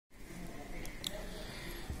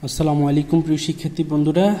আসসালামু আলাইকুম প্রিয় শিক্ষার্থী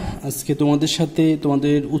বন্ধুরা, আজকে তোমাদের সাথে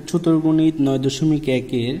তোমাদের উচ্চতর গণিত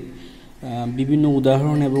 9.1-এর বিভিন্ন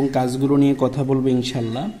উদাহরণ এবং কাজগুলো নিয়ে কথা বলবো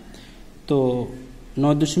ইনশাল্লাহ। তো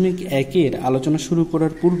 9.1-এর আলোচনা শুরু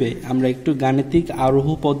করার পূর্বে আমরা একটু গাণিতিক আরোহ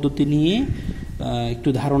পদ্ধতি নিয়ে একটু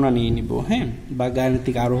ধারণা নিয়ে নিব, হ্যাঁ, বা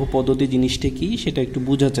গাণিতিক আরোহ পদ্ধতি জিনিসটা কি সেটা একটু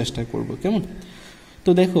বোঝার চেষ্টা করব, কেমন? তো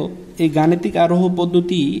দেখো, এই গাণিতিক আরোহ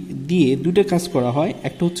পদ্ধতি দিয়ে দুটো কাজ করা হয়।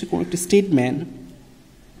 একটা হচ্ছে কোনো একটা স্টেটমেন্ট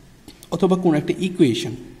অথবা কোন একটা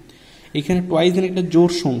ইকুয়েশন। এখানে টয়েজেন একটা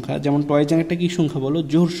জোড় সংখ্যা, যেমন টয়েজেন একটা কি সংখ্যা বলো?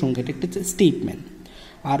 জোড় সংখ্যা, এটা একটা স্টেটমেন্ট।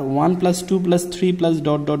 আর 1 + 2 + 3 +... n =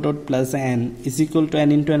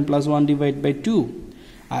 n × n + 1 / 2,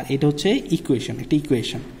 আর এটা হচ্ছে ইকুয়েশন, একটা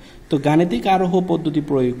ইকুয়েশন। তো গাণিতিক আরোহ পদ্ধতি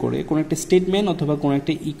প্রয়োগ করে কোন একটা স্টেটমেন্ট অথবা কোন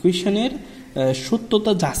একটা ইকুয়েশনের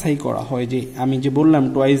সত্যতা যাচাই করা হয়, যে আমি যে বললাম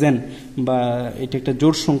টয়েজেন বা এটা একটা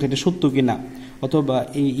জোড় সংখ্যা, এটা সত্য কিনা, অথবা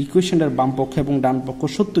এই ইকুয়েশনটার বাম পক্ষ এবং ডান পক্ষ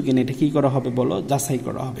সত্য কিনা, এটা কি করা হবে বলো? যাচাই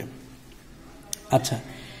করা হবে। আচ্ছা,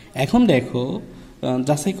 এখন দেখো,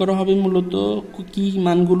 যাচাই করা হবে মূলত কি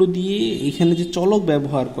মানগুলো দিয়ে? এখানে যে চলক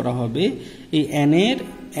ব্যবহার করা হবে এই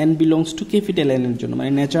n belongs to capital N এর জন্য,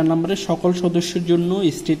 মানে ন্যাচারাল নাম্বারের সকল সদস্যের জন্য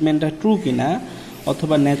স্টেটমেন্টটা ট্রু কিনা,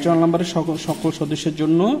 অথবা ন্যাচারাল নাম্বারের সকল সদস্যের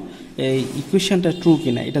জন্য এই ইকুয়েশনটা ট্রু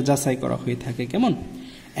কিনা, এটা যাচাই করা হয়ে থাকে, কেমন?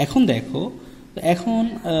 এখন দেখো, এখন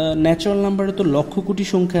ন্যাচারাল নাম্বারে তো লক্ষ কোটি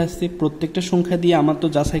সংখ্যা আছে, প্রত্যেকটা সংখ্যা দিয়ে আমার তো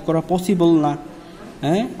যাচাই করা পসিবল না,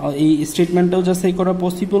 হ্যাঁ, এই স্টেটমেন্টটাও যাচাই করা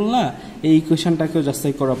পসিবল না, এই ইকুয়েশনটাকেও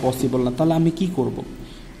যাচাই করা পসিবল না। তাহলে আমি কি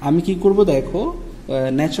করব? দেখো,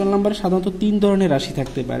 ন্যাচারাল নাম্বারে সাধারণত তিন ধরনের রাশি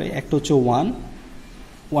থাকতে পারে। একটা হচ্ছে ওয়ান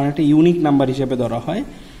একটা ইউনিক নাম্বার হিসেবে ধরা হয়,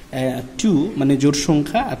 2 মানে জোড়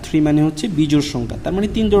সংখ্যা, আর 3 মানে হচ্ছে বিজোড় সংখ্যা। তার মানে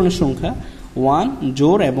তিন ধরনের সংখ্যা, 1,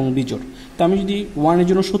 জোড় এবং বিজোড়। তো আমি যদি 1 এর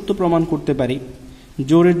জন্য সত্য প্রমাণ করতে পারি,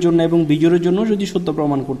 জোড়ের জন্য এবং বিজোড়ের জন্য যদি সত্য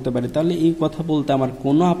প্রমাণ করতে পারি, তাহলে এই কথা বলতে আমার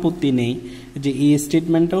কোনো আপত্তি নেই যে এই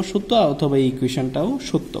স্টেটমেন্টটাও সত্য অথবা এই ইকুয়েশনটাও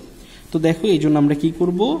সত্য। তো দেখো, এই জন্য আমরা কি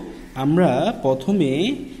করব? আমরা প্রথমে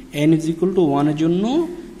n = 1 এর জন্য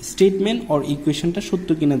স্টেটমেন্ট অর ইকুয়েশনটা সত্য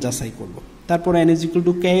কিনা যাচাই করব। তারপর n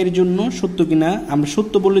 = k এর জন্য সত্য কিনা আমরা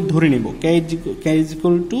সত্য বলে ধরে নেব।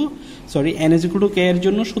 n = k এর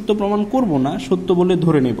জন্য সত্য প্রমাণ করব না, সত্য বলে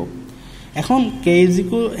ধরে নেব। এখন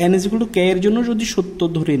n = k এর জন্য যদি সত্য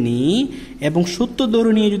ধরে নিই এবং সত্য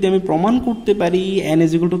ধরে নিয়ে যদি আমি প্রমাণ করতে পারি n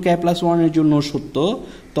 = k + 1 এর জন্য সত্য,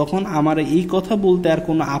 তখন আমার এই কথা বলতে আর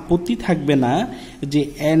কোনো আপত্তি থাকবে না যে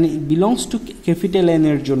n belongs to capital N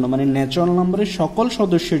এর জন্য, মানে ন্যাচারাল নাম্বারের সকল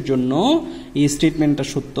সদস্যের জন্য এই স্টেটমেন্টটা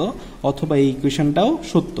সত্য অথবা এই ইকুয়েশনটাও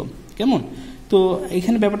সত্য, কেমন? তো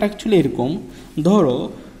এখানে ব্যাপারটা অ্যাকচুয়ালি এরকম। ধরো,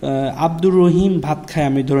 আব্দুর রহিম ভাত খায়,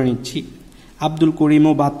 আমি ধরে নিচ্ছি। আব্দুল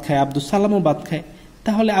করিমও ভাত খায়, আব্দুল সালামও ভাত খায়।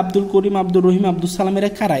 তাহলে আব্দুল করিম, আব্দুল রহিম, আব্দুল সালাম এরা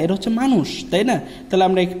কারা? এরা হচ্ছে মানুষ, তাই না? তাহলে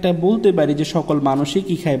আমরা একটা বলতে পারি যে সকল মানুষই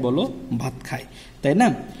কি খায় বলো? ভাত খায়, তাই না?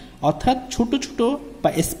 অর্থাৎ ছোট ছোট বা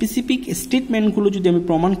স্পেসিফিক স্টেটমেন্টগুলো যদি আমি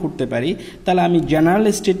প্রমাণ করতে পারি, তাহলে আমি জেনারেল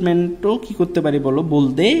স্টেটমেন্টও কি করতে পারি বলো?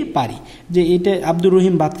 বলতে পারি যে এটা আব্দুর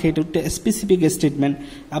রহিম ভাত খায়, এটা একটা স্পেসিফিক স্টেটমেন্ট।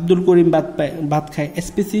 আব্দুল করিম ভাত খায়,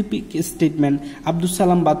 স্পেসিফিক স্টেটমেন্ট। আব্দুল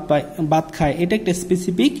সালাম ভাত খায়, এটা একটা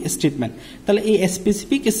স্পেসিফিক স্টেটমেন্ট। তাহলে এই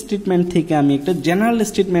স্পেসিফিক স্টেটমেন্ট থেকে আমি একটা জেনারেল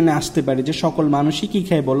স্টেটমেন্টে আসতে পারি যে সকল মানুষই কি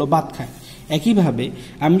খায় বলো? ভাত খায়। একইভাবে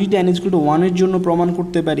আমি যদি n = 1 এর জন্য প্রমাণ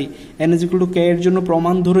করতে পারি, n = k এর জন্য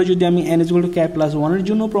প্রমাণ ধরে যদি আমি n = k + 1 এর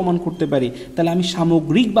জন্য প্রমাণ করতে পারি, তাহলে আমি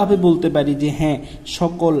সামগ্রিকভাবে বলতে পারি যে হ্যাঁ,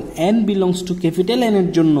 সকল n belongs to capital N এর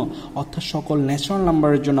জন্য, অর্থাৎ সকল ন্যাচারাল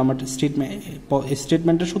নাম্বারের জন্য আমার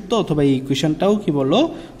স্টেটমেন্টটা সত্য অথবা এই ইকুয়েশনটাও কি বলো?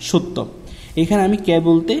 সত্য। এখানে আমি কে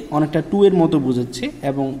বলতে অনেকটা 2 এর মতো বোঝাচ্ছে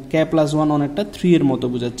এবং k + 1 অনেকটা 3 এর মতো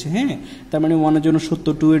বোঝাচ্ছে, হ্যাঁ। তার মানে 1 এর জন্য সত্য,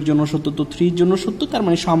 2 এর জন্য সত্য, তো 3 এর জন্য সত্য। তার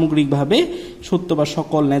মানে সামগ্রিকভাবে সত্য বা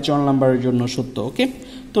সকল ন্যাচারাল নাম্বারের জন্য সত্য, ওকে।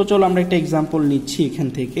 তো চলো আমরা একটা এক্সাম্পল নিচ্ছি এখান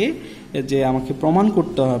থেকে, যে আমাকে প্রমাণ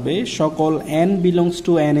করতে হবে সকল n বিলংস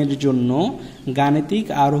টু N এর জন্য গাণিতিক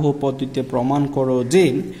আরোহ পদ্ধতিতে প্রমাণ করো যে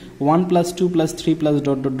 1 + 2 + 3 +...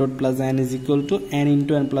 n = n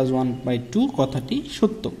 × n + 1/2 কথাটি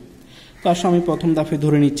সত্য। তো আসলে আমি প্রথম ধাপে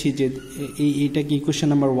ধরে নিচ্ছি যে এইটাকে ইকুয়েশন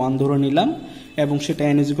নাম্বার 1 ধরে নিলাম এবং সেটা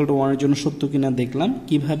n = 1 এর জন্য সত্য কিনা দেখলাম।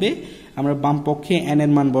 কিভাবে? আমরা বাম পক্ষে n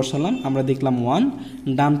এর মান বসালাম, আমরা দেখলাম 1।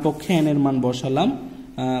 ডান পক্ষে n এর মান বসালাম,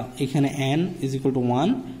 এখানে n = 1,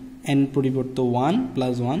 n পরিবর্তে 1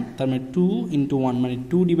 + 1, তার মানে 2 × 1 মানে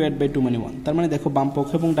 2 / 2 মানে 1। তার মানে দেখো, বাম পক্ষ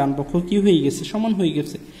এবং ডান পক্ষ কি হয়ে গেছে? সমান হয়ে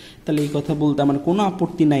গেছে। তাহলে এই কথা বলতে আমার কোনো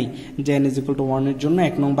আপত্তি নাই যে n = 1 এর জন্য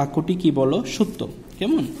 1 নং বাক্যটি কি বলো? সত্য,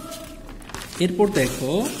 কেমন? এরপর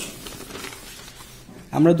দেখো,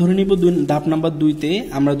 আমরা ধরে নিব ধাপ নাম্বার 2-তে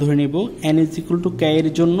আমরা ধরে নিব n = k এর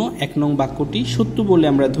জন্য 1 নং বাক্যটি সত্য বলে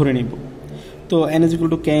আমরা ধরে নিব। তো n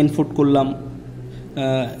 = k ইনপুট করলাম,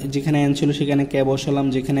 যেখানে এন ছিল সেখানে কে বসালাম,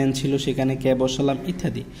 যেখানে এন ছিল সেখানে কে বসালাম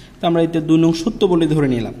ইত্যাদি। তো আমরা এটা 2 নং সত্য বলে ধরে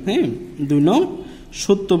নিলাম। হ্যাঁ, 2 নং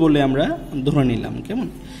সত্য বলে আমরা ধরে নিলাম। কেমন?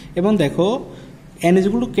 এবং দেখো n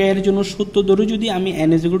 = k এর জন্য সত্য ধরে যদি আমি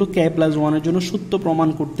n = k + 1 এর জন্য সত্য প্রমাণ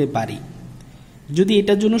করতে পারি, যদি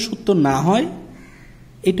এটার জন্য সত্য না হয়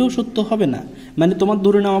এটাও সত্য হবে না। মানে তোমার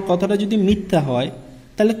ধরে নেওয়া কথাটা যদি মিথ্যা হয়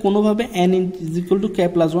তাহলে কোনোভাবে n = k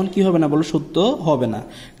 + 1 কি হবে না বলো, সত্য হবে না।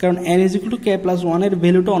 কারণ n = k + 1 এর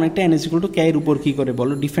ভ্যালুটা অনেকটা n = k এর উপর কি করে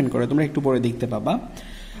বলো, ডিপেন্ড করে। তোমরা একটু পরে দেখতে পাবা।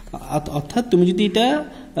 অর্থাৎ তুমি যদি এটা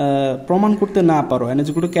প্রমাণ করতে না পারো, n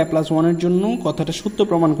 = k + 1 এর জন্য কথাটা সত্য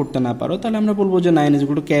প্রমাণ করতে না পারো, তাহলে আমরা বলবো যে না, n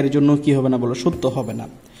 = k এর জন্য কি হবে না বলো, সত্য হবে না।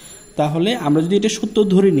 তাহলে আমরা যদি এটা সত্য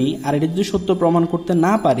ধরে নিই আর এটা যদি সত্য প্রমাণ করতে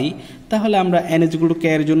না পারি, তাহলে আমরা n = k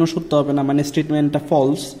এর জন্য সত্য হবে না, মানে স্টেটমেন্টটা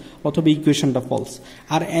ফলস অথবা ইকুয়েশনটা ফলস।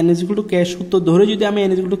 আর n = k সত্য ধরে যদি আমি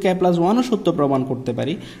n = k + 1 ও সত্য প্রমাণ করতে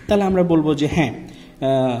পারি, তাহলে আমরা বলবো যে হ্যাঁ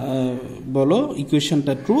বলো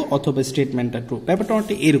ইকুয়েশনটা ট্রু অথবা স্টেটমেন্টটা ট্রু। ব্যাপারটা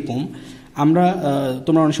অনেকটা এরকম। আমরা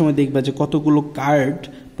তোমরা অনেক সময় দেখবা যে কতগুলো কার্ড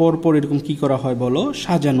পরপর এরকম কি করা হয় বলো,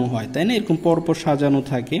 সাজানো হয়, তাই না? এরকম পরপর সাজানো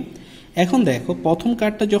থাকে। এখন দেখো প্রথম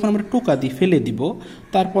কার্ডটা যখন আমরা টোকা দিয়ে ফেলে দিব,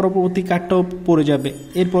 তার পরবর্তী কার্ডটাও পড়ে যাবে,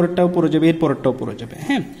 এরপরেরটাও পড়ে যাবে, এরপরেরটাও পড়ে যাবে।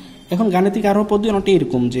 হ্যাঁ, এখন গাণিতিক আরোহ পদ্ধতি অনেকটা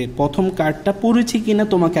এরকম যে প্রথম কার্ডটা পড়েছে কিনা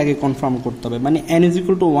তোমাকে আগে কনফার্ম করতে হবে, মানে n =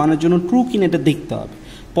 1 এর জন্য ট্রু কিনা এটা দেখতে হবে।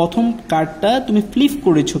 প্রথম কার্ডটা তুমি ফ্লিপ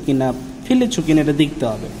করেছো কিনা, ফেলেছো কিনা এটা দেখতে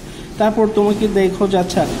হবে। তারপর তোমাকে দেখো যে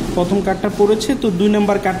আচ্ছা প্রথম কার্ডটা পড়েছে, তো 2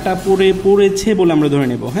 নম্বর কার্ডটা পড়েছে বলে আমরা ধরে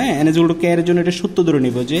নেব। হ্যাঁ, n = k এর জন্য এটা সত্য ধরে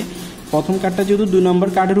নেব যে প্রথম কার্ডটা যেহেতু 2 নম্বর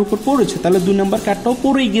কার্ডের উপর পড়েছে, তাহলে 2 নম্বর কার্ডটাও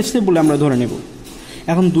পড়েই গেছে বলে আমরা ধরে নেব।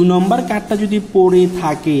 এখন 2 নম্বর কার্ডটা যদি পড়ে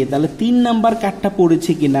থাকে, তাহলে 3 নম্বর কার্ডটা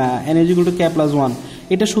পড়েছে কিনা, n = k + 1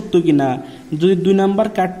 এটা সত্য কিনা। যদি 2 নম্বর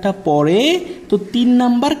কার্ডটা পড়ে, তো 3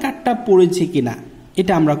 নম্বর কার্ডটা পড়েছে কিনা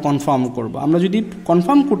এটা আমরা কনফার্ম করব। আমরা যদি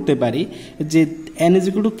কনফার্ম করতে পারি যে n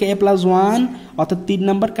 = k + 1 অর্থাৎ 3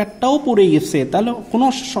 নম্বর কার্ডটাও পড়ে গেছে, তাহলে কোনো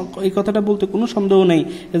এই কথাটা বলতে কোনো সন্দেহ নেই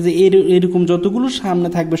যে এরকম যতগুলো সামনে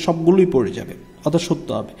থাকবে সবগুলোই পড়ে যাবে, অর্থাৎ সত্য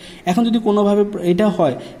হবে। এখন যদি কোনোভাবে এটা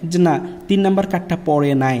হয় যে না 3 নম্বর কার্ডটা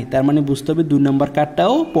পড়ে নাই, তার মানে বুঝতে হবে 2 নম্বর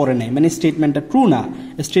কার্ডটাও পড়ে নাই, মানে স্টেটমেন্টটা ট্রু না।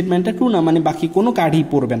 স্টেটমেন্টটা ট্রু না মানে বাকি কোনো কার্ডই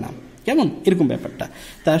পড়বে না। কেমন? এরকম ব্যাপারটা।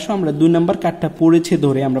 তার সঙ্গে আমরা 2 নম্বর কার্ডটা পড়েছে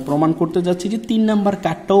ধরে আমরা প্রমাণ করতে যাচ্ছি যে 3 নম্বর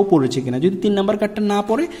কার্ডটাও পড়েছে কিনা। যদি 3 নম্বর কার্ডটা না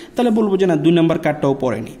পড়ে তাহলে বলবো যে না 2 নম্বর কার্ডটাও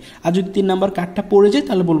পড়েনি। আর যদি 3 নম্বর কার্ডটা পড়ে যায়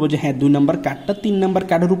তাহলে বলবো যে হ্যাঁ 2 নম্বর কার্ডটা 3 নম্বর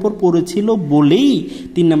কার্ডের উপর পড়েছিল বলেই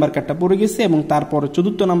 3 নম্বর কার্ডটা পড়ে গেছে, এবং তারপরে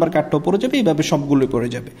 4th নম্বর কার্ডটাও পড়ে যাবে, এইভাবে সবগুলোই পড়ে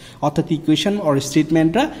যাবে, অর্থাৎ ইকুয়েশন অর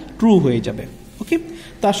স্টেটমেন্টটা ট্রু হয়ে যাবে। ওকে,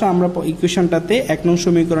 তার সাথে আমরা ইকুয়েশনটাতে 1 নং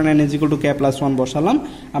সমীকরণ n = k + 1 বসালাম,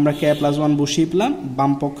 আমরা k + 1 বসিয়ে পেলাম,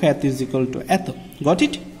 বাম পক্ষ এত এত। Got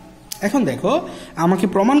it? এখন দেখো আমাকে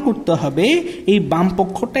প্রমাণ করতে হবে এই বাম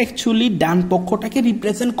পক্ষটা অ্যাকচুয়ালি ডান পক্ষটাকে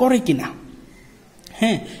রিপ্রেজেন্ট করে কিনা।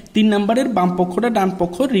 হ্যাঁ, 3 নম্বরের বাম পক্ষটা ডান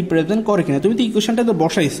পক্ষ রিপ্রেজেন্ট করে কিনা। তুমি তো ইকুয়েশনটা তো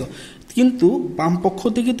বসাইছো, কিন্তু বাম পক্ষ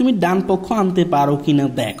থেকে তুমি ডান পক্ষ আনতে পারো কিনা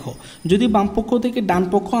দেখো। যদি বাম পক্ষ থেকে ডান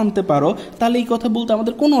পক্ষ আনতে পারো তাহলে এই কথা বলতে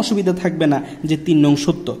আমাদের কোনো অসুবিধা থাকবে না যে 3 নং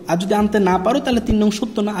সত্য। আর যদি আনতে না পারো তাহলে 3 নং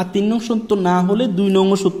সত্য না। আর 3 নং সত্য না হলে 2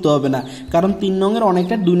 নংও সত্য হবে না, কারণ 3 নংয়ের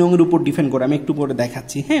অনেকটা 2 নংয়ের উপর ডিপেন্ড করে। আমি একটু পরে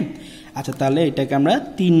দেখাচ্ছি। হ্যাঁ, আচ্ছা তাহলে এটাকে আমরা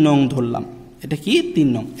 3 নং ধরলাম। এটা কি 3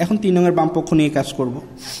 নং। এখন 3 নংয়ের বাম পক্ষ নিয়ে কাজ করব।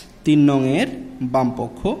 3 নংয়ের বাম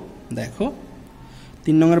পক্ষ দেখো,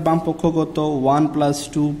 3 নংয়ের বাম পক্ষ কত, 1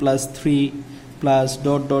 + 2 + 3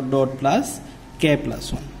 + ... k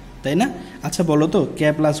 + 1, তাই না? আচ্ছা বলো তো k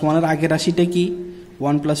 + 1 এর আগের রাশিটা কি?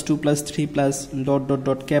 1 + 2 + 3 +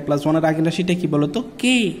 ... k + 1 এর আগের রাশিটা কি বলো তো? k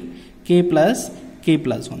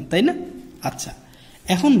 + 1, তাই না? আচ্ছা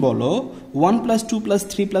এখন বলো 1 + 2 +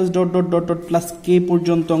 3 + ... k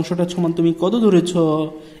পর্যন্ত অংশটা সমান তুমি কত ধরেছ?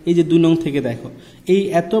 এই যে 2 নং থেকে দেখো এই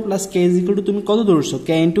এত প্লাস k = তুমি কত ধরেছো? k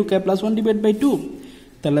 × k + 1 / 2।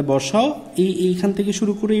 তাহলে বসাও এইখান থেকে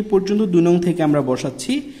শুরু করে এই পর্যন্ত 2 নং থেকে আমরা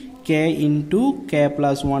বসাচ্ছি k × k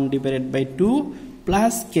 + 1 / 2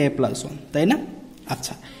 + k + 1, তাই না?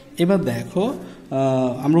 আচ্ছা এবার দেখো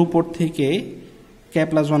আমরা উপর থেকে k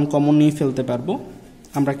 + 1 কমন নিয়ে ফেলতে পারবো।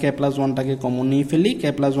 আমরা k + 1টাকে কমন নিয়ে ফেলি। k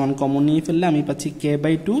 + 1 কমন নিয়ে ফেললে আমি পাচ্ছি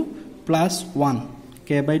k/2 + 1,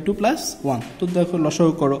 k/2 + 1। তো দেখো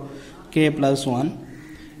লসাগু করো, k + 1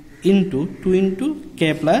 × 2 × k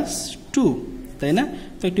 + 2, তাই না?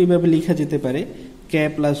 তো একটু এইভাবে লেখা যেতে পারে k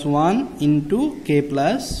 + 1 × k +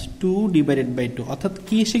 2 / 2। অর্থাৎ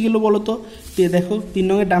কি এসে গেল বলো তো? দেখো 3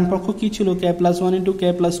 নংয়ের ডান পক্ষ কি ছিল? k + 1 × k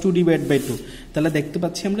 + 2 / 2। তাহলে দেখতে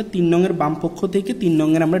পাচ্ছি আমরা 3 নংয়ের বাম পক্ষ থেকে 3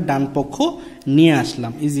 নংয়ের আমরা ডান পক্ষ নিয়ে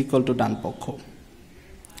আসলাম = ডান পক্ষ।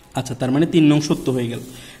 আচ্ছা তার মানে 3 নং সত্য হয়ে গেল।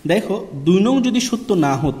 দেখো 2 নং যদি সত্য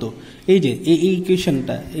না হতো, এই যে এই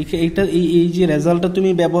ইকুয়েশনটা, এইটা এই যে রেজাল্টটা তুমি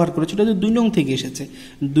ব্যবহার করেছো এটা 2 নং থেকে এসেছে।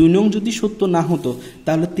 2 নং যদি সত্য না হতো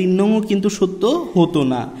তাহলে 3 নংও কিন্তু সত্য হতো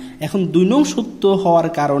না। এখন 2 নং সত্য হওয়ার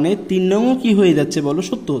কারণে 3 নংও কি হয়ে যাচ্ছে বলো,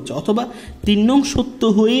 সত্য হচ্ছে। অথবা 3 নং সত্য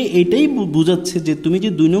হয়ে এটাই বোঝাচ্ছে যে তুমি যে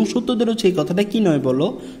 2 নং সত্য ধরেছো এই কথাটা কি নয় বলো,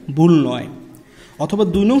 ভুল নয়। অথবা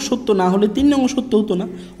 2 নং সত্য না হলে 3 নং সত্য হতো না।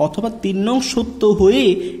 অথবা 3 নং সত্য হয়ে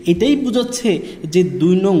এটাই বোঝাচ্ছে যে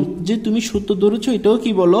 2 নং যে তুমি সত্য ধরেছো এটাও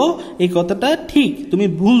কি বলো, এই কথাটা ঠিক, তুমি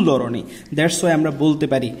ভুল ধরনি। দ্যাটস ওয়াই আমরা বলতে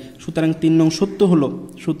পারি সুতরাং 3 নং সত্য হলো।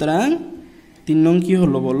 সুতরাং 3 নং কি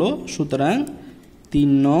হলো বলো, সুতরাং 3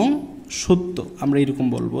 নং সত্য। আমরা এরকম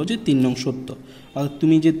বলবো যে 3 নং সত্য।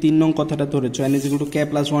 তুমি যে 3 নং কথাটা ধরেছো n = k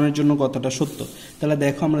 + 1 এর জন্য কথাটা সত্য। তাহলে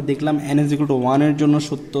দেখো আমরা দেখলাম n = 1 এর জন্য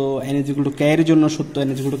সত্য, n = k এর জন্য সত্য, n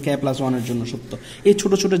 = k + 1 এর জন্য সত্য। এই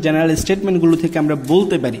ছোট ছোট জেনারেল স্টেটমেন্টগুলো থেকে আমরা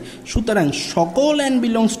বলতে পারি সুতরাং সকল n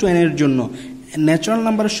belongs to n এর জন্য, ন্যাচারাল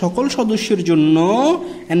নাম্বারের সকল সদস্যের জন্য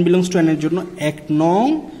n belongs to n এর জন্য 1 নং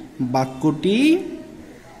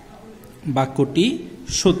বাক্যটি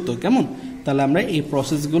সত্য। কেমন? তাহলে আমরা এই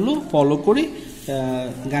প্রসেসগুলো ফলো করে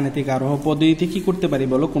গাণিতিক আরোহ পদ্ধতিতে কি করতে পারি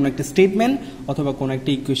বলো, কোন একটা স্টেটমেন্ট অথবা কোন একটা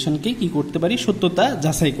ইকুয়েশনকে কি করতে পারি, সত্যতা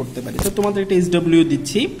যাচাই করতে পারি। তো তোমাদের একটা SW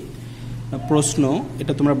দিচ্ছি প্রশ্ন,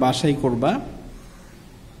 এটা তোমরা বাসায় করবা।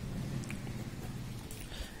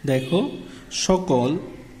 দেখো সকল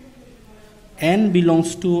n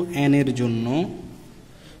belongs to n এর জন্য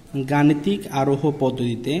গাণিতিক আরোহ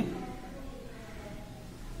পদ্ধতিতে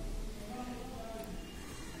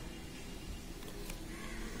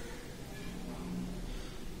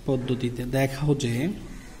দেখাও যে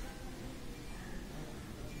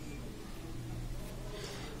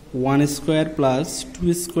 1 square plus 2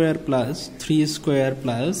 square plus 3 square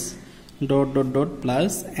plus ...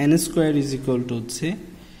 plus n square is equal to হচ্ছে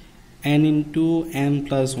n into n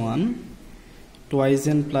plus 1 twice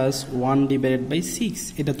n plus 1 divided by 6।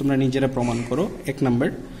 এটা তোমরা নিজেরা প্রমাণ করো, 1 নাম্বার।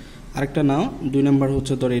 আরেকটা নাও, 2 নাম্বার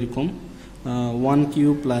হচ্ছে ধরো এরকম 1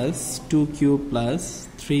 cube plus 2 cube plus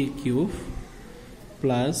 3 cube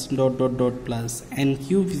plus ... plus n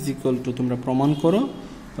cube is equal to তোমরা প্রমাণ করো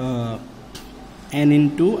n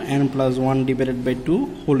into n plus 1 divided by 2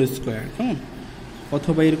 whole square. কেমন?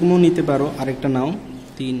 অথবা এরকমও নিতে পারো, আরেকটা নাও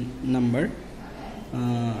 3 number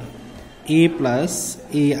a plus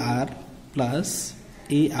ar plus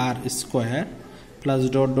ar square plus ...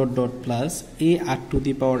 plus ar to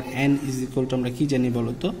the power n is equal to আমরা কি জানি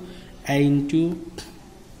বলো তো, a into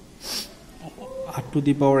r to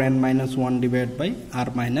the power n minus 1 divide by r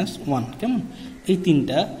minus 1। কেমন? এই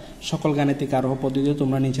তিনটা সকল গাণিতিক আরোহ পদ্ধতিতে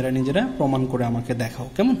তোমরা নিজেরা প্রমাণ করে আমাকে দেখাও।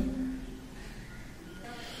 কেমন?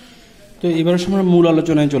 তো এবার আমরা মূল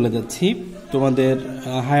আলোচনায় চলে যাচ্ছি। তোমাদের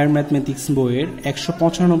হায়ার ম্যাথমেটিক্স বইয়ের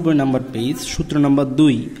 195 নাম্বার পেজ, সূত্র নাম্বার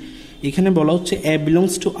 2। এখানে বলা হচ্ছে a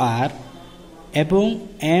belongs to r এবং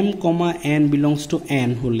m, n belongs to n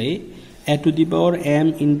হলে a to the power m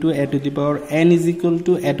into a to the power n is equal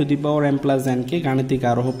to a to the power m plus n কে গাণিতিক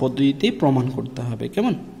আরোহ পদ্ধতিতে প্রমাণ করতে হবে।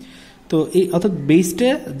 কেমন? তো এই অর্থাৎ বেসটা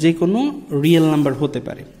যে কোনো রিয়েল নাম্বার হতে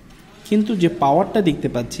পারে, কিন্তু যে পাওয়ারটা দেখতে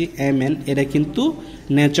পাচ্ছি mn এরা কিন্তু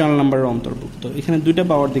ন্যাচারাল নাম্বারের অন্তর্ভুক্ত। এখানে দুইটা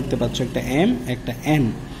পাওয়ার দেখতে পাচ্ছ, একটা m একটা n।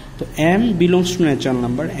 তো m belongs to natural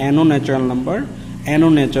number, n O natural number, n O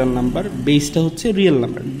natural number, বেসটা হচ্ছে রিয়েল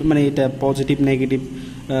নাম্বার। মানে এটা পজিটিভ নেগেটিভ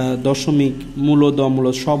দশমিক মূল দমূল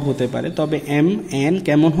সব হতে পারে, তবে m n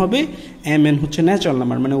কেমন হবে, mn হচ্ছে ন্যাচারাল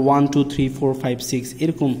নাম্বার, মানে 1 2 3 4 5 6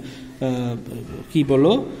 এরকম কি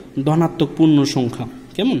বলো ধনাত্মক পূর্ণ সংখ্যা।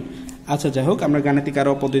 কেমন? আচ্ছা যাই হোক, আমরা গাণিতিক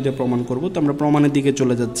আরোহ পদ্ধতিতে প্রমাণ করব। তো আমরা প্রমাণের দিকে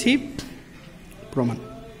চলে যাচ্ছি। প্রমাণ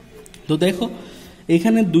তো দেখো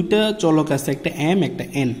এখানে দুইটা চলক আছে, একটা m একটা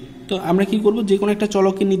n। তো আমরা কি করব, যে কোনো একটা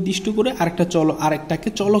চলককে নির্দিষ্ট করে আরেকটাকে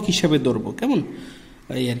চলক হিসাবে ধরবো। কেমন?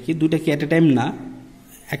 এই আর কি, দুইটাকে এট এ টাইম না,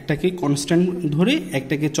 একটাকে কনস্ট্যান্ট ধরে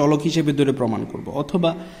একটাকে চলক হিসেবে ধরে প্রমাণ করব। অথবা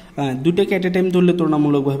দুটাকে এট এ টাইম ধরলে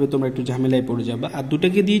তুলনামূলকভাবে তোমরা একটু ঝামেলায় পড়ে যাবে। আর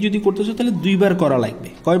দুটাকে দিয়ে যদি করতেছো তাহলে দুইবার করা লাগবে।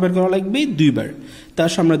 কয়বার করা লাগবে? দুইবার। তার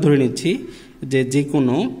আমরা ধরে নিচ্ছি যে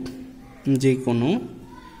কোনো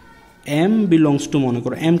m বিলংস টু, মনে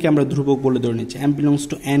করো m কে আমরা ধ্রুবক বলে ধরে নিচ্ছি, m বিলংস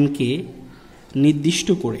টু n কে নির্দিষ্ট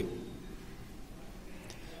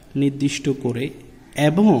করে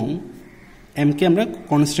এবং m কে আমরা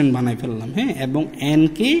কনস্ট্যান্ট বানাই ফেললাম, হ্যাঁ, এবং n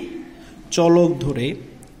কে চলক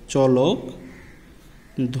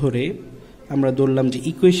ধরে আমরা ধরলাম যে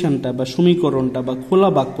ইকুয়েশনটা বা সমীকরণটা বা খোলা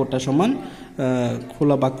বাক্যটা সমান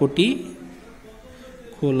খোলা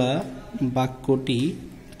বাক্যটি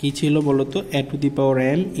কি ছিল বলতো, a to the power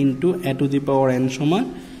m into a to the power n সমান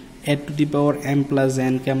a to the power m plus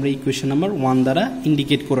n কে আমরা ইকুয়েশন নাম্বার 1 দ্বারা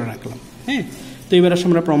ইন্ডিকেট করে রাখলাম। হ্যাঁ, তো এবার আসলে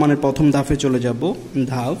আমরা প্রমাণের প্রথম ধাপে চলে যাব।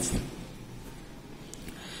 ধাপ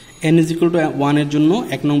n = 1 এর জন্য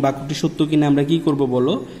 1 নং বাক্যটি সত্য কিনা আমরা কি করব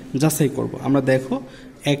বলো, যাচাই করব। আমরা দেখো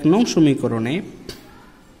 1 নং সমীকরণে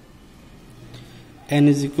n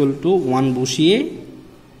 = 1 বসিয়ে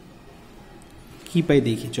কি পাই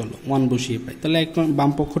দেখি, চলো 1 বসিয়ে পাই। তাহলে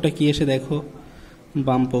বাম পক্ষটা কি এসে দেখো,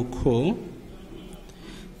 বাম পক্ষ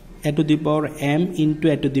a to the power m into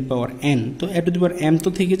a to the power n, তো a to the power m তো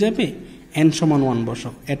থেকে যাবে, n সমান 1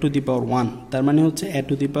 বসাও, a to the power 1, তার মানে হচ্ছে a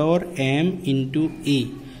to the power m into a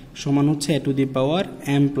সমান হচ্ছে a to the power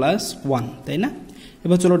m plus 1, তাই না?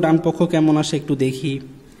 এবার চলো ডান পক্ষ কেমন আসে একটু দেখি।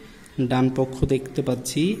 ডান পক্ষ দেখতে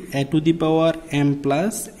পাচ্ছি a to the power m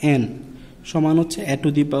plus n সমান হচ্ছে a to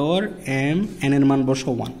the power m, n এর মান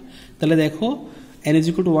বসাও 1। তাহলে দেখো n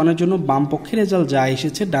 = 1 এর জন্য বাম পক্ষের রেজাল্ট যা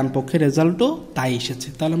এসেছে ডান পক্ষের রেজাল্টও তাই এসেছে।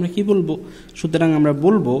 তাহলে আমরা কি বলবো, সুতরাং আমরা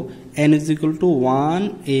বলবো n = 1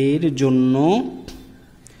 এর জন্য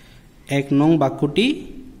 1 নং বাক্যটি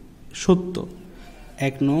সত্য,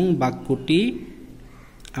 1 নং বাক্যটি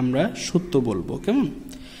আমরা সত্য বলবো, কেমন?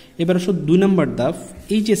 এবার আসো 2 নম্বর ধাপ।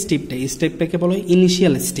 এই যে স্টেপটা, এই স্টেপটাকে বলা হয়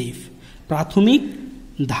ইনিশিয়াল স্টেপ, প্রাথমিক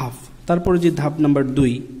ধাপ। তারপরে যে ধাপ নাম্বার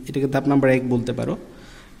 2, এটাকে ধাপ নাম্বার 1 বলতে পারো।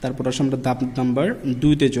 তারপর আসলে আমরা ধাপ নাম্বার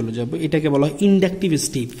 2-তে চলে যাব, এটাকে বলা হয় ইন্ডাকটিভ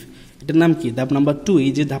স্টেপ। এটার নাম কি, ধাপ নাম্বার 2।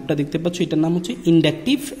 এই যে ধাপটা দেখতে পাচ্ছ এটার নাম হচ্ছে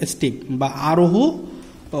ইন্ডাকটিভ স্টেপ বা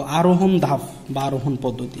আরোহণ ধাপ বা আরোহণ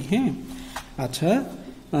পদ্ধতি। হ্যাঁ, আচ্ছা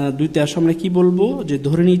 2-তে আসলে আমরা কি বলবো, যে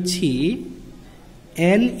ধরে নিচ্ছি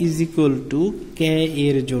n = k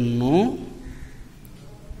এর জন্য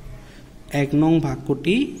 1 নং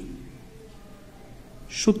বাক্যটি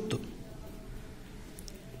সত্য,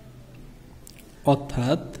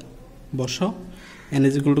 অর্থাৎ বসাও n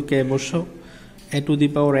 = k বসাও, a to the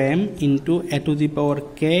power m into a to the power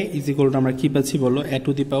k = আমরা কি পাচ্ছি বলো, a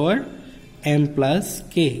to the power m plus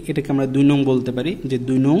k। এটাকে আমরা 2 নং বলতে পারি, যে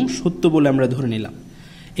 2 নং সত্য বলে আমরা ধরে নিলাম।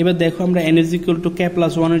 এবার দেখো আমরা n = k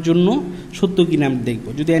plus 1 এর জন্য সত্য কিনা আমরা দেখব।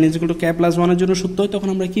 যদি n = k plus 1 এর জন্য সত্য হয় তখন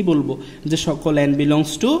আমরা কি বলবো, যে সকল n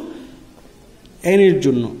belongs to n এর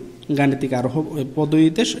জন্য গাণিতিক আরোহ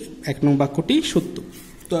পদ্ধতিতে 1 নং বাক্যটি সত্য।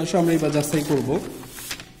 তো আসলে আমরা এবার যাচাই করব।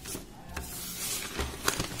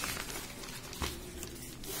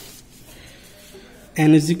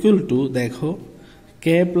 n = দেখো k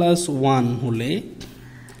plus 1 হলে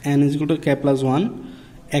n = k plus 1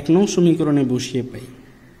 1 নং সমীকরণে বসিয়ে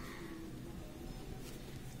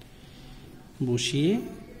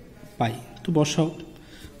পাই, তো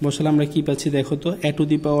বসালে আমরা কি পাচ্ছি দেখো তো, a to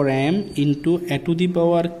the power m into a to the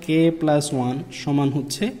power k plus 1 সমান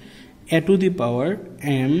হচ্ছে a to the power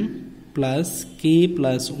m plus k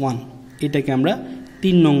plus 1। এটাকে আমরা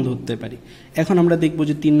 3 নং ধরতে পারি। এখন আমরা দেখব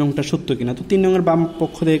যে 3 নংটা সত্য কিনা। তো 3 নংয়ের বাম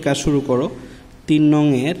পক্ষ থেকে কাজ শুরু করো। 3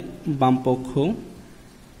 নংয়ের বাম পক্ষ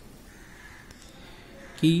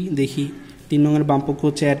কি দেখি, 3 নংয়ের বাম পক্ষ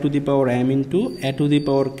হচ্ছে a to the power m into a to the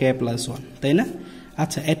power k plus 1, তাই না?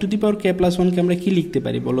 আচ্ছা a to the power k plus 1 কে আমরা কি লিখতে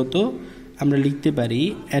পারি বলো তো, আমরা লিখতে পারি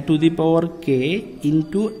a to the power k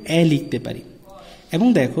into a লিখতে পারি। এবং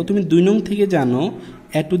দেখো তুমি 2 নং থেকে জানো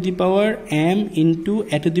a to the power m into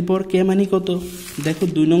a to the power k মানে কত। দেখো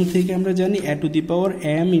 2 নং থেকে আমরা জানি a to the power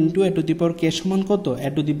m into a to the power k সমান কত, a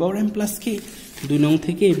to the power m plus k। 2 নং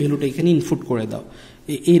থেকে এই ভ্যালুটা এখানে ইনপুট করে দাও,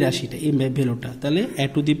 এই রাশিটা, এই ভ্যালুটা, তাহলে a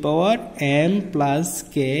to the power m plus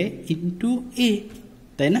k into a,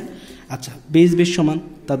 তাই না? আচ্ছা বেস সমান,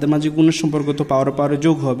 তাদের মাঝে গুণের সম্পর্ক তো পাওয়ারে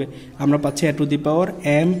যোগ হবে, আমরা পাচ্ছি a to the power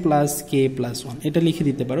m plus k plus 1। এটা লিখে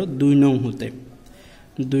দিতে পারো 2 নং হতে।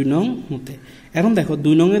 এখন দেখো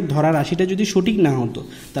 2 নংয়ের ধরা রাশিটা যদি সঠিক না হতো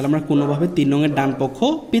তাহলে আমরা কোনোভাবে 3 নংয়ের ডান পক্ষ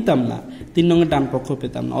পেতাম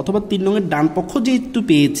না, অথবা 3 নংয়ের ডান পক্ষ যেহেতু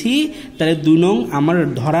পেয়েছি তাহলে 2 নং আমার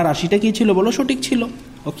ধরা রাশিটা কি ছিল বলো, সঠিক ছিল।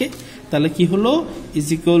 ওকে, তাহলে কি হলো,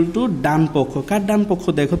 = ডান পক্ষ। কার ডান পক্ষ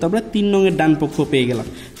দেখো তো, আমরা 3 নংয়ের ডান পক্ষ পেয়ে গেলাম।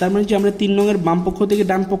 তার মানে যে আমরা 3 নংয়ের বাম পক্ষ থেকে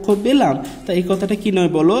ডান পক্ষ পেলাম, তা এই কথাটা কি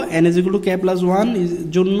নয় বলো, n = k plus 1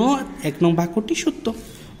 জন্য 1 নং বাক্যটি সত্য,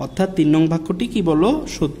 অর্থাৎ 3 নং বাক্যটি কি বলো,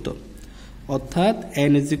 সত্য। অর্থাৎ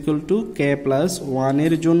n = k plus 1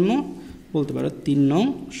 এর জন্য বলতে পারো 3 নং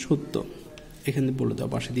সত্য। এখানে বলে দাও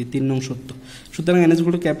পাশে দিয়ে 3 নং সত্য। সুতরাং n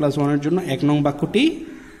 = k plus 1 এর জন্য 1 নং বাক্যটি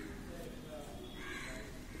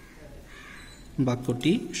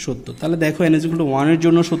সত্য। তাহলে দেখো n = 1 এর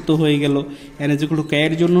জন্য সত্য হয়ে গেল, n = k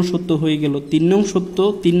এর জন্য সত্য হয়ে গেল। 3 নং সত্য,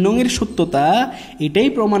 3 নং এর সত্যতা এটাই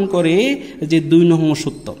প্রমাণ করে যে 2 নং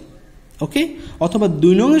সত্য। ওকে, অথবা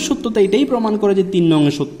 2 নং এর সত্যতা এটাই প্রমাণ করে যে 3 নং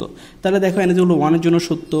এর সত্য। তাহলে দেখো n = 1 এর জন্য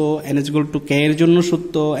সত্য, n = k এর জন্য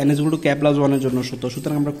সত্য, n = k plus 1 এর জন্য সত্য।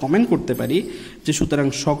 সুতরাং আমরা কমেন্ট করতে পারি যে সুতরাং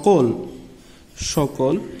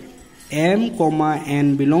সকল m, n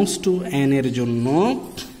belongs to n এর জন্য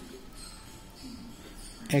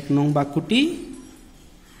 1 নং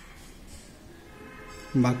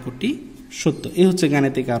বাক্যটি সত্য। এই হচ্ছে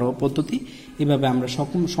গাণিতিক আরোহ পদ্ধতি। এভাবে আমরা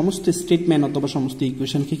সমস্ত স্টেটমেন্ট অথবা সমস্ত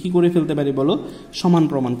ইকুয়েশনকে কি করে ফেলতে পারি বলো, সমান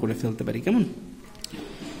প্রমাণ করে ফেলতে পারি। কেমন?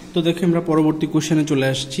 তো দেখো আমরা পরবর্তী কোশ্চেনে চলে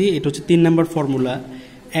আসছি। এটা হচ্ছে 3 নম্বর formula,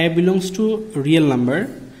 a belongs to real number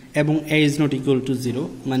এবং a is not equal to 0,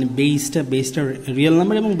 মানে বেসটা রিয়েল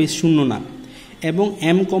নাম্বার এবং বেস শূন্য না, এবং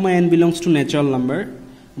m, n belongs to natural number,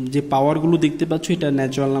 যে পাওয়ারগুলো দেখতে পাচ্ছ এটা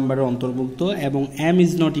ন্যাচারাল নাম্বারের অন্তর্ভুক্ত, এবং m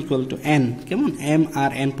is not equal to n। কেমন? m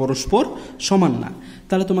আর n পরস্পর সমান না।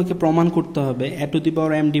 তাহলে তোমাকে প্রমাণ করতে হবে a to the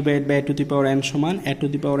power m divided by a to the power n সমান a to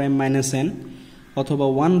the power m minus n অথবা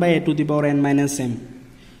 1 by a to the power n minus m।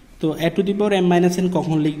 তো a to the power m minus n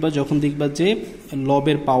কখন লিখবা? যখন দেখবা যে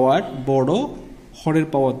লবের পাওয়ার বড়, হরের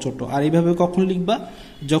পাওয়ার ছোট। আর এইভাবে কখন লিখবা?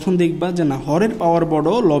 যখন দেখবা যে না, হরের পাওয়ার বড়,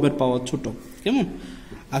 লবের পাওয়ার ছোট। কেমন?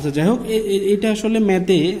 আচ্ছা, যাই হোক, এটা আসলে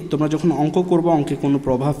ম্যাথে তোমরা যখন অঙ্ক করবো, অঙ্কে কোনো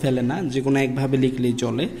প্রভাব ফেলে না, যে কোনো একভাবে লিখলেই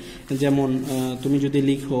চলে। যেমন তুমি যদি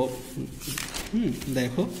লিখো,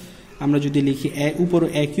 দেখো আমরা যদি লিখি উপর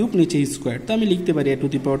a কিউব নিচে স্কোয়ার, তো আমি লিখতে পারি a to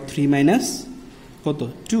the power 3 minus কত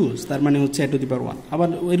 2, তার মানে হচ্ছে a to the power 1। আবার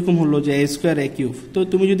এরকম হলো যে a স্কোয়ার a কিউব, তো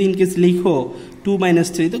তুমি যদি ইনকেস লিখো 2 মাইনাস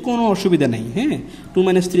 3, তো কোনো অসুবিধা নেই। হ্যাঁ, 2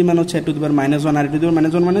 মাইনাস 3 মানে হচ্ছে a to the power minus 1, R a to the power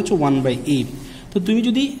minus 1 মানে হচ্ছে 1/8। তো তুমি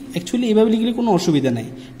যদি অ্যাকচুয়ালি এভাবে লিখলে কোনো অসুবিধা নাই,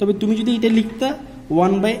 তবে তুমি যদি এটা লিখতা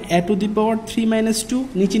 1/a to the power 3 minus 2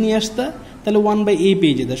 নিচে নিয়ে আসতা, তাহলে 1/a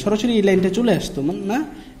পেয়ে যেত, সরাসরি এই লাইনটা চলে আসতো না।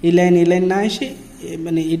 এই লাইন না এসে,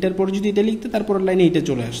 মানে এটার পরে যদি এটা লিখতে, তারপরের লাইনে এটা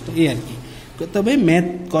চলে আসতো, এই আর কি। তবে ম্যাথ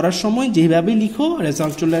করার সময় যেভাবে লিখো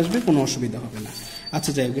রেজাল্ট চলে আসবে, কোনো অসুবিধা হবে না।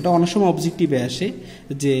 আচ্ছা, যাই হোক, এটা অনেক সময় অবজেক্টিভে আসে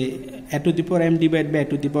যে a to the power m divided by a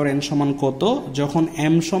to the power n সমান কত, যখন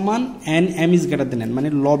m সমান n, m is greater than n, মানে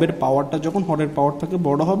লবের পাওয়ারটা যখন হরের পাওয়ার থেকে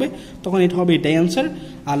বড় হবে তখন এটা হবে, এটাই অ্যান্সার।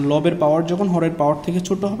 আর লবের পাওয়ার যখন হরের পাওয়ার থেকে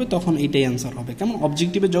ছোট হবে তখন এটাই অ্যান্সার হবে। কেমন?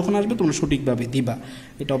 অবজেক্টিভে যখন আসবে তোমরা সঠিকভাবে দিবা,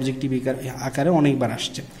 এটা অবজেক্টিভ আকারে অনেকবার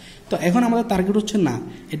আসছে। তো এখন আমাদের টার্গেট হচ্ছে না,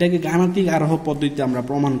 এটাকে গাণিতিক আরোহ পদ্ধতিতে আমরা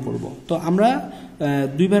প্রমাণ করব। তো আমরা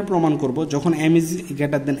দুইবার প্রমাণ করব, যখন m is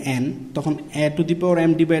greater than n তখন a to the power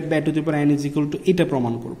m divided by a to the power n is equal to এটা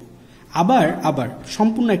প্রমাণ করব। আবার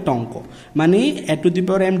সম্পূর্ণ একটা অঙ্ক, মানে a to the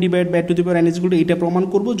power m divided by a to the power n is equal to এটা প্রমাণ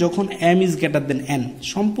করব যখন m is greater than n,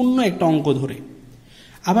 সম্পূর্ণ একটা অঙ্ক ধরে।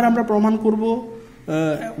 আবার আমরা প্রমাণ করব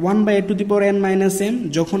 1/a to the power n minus m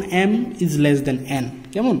যখন m is less than n।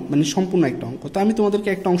 কেমন? মানে সম্পূর্ণ একটা অঙ্ক। তো আমি তোমাদেরকে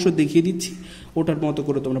একটা অংশ দেখিয়ে দিচ্ছি, ওটার মতো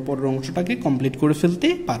করে তোমরা পরের অংশটাকে কমপ্লিট করে ফেলতে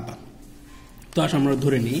পারবা। তো আসলে আমরা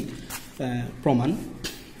ধরে নিই প্রমাণ।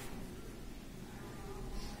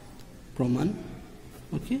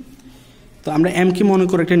 ওকে, তো আমরা m কে মনে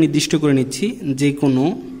করে একটা নির্দিষ্ট করে নিচ্ছি, যে কোনো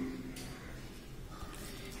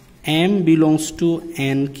m belongs to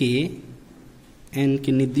n কে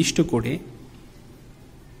নির্দিষ্ট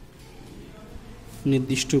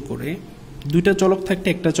করে দুইটা চলক থাকতে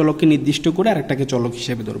একটা চলককে নির্দিষ্ট করে আরেকটাকে চলক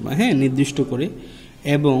হিসেবে ধরবা। হ্যাঁ, নির্দিষ্ট করে,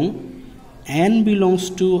 এবং n belongs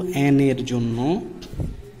to n এর জন্য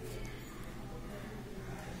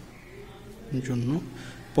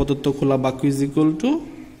প্রদত্ত খোলা বাক্য ইজ ইকুয়াল টু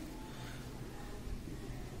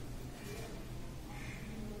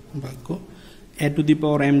বাক্য a to the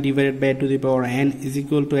power m divided by a to the power n is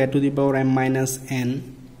equal to a to the power m minus n।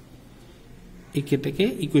 এটাকে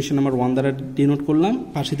ইকুয়েশন নাম্বার 1 দ্বারা denote করলাম,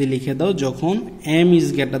 পাশে দিয়ে লিখে দাও যখন m is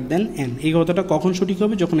greater than n। এই কথাটা কখন সঠিক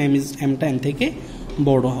হবে? যখন mটা n থেকে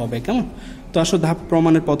বড় হবে। কেমন? তো আসলে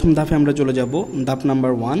প্রমাণের প্রথম ধাপে আমরা চলে যাব। ধাপ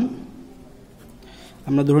নাম্বার 1,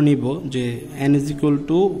 আমরা ধরে নিব যে n is equal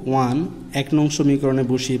to 1 1 নং সমীকরণে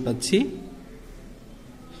বসিয়ে পাচ্ছি।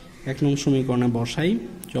 1 নং সমীকরণে বসাই।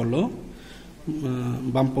 চলো,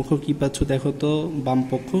 বামপক্ষ কি পাচ্ছ দেখো তো।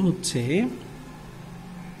 বামপক্ষ হচ্ছে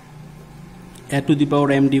a to the power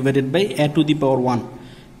m divided by a to the power 1,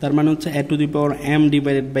 তার মানে হচ্ছে a to the power m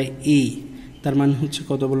divided by a, তার মানে হচ্ছে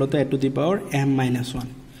কত বলো তো? a to the power m minus 1।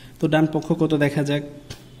 তো ডান পক্ষ কত দেখা যাক।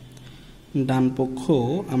 ডান পক্ষ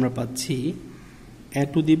আমরা পাচ্ছি a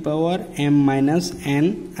to the power m minus n,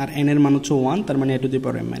 R n এর মান হচ্ছে 1, তার মানে a to the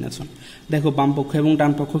power m minus 1। দেখো বাম পক্ষ এবং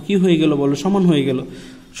ডান পক্ষ কি হয়ে গেল বলো? সমান হয়ে গেল।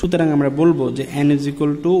 সুতরাং আমরা বলবো যে n is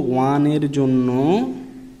equal to 1 এর জন্য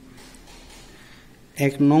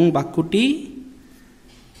 1 নং বাক্যটি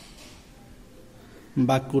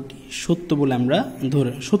সত্য বলে আমরা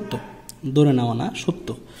ধরে নেওয়া না, সত্য।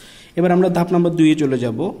 এবার আমরা ধাপ নাম্বার 2 এ চলে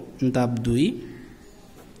যাব। ধাপ 2,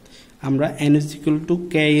 আমরা n is equal to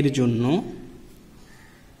k এর জন্য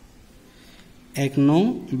 1 নং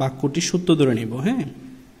বাক্যটি সত্য ধরে নিব। হ্যাঁ,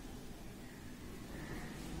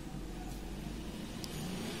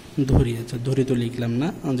 ধরি তো লিখলাম না,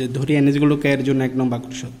 যে ধরি n is equal to k এর জন্য 1 নং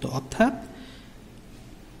বাক্যটি সত্য। অর্থাৎ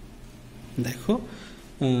দেখো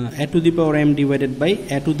a to the power m divided by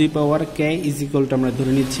a to the power k is equal to আমরা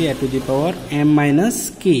ধরে নিচ্ছি a to the power m minus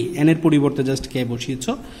k, n এর পরিবর্তে জাস্ট k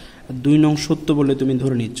বসিয়েছো, 2 নং সত্য বলে তুমি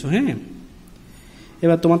ধরে নিচ্ছ। হ্যাঁ,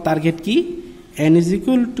 এবার তোমার টার্গেট কি, n is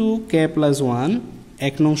equal to k plus 1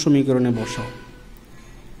 1 নং সমীকরণে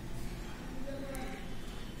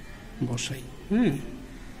বসাই। হ্যাঁ,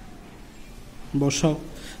 বসাও,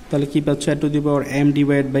 তাহলে কি পাচ্ছ, a to the power m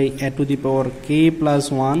divided by a to the power k plus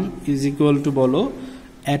 1 is equal to বলো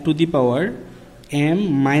a to the power m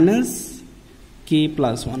minus k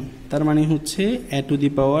plus 1, তার মানে হচ্ছে a to the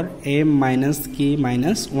power m minus k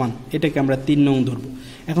minus 1, এটাকে আমরা 3 নং ধরবো।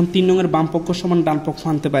 এখন 3 নং এর বাম পক্ষ সমান ডান পক্ষ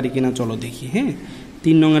আনতে পারি কিনা চলো দেখি। হ্যাঁ,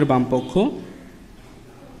 3 নং এর বাম পক্ষ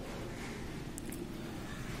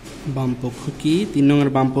কি, 3 নং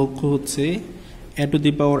এর বাম পক্ষ হচ্ছে a to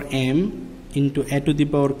the power m into a to the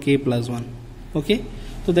power k plus 1। ওকে,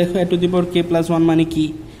 তো দেখো a to the power k plus 1 মানে কি,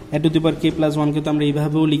 a to the power k plus 1 কে তো আমরা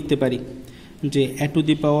এইভাবেও লিখতে পারি যে a to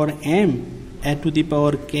the power m a to the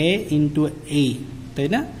power k into a, তাই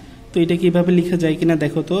না? তো এটা কিভাবে লেখা যায় কিনা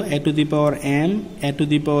দেখো তো, a to the power m a to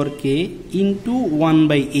the power k into 1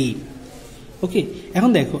 by a। ওকে, এখন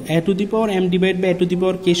দেখো a to the power m divided by a to the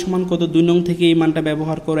power k সমান কত, 2 নং থেকে এই মানটা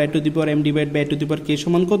ব্যবহার করো, a to the power m divided by a to the power k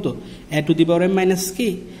সমান কত, a to the power m minus k,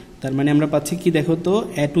 তার মানে আমরা পাচ্ছি কি দেখো তো,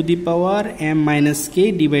 a to the power m minus k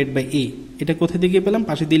divided by a। এটা কোথা থেকে পেলাম,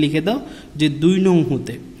 পাশে দিয়ে লিখে দাও যে 2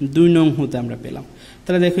 নং হতে আমরা পেলাম।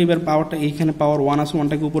 তাহলে দেখো এবার পাওয়ারটা, এইখানে পাওয়ার 1 আছে,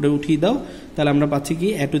 1টাকে উপরে উঠিয়ে দাও, তাহলে আমরা পাচ্ছি কি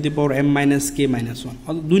a to the power m minus k minus 1।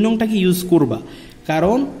 2 নংটাকে use করবা,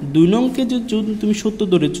 কারণ 2 নংকে যদি তুমি সত্য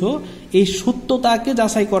ধরেছো, এই সত্যতাকে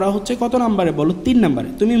যাচাই করা হচ্ছে কত নাম্বারে বলো, 3 নাম্বারে।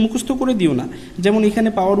 তুমি মুখস্থ করে দিও না, যেমন এখানে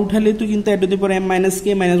পাওয়ার উঠালে তো কিন্তু a to the power m minus k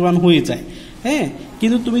minus 1 হয়ে যায়। হ্যাঁ,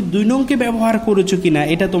 কিন্তু তুমি 2 নংকে ব্যবহার করেছো কিনা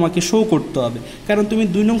এটা তোমাকে শো করতে হবে, কারণ তুমি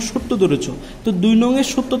 2 নং সত্য ধরেছো, তো 2 নং এর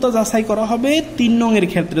সত্যতা যাচাই করা হবে 3 নং এর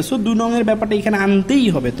ক্ষেত্রে। সো 2 নং এর ব্যাপারটা এখানে আনতেই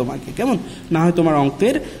হবে তোমাকে, কেমন, না হয় তোমার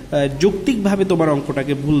অঙ্কের যৌক্তিকভাবে তোমার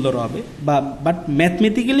অঙ্কটাকে ভুল ধরা হবে, বাট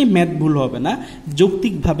ম্যাথমেটিক্যালি ম্যাথ ভুল হবে না,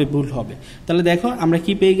 যৌক্তিকভাবে ভুল হবে। তাহলে দেখো আমরা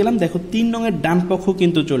কি পেয়ে গেলাম, দেখো 3 নং এর ডান পক্ষ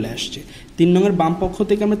কিন্তু চলে আসছে, 3 নং এর বাম পক্ষ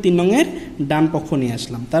থেকে আমরা 3 নং এর ডান পক্ষ নিয়ে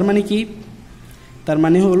আসলাম, তার মানে কি, তার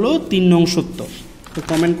মানে হলো 3 নং সত্য। তো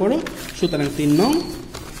কমেন্ট করো, সুতরাং 3 নং,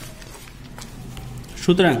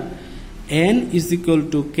 সুতরাং n is equal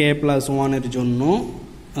to k plus 1 এর জন্য,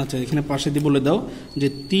 আচ্ছা এখানে পাশে দিয়ে বলে দাও যে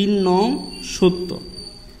 3 নং সত্য,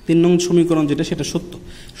 3 নং সমীকরণ যেটা সেটা সত্য।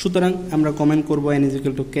 সুতরাং আমরা কমেন্ট করব n is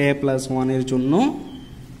equal to k plus 1 এর জন্য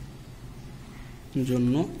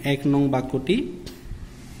 1 নং বাক্যটি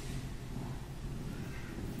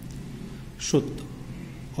সত্য।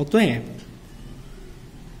 অতএব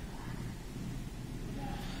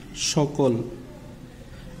সকল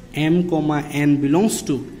m, n belongs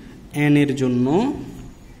to n এর জন্য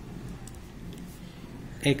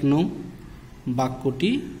 1 নং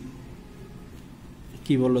বাক্যটি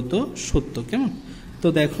কি বলতো, সত্য। কেমন, তো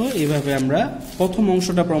দেখো এভাবে আমরা প্রথম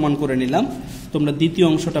অংশটা প্রমাণ করে নিলাম, তোমরা দ্বিতীয়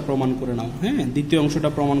অংশটা প্রমাণ করে নাও। হ্যাঁ, দ্বিতীয় অংশটা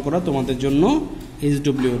প্রমাণ করা তোমাদের জন্য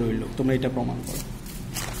SW রইল, তোমরা এটা প্রমাণ করো।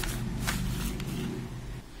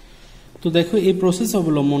 তো দেখো এই প্রসেস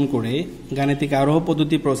অবলম্বন করে, গাণিতিক আরোহ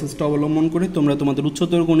পদ্ধতি প্রসেসটা অবলম্বন করে তোমরা তোমাদের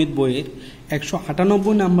উচ্চতর গণিত বইয়ের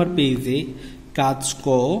 198 নাম্বার পেজে কাজ ক,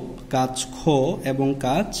 কাজ খ এবং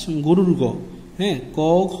কাজ গরুর গ, হ্যাঁ ক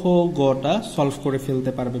খ গটা সলভ করে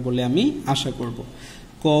ফেলতে পারবে বলে আমি আশা করব।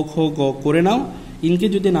 ক খ গ করে নাও, ইনকে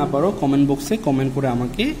যদি না পারো কমেন্ট বক্সে কমেন্ট করে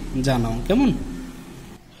আমাকে জানাও, কেমন।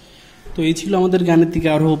 তো এই ছিল আমাদের গাণিতিক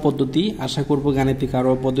আরোহ পদ্ধতি। আশা করব গাণিতিক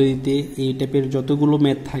আরোহ পদ্ধতিতে এই টাইপের যতগুলো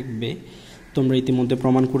ম্যাথ থাকবে তোমরা ইতিমধ্যে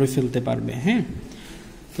প্রমাণ করে ফেলতে পারবে। হ্যাঁ,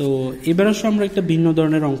 তো এবার আসলে আমরা একটা ভিন্ন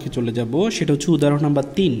ধরনের অঙ্কে চলে যাব, সেটা হচ্ছে উদাহরণ নাম্বার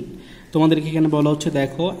 3। তোমাদেরকে এখানে বলা হচ্ছে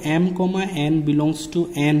দেখো m, n belongs to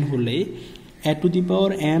n হলে a to the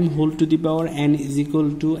power m whole to the power n is equal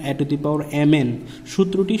to a to the power mn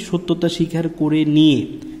সূত্রটি সত্যতা স্বীকার করে নিয়ে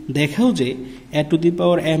দেখাও যে a to the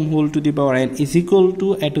power m whole to the power n is equal to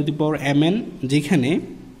a to the power mn যেখানে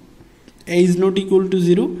a is not equal to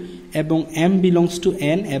 0 এবং m belongs to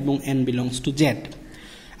n এবং n belongs to z।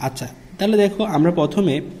 আচ্ছা, তাহলে দেখো আমরা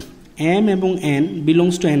প্রথমে m এবং n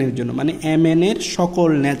belongs to n এর জন্য, মানে mn এর সকল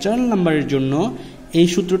ন্যাচারাল নাম্বারের জন্য এই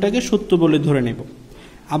সূত্রটাকে সত্য বলে ধরে নেব।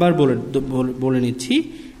 আবার বলে নিচ্ছি,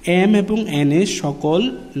 m এবং n এর সকল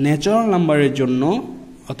ন্যাচারাল নাম্বারের জন্য,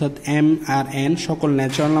 অর্থাৎ m আর n সকল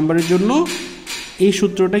ন্যাচারাল নাম্বারের জন্য এই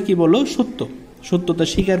সূত্রটা কি বলো, সত্য, সত্যতা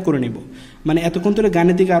স্বীকার করে নেব। মানে এতক্ষণ ধরে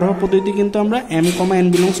গাণিতিক আরোহ পদ্ধতি কিন্তু আমরা m, n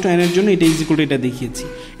belongs to n এর জন্য এটা ইকুয়াল টু এটা দেখিয়েছি।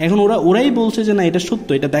 এখন ওরাই বলছে যে না এটা সত্য,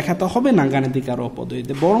 এটা দেখাতে হবে না গাণিতিক আরোহ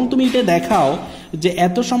পদ্ধতিতে, বরং তুমি এটা দেখাও যে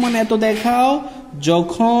এত সমান এত দেখাও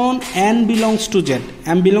যখন n belongs to Z,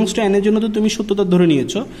 m belongs to n এর জন্য তো তুমি সত্যতা ধরে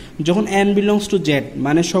নিয়েছো, যখন n বিলংস টু জেড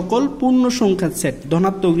মানে সকল পূর্ণ সংখ্যার সেট,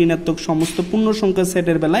 ধনাত্মক ঋণাত্মক সমস্ত পূর্ণ সংখ্যার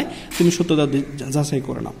সেটের বেলায় তুমি সত্যতা যাচাই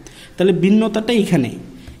করে নাও। তাহলে ভিন্নতাটা এখানে,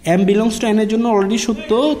 m বিলংস টু n এর জন্য অলরেডি সত্য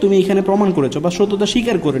তুমি এখানে প্রমাণ করেছো বা সত্যতা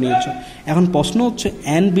স্বীকার করে নিয়েছো। এখন প্রশ্ন হচ্ছে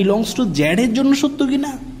n বিলংস টু জেড এর জন্য সত্য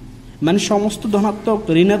কিনা, মানে সমস্ত ধনাত্মক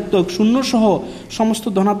ঋণাত্মক শূন্য সহ সমস্ত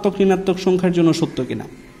ধনাত্মক ঋণাত্মক সংখ্যার জন্য সত্য কিনা।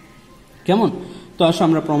 কেমন? তো আসো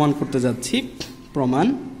আমরা প্রমাণ করতে যাচ্ছি। প্রমাণ,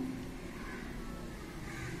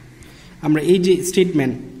 আমরা এই যে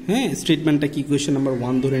স্টেটমেন্ট, হ্যাঁ স্টেটমেন্টটা কি, কোয়েশ্চেন নাম্বার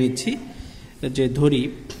 1 ধরে নিচ্ছি, যে ধরি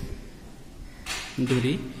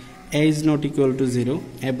a is not equal to 0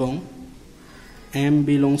 এবং m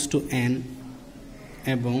belongs to n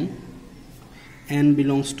এবং n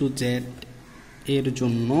belongs to z এর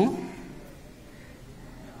জন্য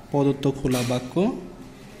প্রদত্ত খোলা বাক্য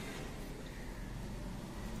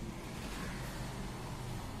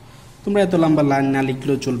তোমরা এত লম্বা লাইন না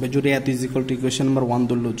লিখলেও চলবে, যদি এত is equal to equation number 1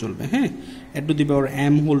 ধরলেও চলবে। হ্যাঁ, a to the power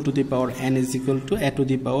m whole to the power n is equal to a to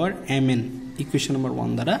the power mn equation number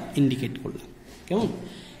 1 দ্বারা ইন্ডিকেট করলাম। কেমন?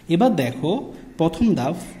 এবার দেখো প্রথম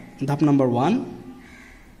ধাপ নাম্বার 1,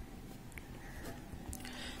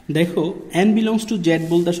 দেখো n বিলংস টু জেড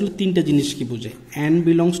বলতে আসলে তিনটা জিনিস কি বোঝায়। n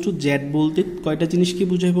বিলংস টু জেড বলতে কয়টা জিনিস কি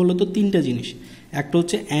বোঝায় বলো তো? তিনটা জিনিস। একটা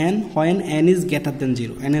হচ্ছে n when n is greater than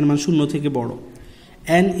 0, n এর মান 0 থেকে বড়,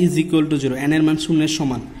 n is equal to 0, n এর মান 0 এর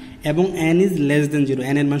সমান, এবং n is less than 0,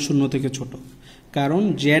 n এর মান 0 থেকে ছোট। কারণ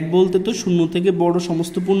জেড বলতে তো 0 থেকে বড়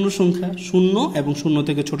সমস্ত পূর্ণ সংখ্যা, 0 এবং 0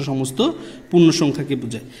 থেকে ছোট সমস্ত পূর্ণ সংখ্যাকে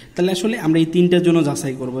বোঝায়। তাহলে আসলে আমরা এই তিনটার জন্য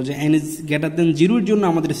যাচাই করব যে n ইজ গ্রেটার দেন 0 এর জন্য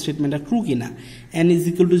আমাদের স্টেটমেন্টটা ট্রু কিনা, n ইজ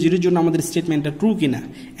ইকুয়াল টু 0 এর জন্য আমাদের স্টেটমেন্টটা ট্রু কিনা,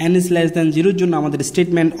 n ইজ লেস দেন 0 এর জন্য আমাদের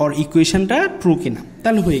স্টেটমেন্ট অর ইকুয়েশনটা ট্রু কিনা।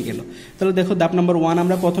 তাহলে হয়ে গেল। তাহলে দেখো ধাপ নাম্বার 1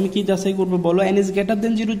 আমরা প্রথমে কি যাচাই করব বলো? n ইজ গ্রেটার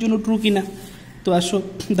দেন 0 এর জন্য ট্রু কিনা। তো আসো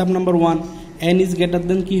ধাপ number 1, n is greater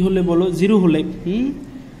than কি হলে বলো? 0 হলে।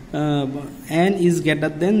 n ইজ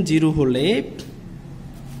গ্রেটার দেন 0 হলে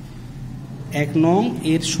 1 নং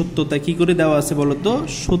এর সত্যতা কি করে দেওয়া আছে বলো তো?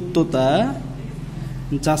 সত্যতা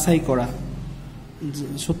যাচাই করা,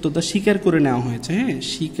 সত্যতা স্বীকার করে নেওয়া হয়েছে। হ্যাঁ,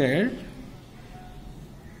 স্বীকার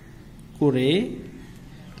করে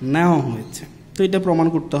নেওয়া হয়েছে। তো এটা প্রমাণ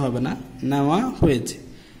করতে হবে না, নেওয়া হয়েছে।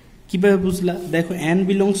 কিভাবে বুঝলা? দেখো n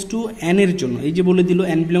বিলংস টু n এর জন্য, এই যে বলে দিল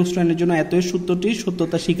n বিলংস টু n এর জন্য এত সূত্রটি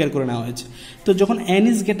সত্যতা স্বীকার করে নেওয়া হয়েছে। তো যখন n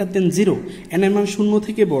is greater than 0, n এর মান 0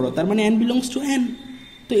 থেকে বড়, তার মানে n বিলংস টু n,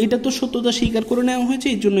 তো এটা তো সত্যতা স্বীকার করে নেওয়া হয়েছে,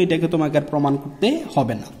 এই জন্য এটাকে তোমাকে আর প্রমাণ করতে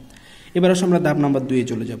হবে না। এবার আসলে আমরা ধাপ নাম্বার 2 এ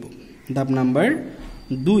চলে যাব। ধাপ নাম্বার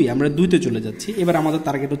 2, আমরা 2 তে চলে যাচ্ছি। এবার আমাদের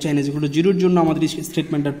টার্গেট হচ্ছে n ইজ ইকুয়াল টু 0 এর জন্য আমাদের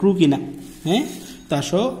স্টেটমেন্টটা ট্রু কিনা। হ্যাঁ, তো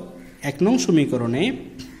আসো 1 নং সমীকরণে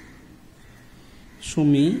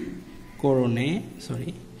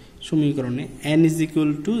n ইজ ইকুয়াল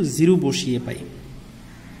টু 0 বসিয়ে পাই।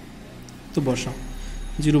 তো বসাও,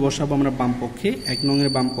 0 বসাবো আমরা বাম পক্ষে, 1 নং এর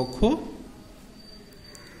বাম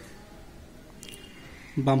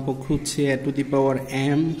পক্ষ হচ্ছে a to the power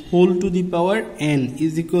m whole to the power n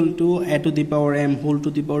is equal to a to the power m whole to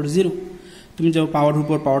the পাওয়ার 0। তুমি যাও পাওয়ার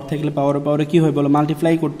উপর পাওয়ার থাকলে পাওয়ারে কি হয় বলো?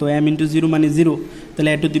 মাল্টিপ্লাই করতে হয়, m ইন্টু 0 মানে 0, তাহলে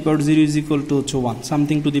a to the power 0 is equal to হচ্ছে 1,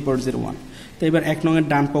 সামথিং টু দি পাওয়ার 0 1। তো এবার 1 নং এর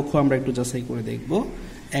ডান পক্ষ আমরা একটু যাচাই করে দেখব।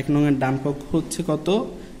 1 নং এর ডান পক্ষ হচ্ছে কত?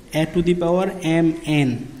 a to the power m n,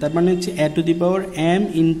 তার মানে হচ্ছে a to the power m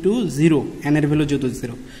into 0, n এর ভ্যালু যেহেতু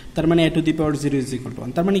 0, তার মানে a to the power 0 is equal to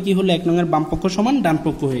 1। তার মানে কি হলো? 1 নং এর বাম পক্ষ সমান ডান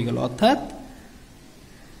পক্ষ হয়ে গেল, অর্থাৎ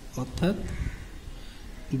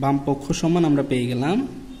বাম পক্ষ সমান আমরা পেয়ে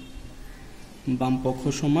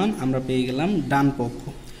গেলাম ডান পক্ষ।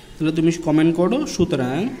 তাহলে তুমি কমেন্ট করো,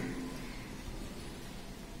 সুতরাং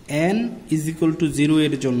n ইজ ইকুয়াল টু 0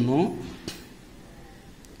 এর জন্য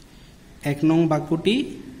 1 নং বাক্যটি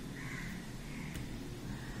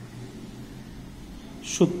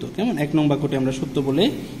সত্য। কেমন? 1 নং বাক্যটি আমরা সত্য বলে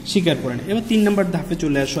স্বীকার করে নিই। এবার 3 নম্বর ধাপে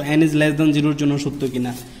চলে আসো, n ইজ লেস দেন 0 এর জন্য সত্য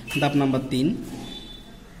কিনা। ধাপ নাম্বার 3।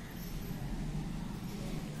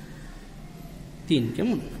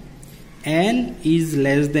 কেমন? n ইজ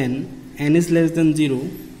লেস দেন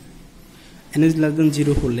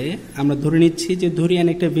 0 হলে আমরা ধরে নিচ্ছি যে, ধরি n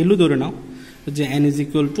একটা ভ্যালু ধরে নাও যে n is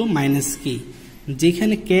equal to -k,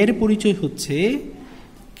 যেখানে k এর পরিচয় হচ্ছে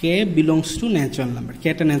k belongs to natural number, k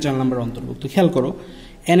একটা ন্যাচারাল নাম্বার অন্তর্ভুক্ত। খেয়াল করো,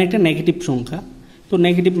 n একটা নেগেটিভ সংখ্যা, তো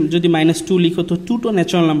নেগেটিভ যদি -2 লিখো তো 2 তো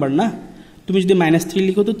ন্যাচারাল নাম্বার না, তুমি যদি -3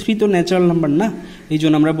 লিখো তো 3 তো ন্যাচারাল নাম্বার না, এই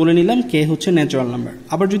জন্য আমরা বলে নিলাম k হচ্ছে ন্যাচারাল নাম্বার।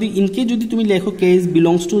 আবার যদি ইনকে যদি তুমি লেখো k is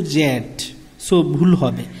belongs to z, so ভুল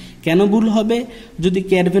হবে, k কেন ভুল হবে? যদি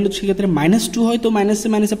কে এর ভ্যালু সেক্ষেত্রে -2 হয় তো মাইনাসে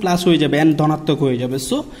মাইনাসে প্লাস হয়ে যাবে, এন ধনাত্মক হয়ে যাবে।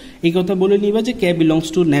 সো এই কথা বলে নিবা যে কে বিলংস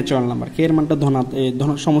টু ন্যাচারাল নাম্বার, কে এর মানটা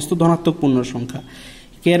সমস্ত ধনাত্মক পূর্ণ সংখ্যা।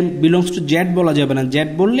 কে এর বিলংস টু জেড বলা যাবে না, জেড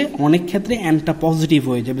বললে অনেক ক্ষেত্রে এনটা পজিটিভ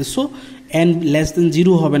হয়ে যাবে। সো এন লেস দেন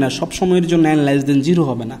 0 হবে না, সব সময়ের জন্য এন লেস দেন 0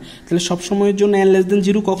 হবে না। তাহলে সব সময়ের জন্য এন লেস দেন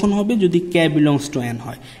 0 কখন হবে? যদি কে বিলংস টু এন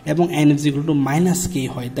হয় এবং N is equal to -k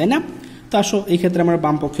হয়, তাই না? তো আসো এই ক্ষেত্রে আমরা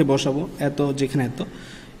বাম পক্ষে বসাবো, এত যেখানে এত,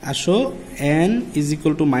 আসো N is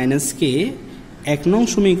equal to -k 1 নং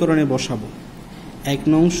সমীকরণে বসাবো। 1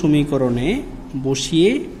 নং সমীকরণে বসিয়ে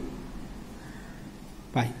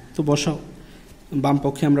পাই, তো বসাও। বাম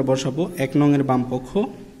পক্ষে আমরা বসাবো 1 নং এর বাম পক্ষ।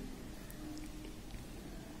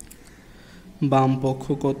 বাম পক্ষ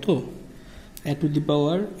কত? a to the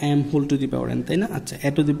power m whole to the power n, তাই না? আচ্ছা, a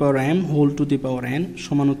to the power m whole to the power n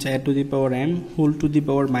সমান হচ্ছে a to the power m whole to the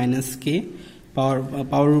power -k,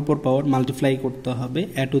 পাওয়ারের উপর পাওয়ার মাল্টিপ্লাই করতে হবে,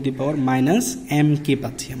 a to the power -mk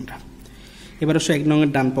পাচ্ছি আমরা। এবার আসো 1 নং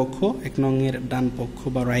এর ডান পক্ষ। 1 নং এর ডান পক্ষ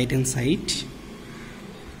বা রাইট হ্যান্ড সাইড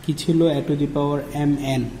কি ছিল? a to the power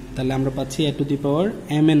mn, তাহলে আমরা পাচ্ছি a to the power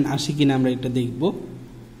mn আসে কিনা আমরা এটা দেখব।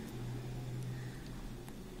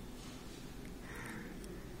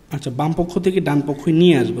 আচ্ছা, বাম পক্ষ থেকে ডান পক্ষ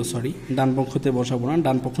নিয়ে আসবো, সরি ডান পক্ষতে বসাবো না,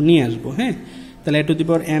 ডান পক্ষ নিয়ে আসবো। হ্যাঁ, তাহলে a to the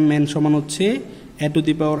power mn সমান হচ্ছে a to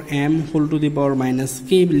the power m whole to the power -k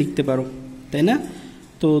লিখতে পারো, তাই না?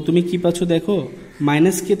 তো তুমি কি পাচ্ছ দেখো,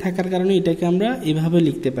 -k থাকার কারণে এটাকে আমরা এভাবে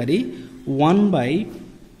লিখতে পারি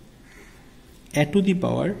 1/a to the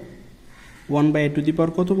power 1/a to the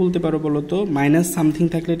পাওয়ার কত বলতে পারো বলো তো? মাইনাস সামথিং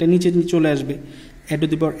থাকলে এটা নিচে চলে আসবে, a to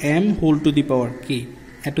the power m whole to the power k,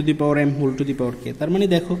 a to the power m whole to the power k। তার মানে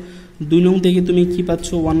দেখো 2 নং থেকে তুমি কি পাচ্ছ?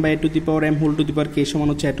 1/a to the power m whole to the power k সমান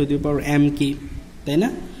হচ্ছে a to the power mk, তাই না?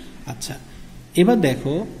 আচ্ছা, এবার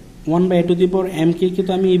দেখো 1/a to the power mk কে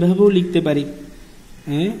তো আমি এইভাবেও লিখতে পারি,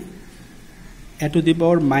 হ্যাঁ, a to the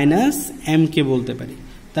power -mk বলতে পারি।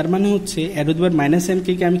 তার মানে হচ্ছে a to the power -mk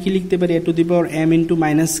কে আমি কি লিখতে পারি? a to the power m into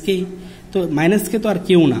 -k। তো -k তো আর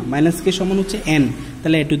কেউ না, -k সমান হচ্ছে n,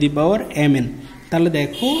 তাহলে a to the power mn। তাহলে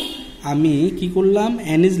দেখো আমি কি করলাম?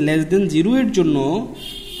 n ইজ লেস দেন 0 এর জন্য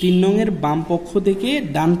 3 নং এর বাম পক্ষ থেকে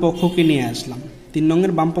ডান পক্ষকে নিয়ে আসলাম। 3 নং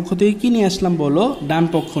এর বাম পক্ষ থেকে কি নিয়ে আসলাম বলো? ডান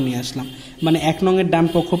পক্ষ নিয়ে আসলাম। মানে 1 নং এর ডান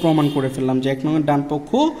পক্ষ প্রমাণ করে ফেললাম যে 1 নং এর ডান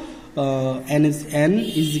পক্ষ n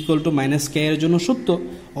is equal to -k এর জন্য সত্য।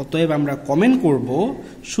 অতএব আমরা কমেন্ট করব,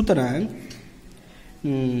 সুতরাং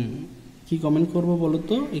কি কমেন্ট করব বলো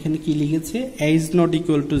তো? এখানে কি লিখেছে? a is not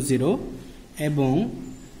equal to 0 এবং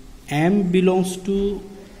m বিলংস টু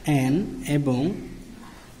n এবং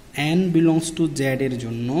n বিলংস টু z এর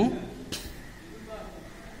জন্য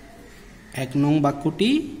 1 নং বাক্যটি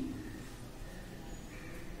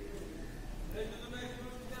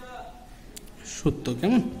সত্য।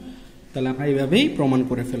 কেমন? তাহলে আমরা এইভাবেই প্রমাণ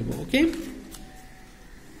করে ফেলবো। ওকে,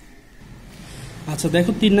 আচ্ছা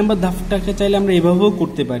দেখো 3 নম্বর ধাপটাকে চাইলে আমরা এভাবেও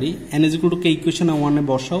করতে পারি। n is equal to k ইকুয়েশনে 1 এ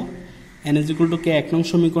বসাও, n is equal to k 1 নং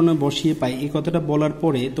সমীকরণে বসিয়ে পাই। এই কথাটা বলার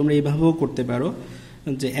পরে তোমরা এভাবেও করতে পারো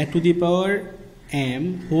যে a to the power m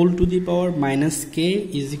whole to the power -k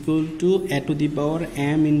is equal to a to the power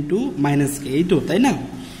m into -k, এই তো, তাই না?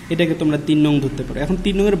 এটাকে তোমরা 3 নং ধরতে পারো। এখন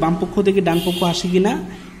 3 নং এর বাম পক্ষ থেকে ডান পক্ষ আসে কিনা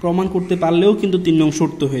প্রমাণ করতে পারলেও কিন্তু 3 নং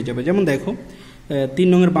সত্য হয়ে যাবে। যেমন দেখো 3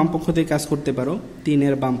 নং এর বাম পক্ষ থেকে কাজ করতে পারো। 3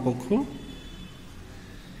 এর বাম পক্ষ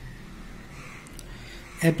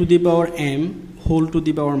a to the power m whole to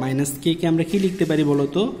the power -k কে আমরা কি লিখতে পারি বলো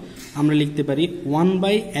তো? আমরা লিখতে পারি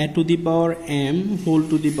 1/a to the power m whole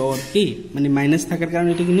to the power k, মানে মাইনাস থাকার কারণে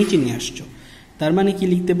এটাকে নিচে নিয়ে আসছো। তার মানে কি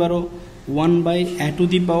লিখতে পারো? 1/a to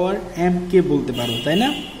the power mk বলতে পারো, তাই না?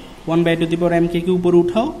 1/a to the power mk কে উপরে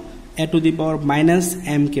উঠাও, a to the power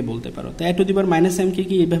 -mk বলতে পারো। তো a to the power -mk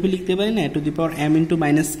কি এইভাবে লিখতে পারি না? a to the power m into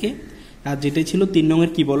 -k, আর যেটাই ছিল 3 নং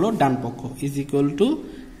এর কি বলো? ডান পক্ষ ইজ ইকুয়াল টু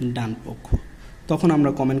ডান পক্ষ। তখন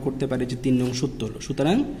আমরা কমেন্ট করতে পারি যে 3 নং সত্য হলো।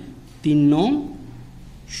 সুতরাং 3 নং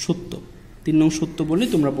সত্য। 3 নং সত্য বলে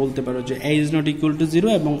তোমরা বলতে পারো যে a is not equal to 0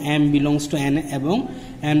 এবং m বিলংস টু n এবং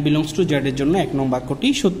n বিলংস টু z এর জন্য 1 নং বাক্যটি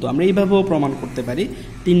সত্য। আমরা এইভাবেও প্রমাণ করতে পারি।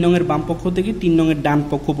 3 নং এর বাম পক্ষ থেকে 3 নং এর ডান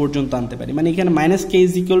পক্ষ পর্যন্ত আনতে পারি। মানে এখানে -k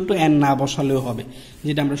is equal to n না বসালেও হবে,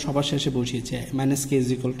 যেটা আমরা সবার শেষে বসিয়েছি, -k is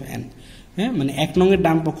equal to n। হ্যাঁ, মানে 1 নং এর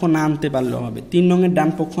ডান পক্ষ না আনতে পারলেও হবে, 3 নং এর ডান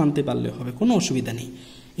পক্ষ আনতে পারলেও হবে, কোনো অসুবিধা নেই।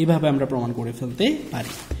 এভাবে আমরা প্রমাণ করে ফেলতে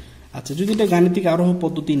পারি। আচ্ছা, যদি এটা গাণিতিক আরোহ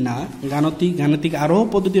পদ্ধতি না, গাণিতিক আরোহ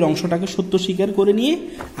পদ্ধতির অংশটাকে সত্য স্বীকার করে নিয়ে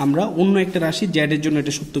আমরা অন্য একটা রাশি জ্যাডের জন্য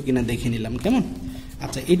এটা সত্য কিনা দেখে নিলাম। কেমন?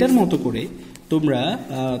 আচ্ছা, এটার মতো করে তোমরা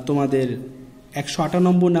তোমাদের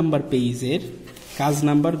 198 নাম্বার পেজের কাজ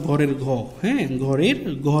নাম্বার ঘরের ঘ, হ্যাঁ, ঘরের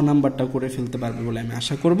ঘ নাম্বারটা করে ফেলতে পারবে বলে আমি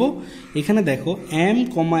আশা করব। এখানে দেখো m,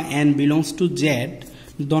 n belongs to z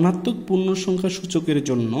ধনাত্মক পূর্ণ সংখ্যা সূচকের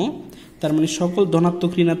জন্য, তার মানে সকল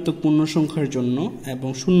ধনাত্মক ঋণাত্মক পূর্ণ সংখ্যার জন্য এবং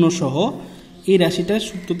শূন্য সহ এই রাশিটা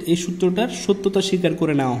এই সূত্রটার সত্যতা স্বীকার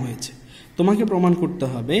করে নেওয়া হয়েছে। তোমাকে প্রমাণ করতে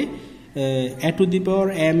হবে a to the power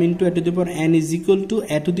m into a to the power n is equal to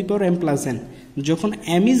a to the power m plus n যখন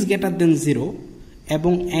m is greater than 0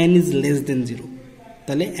 এবং n is less than 0,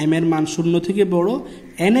 তাহলে m এর মান শূন্য থেকে বড়,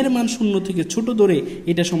 n এর মান শূন্য থেকে ছোট ধরে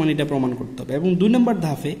এটা সমান এটা প্রমাণ করতে হবে। এবং 2 নম্বর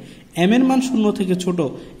ধাপে m এর মান শূন্য থেকে ছোট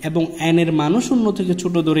এবং n এর মানও শূন্য থেকে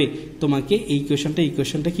ছোট ধরে তোমাকে এই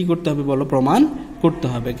ইকুয়েশনটা কি করতে হবে বলো, প্রমাণ করতে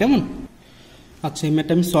হবে। কেমন? আচ্ছা, এই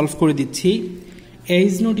ম্যাথটা আমি সলভ করে দিচ্ছি। a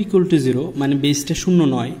is not equal to 0 মানে বেসটা শূন্য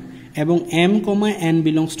নয় এবং m, n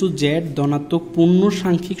belongs to z ধনাত্মক পূর্ণ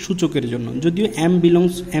সাংখ্যিক সূচকের জন্য, যদিও m,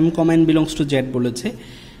 n belongs to z বলেছে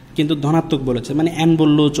কিন্তু ধনাত্মক বলেছে, মানে n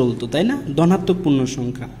বললেও চলতো, তাই না? ধনাত্মক পূর্ণ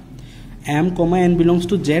সংখ্যা m, n belongs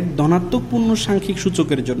to z ধনাত্মক পূর্ণ সাংখ্যিক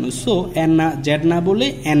সূচকের জন্য। সো z না বলে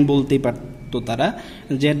n বলতেই পারতো তারা,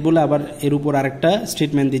 z বলে আবার এর উপর আরেকটা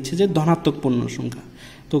স্টেটমেন্ট দিচ্ছে যে ধনাত্মক পূর্ণ সংখ্যা।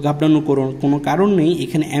 তো ঘাবড়ানো কোনো কারণ নেই,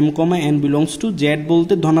 এখানে m, n belongs to z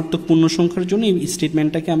বলতে ধনাত্মক পূর্ণ সংখ্যার জন্য এই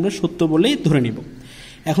স্টেটমেন্টটাকে আমরা সত্য বলেই ধরে নিব।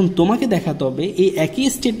 এখন তোমাকে দেখাতে হবে এই একই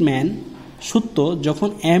স্টেটমেন্ট সত্য যখন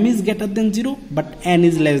m is greater than 0 but n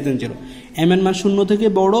is less than 0, m এর মান শূন্য থেকে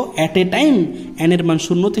বড় অ্যাট এ টাইম n এর মান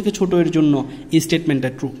শূন্য থেকে ছোট এর জন্য এই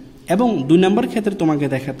স্টেটমেন্টটা ট্রু। এবং 2 নম্বর ক্ষেত্রে তোমাকে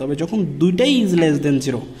দেখাতে হবে যখন দুইটাই ইজ লেস দেন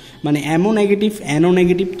 0 মানে m ও নেগেটিভ n ও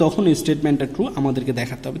নেগেটিভ, তখন এই স্টেটমেন্টটা ট্রু আমাদেরকে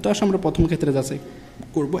দেখাতে হবে। তো আসলে আমরা প্রথম ক্ষেত্রে যাচাই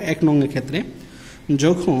করব। 1 নং এর ক্ষেত্রে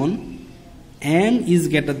যখন m is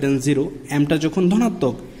greater than 0, mটা যখন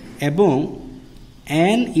ধনাত্মক এবং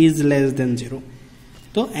n is less than 0,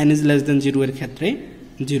 তো n is less than 0 এর ক্ষেত্রে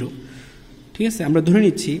 0, ঠিক আছে? আমরা ধরে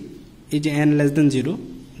নিচ্ছি এই যে n less than 0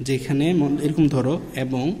 যেখানে এরকম ধরো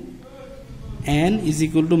এবং n is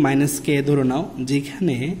equal to minus k ধরে নাও,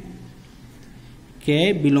 যেখানে k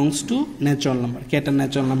belongs to natural number, k টা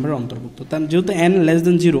ন্যাচারাল নাম্বারের অন্তর্ভুক্ত। তার যেহেতু n less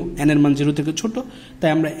than 0, n এর মান 0 থেকে ছোট, তাই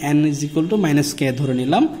আমরা n is equal to minus k ধরে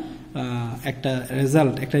নিলাম, একটা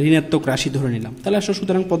রেজাল্ট, একটা ঋণাত্মক রাশি ধরে নিলাম। তাহলে আসলে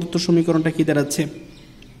সুতরাং প্রদত্ত সমীকরণটা কি দাঁড়াচ্ছে?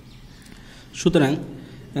 সুতরাং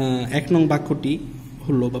 1 নং বাক্যটি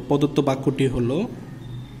হলো বা প্রদত্ত বাক্যটি হলো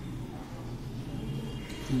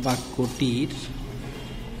বাক্যটির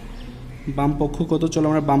বাম পক্ষ কত? চলো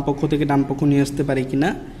আমরা বাম পক্ষ থেকে ডান পক্ষ নিয়ে আসতে পারি কিনা।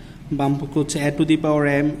 বাম পক্ষ হচ্ছে a to the power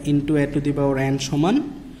m into a to the power n সমান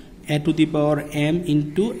a to the power m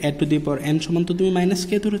into a to the power n সমান, তো তুমি মাইনাস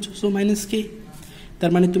কে ধরেছো, সো মাইনাস কে।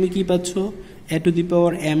 তার মানে তুমি কি পাচ্ছ? a to the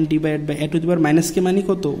power m divided by a to the power minus কে মানে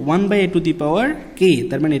কত? 1 by a to the power k,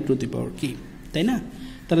 তার মানে a to the power k, তাই না?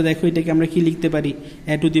 তাহলে দেখো এটাকে আমরা কি লিখতে পারি?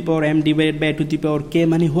 a to the power m divided by a to the power k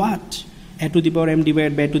মানে what? a to the power m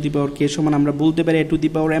divided by a to the power k সমান আমরা বলতে পারি a to the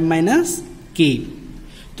power m minus k।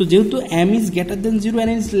 তো যেহেতু m is greater than 0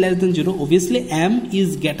 and n is less than 0, obviously m is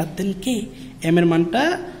greater than k, m এর মানটা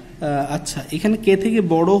আচ্ছা এখানে k থেকে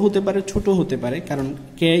বড় হতে পারে, ছোট হতে পারে, কারণ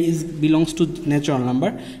k is belongs to natural number,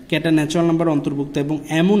 k টা ন্যাচারাল নাম্বার অন্তর্ভুক্ত এবং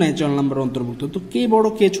m ও ন্যাচারাল নাম্বার অন্তর্ভুক্ত। তো k বড়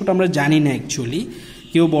k ছোট আমরা জানি না, অ্যাকচুয়ালি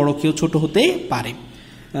কেউ বড় কেউ ছোট হতে পারে।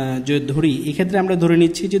 যে ধরি এক্ষেত্রে আমরা ধরে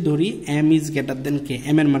নিচ্ছি যে ধরি m is greater than k,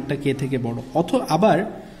 m এর মানটা k থেকে বড়, অথবা আবার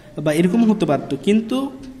বা এরকম হতে পারতো, কিন্তু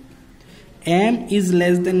m is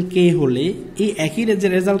less than k হলে এই একই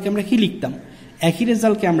রেজাল্টকে আমরা কি লিখতাম? একই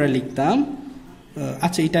রেজাল্টকে আমরা লিখতাম,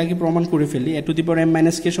 আচ্ছা এটা আগে প্রমাণ করে ফেলি, a to the power m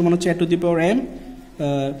minus k সমান হচ্ছে a to the power m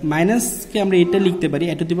minus কে আমরা এটা লিখতে পারি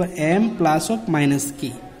a to the power m plus of minus k।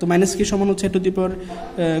 তো মাইনাস k সমান হচ্ছে a to the power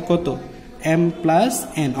কত? m প্লাস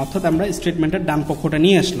n, অর্থাৎ আমরা স্টেটমেন্টের ডান পক্ষটা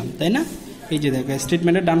নিয়ে আসলাম, তাই না? এই যে দেখো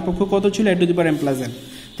স্টেটমেন্টের ডান পক্ষ কত ছিল? a to the power m plus n।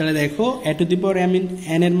 তাহলে দেখো a to the power m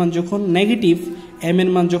n এর মান যখন নেগেটিভ, m এর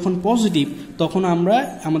মান যখন পজিটিভ, তখন আমরা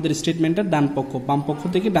আমাদের স্টেটমেন্টের ডান পক্ষ, বাম পক্ষ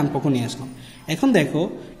থেকে ডান পক্ষ নিয়ে আসলাম। এখন দেখো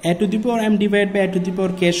a to the power m divided by a to the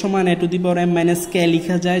power k সমান a to the power m minus k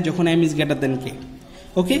লেখা যায় যখন m is greater than k,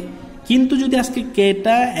 ওকে? কিন্তু যদি আজকে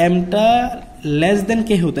kটা mটা লেস দেন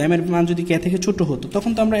কে হতো, m এর মান যদি k থেকে ছোট হতো,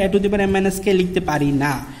 তখন তো আমরা a to the power m minus k লিখতে পারি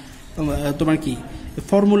না তোমার কি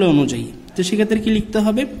ফর্মুলা অনুযায়ী। তো সেক্ষেত্রে কি লিখতে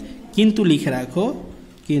হবে? কিন্তু লিখে রাখো,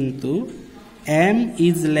 কিন্তু m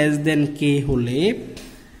is less than k হলে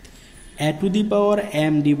a to the power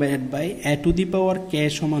m divided by a to the power k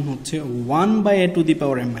সমান হচ্ছে 1 by a to the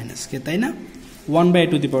power m minus k, তাই না? 1 by a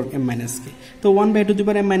to the power m minus k। তো 1 by a to the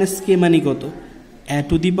power m minus k মানে কত? a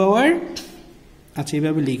to the power, আচ্ছা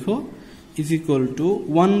এইভাবে লিখো, is equal to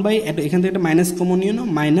 1 by এখান থেকে একটা মাইনাস কমন নিও না,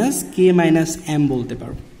 মাইনাস k মাইনাস m বলতে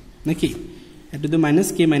পারো নাকি? a to the minus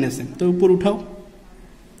k minus m। তো উপর উঠাও,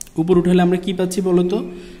 উপর উঠালে আমরা কি পাচ্ছি বলো তো?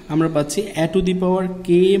 আমরা পাচ্ছি a to the power k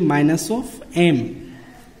minus of m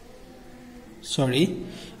sorry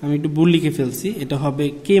আমি একটু ভুল লিখে ফেলছি, এটা হবে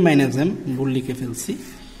কে মাইনাস এম, ভুল লিখে ফেলছি,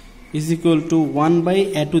 is equal to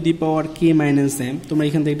 1/a to the power K minus M. তোমরা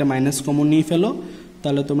এখান থেকে একটা মাইনাস কমন নিয়ে ফেলো,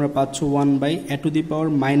 তাহলে তোমরা পাচ্ছ 1/a to the power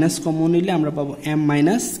minus common নিলে আমরা পাবো এম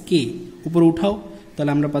মাইনাস কে, উপরে উঠাও,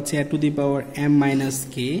 তাহলে আমরা পাচ্ছি a to the power M minus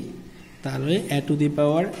কে, তাহলে a to the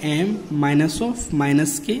power M minus of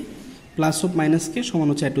minus k plus of minus কে সমান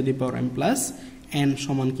হচ্ছে a to the power M plus N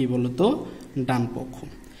সমান কি বলতো ডান পক্ষ।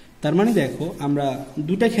 তার মানে দেখো আমরা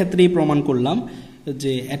দুটা ক্ষেত্রেই প্রমাণ করলাম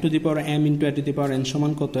যে a to the power m into a to the power n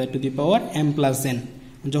সমান কত a to the power m plus n,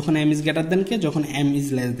 যখন m ইজ গ্রেটার দেন কে, যখন m is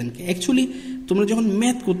less than K. Actually তোমরা যখন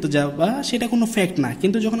ম্যাথ করতে যাবা সেটা কোনো ফ্যাক্ট না,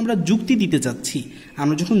 কিন্তু যখন আমরা যুক্তি দিতে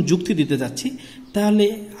যাচ্ছি, তাহলে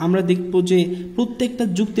আমরা দেখবো যে প্রত্যেকটা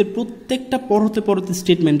যুক্তির প্রত্যেকটা পরতে পরতে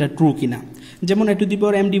স্টেটমেন্টটা ট্রু কিনা। যেমন a to the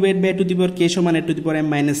power m divide by a to the power k সমান a to the power m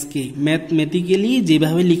minus k, mathematically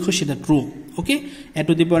যেভাবে লিখো সেটা true, okay. a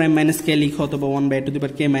to the power m minus k লিখো অথবা 1/a to the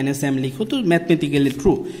power k minus m লিখো, তো mathematically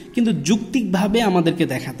true, কিন্তু যুক্তিকভাবে আমাদেরকে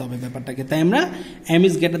দেখাতে হবে ব্যাপারটাকে। তাই আমরা m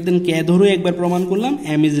is greater than k ধরেও একবার প্রমাণ করলাম,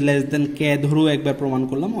 m is less than k ধরেও একবার প্রমাণ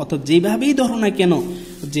করলাম। অর্থাৎ যেভাবেই ধরো না কেন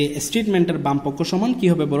যে স্টেটমেন্টের বাম পক্ষ সমান কি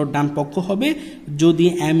হবে বলো, ডান পক্ষ হবে, যদি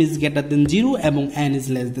m ইজ গ্রেটার দেন 0 এবং n ইজ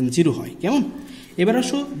লেস দেন 0 হয়। কেমন? এবার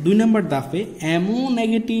আসো 2 নম্বর দাফে, m ও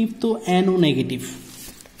নেগেটিভ তো n ও নেগেটিভ।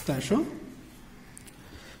 তো আসো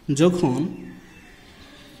যখন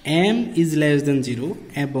m ইজ লেস দেন 0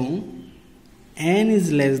 এবং n ইজ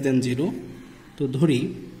লেস দেন 0, তো ধরি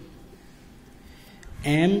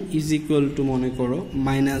m ইজ ইকুয়াল টু মনে করো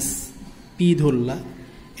মাইনাস পি ধরলা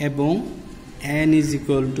এবং n ইজ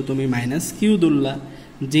ইকুয়াল টু তুমি মাইনাস কিউ ধরলা,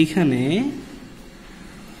 যেখানে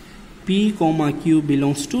p, q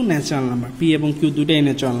belongs to natural number, p এবং q দুটাই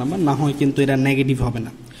ন্যাচারাল নাম্বার, না হয় কিন্তু এটা নেগেটিভ হবে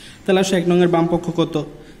না। তাহলে আসো 1 নং এর বাম পক্ষ কত,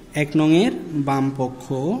 1 নং এর বাম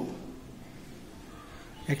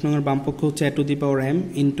পক্ষ হচ্ছে a to the power m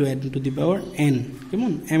into a to the power n।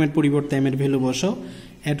 কেমন? m এর পরিবর্তে m এর ভ্যালু বসাও,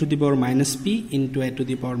 a to the power minus p into a to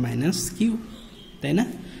the power minus q, তাই না?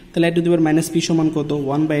 তাহলে a to the power minus p সমান কত,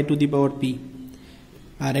 1/a to the power p,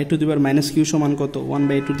 R a to the power minus q সমান কত,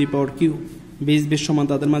 1/a to the power q। Base base সমান,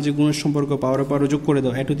 তাদের মাঝে গুণের সম্পর্ক, পাওয়ার পাওয়ার যোগ করে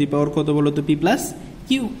দাও, a টু দি পাওয়ার কত বলো তো, p প্লাস q,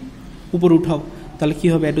 উপর উঠাও, তাহলে কি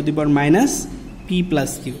হবে, a to the power minus p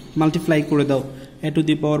plus q, multiply করে দাও, a to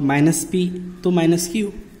the power minus p তো মাইনাস q,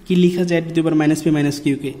 কি লেখা যায় a to the power minus p minus q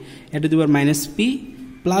K, a to the power minus p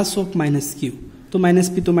plus of minus q, তো minus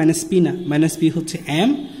p না, minus p হচ্ছে m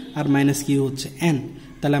আর minus q হচ্ছে n।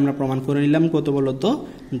 তাহলে আমরা প্রমাণ করে নিলাম কত বলো তো,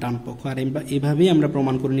 ডান পক্ষ। আর এভাবেই আমরা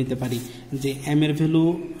প্রমাণ করে নিতে পারি যে m এর ভ্যালু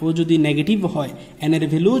ও যদি নেগেটিভ হয়, n এর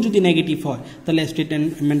ভ্যালুও যদি নেগেটিভ হয়, তাহলে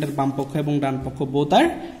স্টেটমেন্টের বাম পক্ষ এবং ডান পক্ষ বোথ আর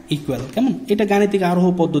ইকুয়াল। কেমন? এটা গাণিতিক আরোহ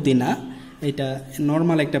পদ্ধতি না, এটা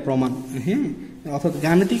নর্মাল একটা প্রমাণ। হ্যাঁ, অর্থাৎ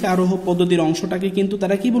গাণিতিক আরোহ পদ্ধতির অংশটাকে কিন্তু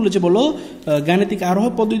তারা কি বলেছে বলো, গাণিতিক আরোহ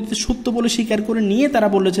পদ্ধতিতে সত্য বলে স্বীকার করে নিয়ে তারা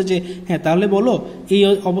বলেছে যে হ্যাঁ তাহলে বলো এই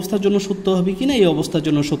অবস্থার জন্য সত্য হবে কিনা, এই অবস্থার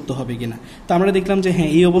জন্য সত্য হবে কিনা। তো আমরা দেখলাম যে হ্যাঁ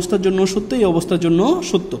এই অবস্থার জন্য সত্য, এই অবস্থার জন্য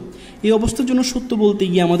সত্য। এই অবস্থার জন্য সত্য বলতে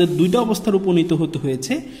গিয়ে আমাদের দুইটা অবস্থার উপনীত হতে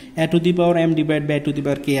হয়েছে, a to the power m divide by a to the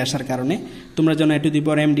power k আসার কারণে। তোমরা জানো a to the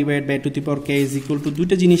power m divide by a to the power k is equal to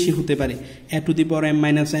দুইটা জিনিসই হতে পারে, a to the power m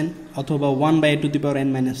minus n অথবা 1/a to the power n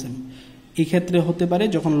minus m। এই ক্ষেত্রে হতে পারে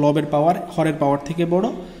যখন লবের পাওয়ার হরের পাওয়ার থেকে বড়,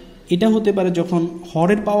 এটা হতে পারে যখন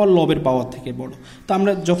হরের পাওয়ার লবের পাওয়ার থেকে বড়। তো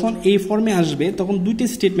আমরা যখন এই ফর্মে আসবে তখন দুইটি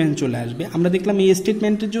স্টেটমেন্ট চলে আসবে। আমরা দেখলাম এই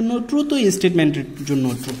স্টেটমেন্টের জন্য ট্রু, তো এই স্টেটমেন্টের জন্য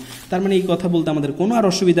ট্রু। তার মানে এই কথা বলতে আমাদের কোনো আর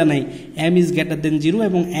অসুবিধা নাই, m ইজ গ্রেটার দেন 0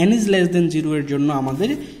 এবং n ইজ লেস দেন 0 এর জন্য আমাদের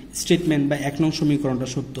স্টেটমেন্ট বা 1 নং সমীকরণটা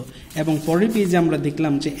সত্য। এবং পরের পেজে আমরা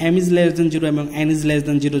দেখলাম যে m ইজ লেস দেন 0 এবং n ইজ লেস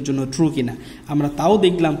দেন 0 এর জন্য ট্রু কিনা। আমরা তাও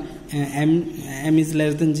দেখলাম m ইজ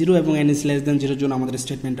লেস দেন 0 এবং n ইজ লেস দেন 0 এর জন্য আমাদের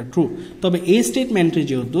স্টেটমেন্টটা ট্রু। তবে এই স্টেটমেন্টে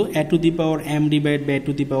যেহেতু a to the power m divide by a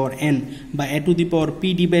to the power n বা a to the power p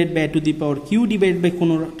divide by a to the power q divide by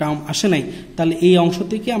কোনো term আসে নাই, তাহলে এই অংশ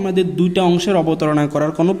থেকে আমাদের দুইটা অংশের অবতারণা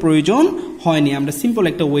করার কোনো প্রয়োজন হয়নি, আমরা সিম্পল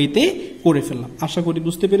একটা ওয়েতে করে ফেললাম। আশা করি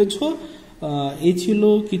বুঝতে পেরেছো। এই ছিল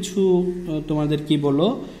কিছু তোমাদের কি বলো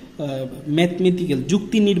ম্যাথমেটিক্যাল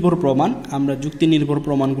যুক্তি নির্ভর প্রমাণ। আমরা যুক্তি নির্ভর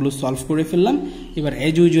প্রমাণগুলো সলভ করে ফেললাম। এবার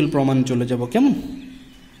অ্যাজ ইউজুয়াল প্রমাণ চলে যাব। কেমন?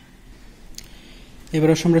 এবার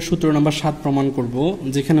আমরা সূত্র নাম্বার 7 প্রমাণ করব,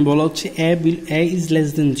 যেখানে বলা হচ্ছে a ইজ লেস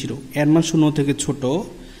দেন 0, এর মান 0 থেকে ছোট,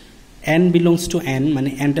 n বিলংস টু n, মানে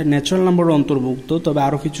nটা ন্যাচারাল নাম্বার অন্তর্ভুক্ত। তবে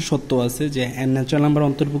আরো কিছু সত্য আছে যে n ন্যাচারাল নাম্বার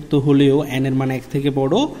অন্তর্ভুক্ত হলেও n এর মান 1 থেকে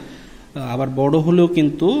বড়, আবার বড় হলেও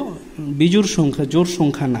কিন্তু বিজোড় সংখ্যা, জোড়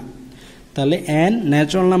সংখ্যা না। তাহলে n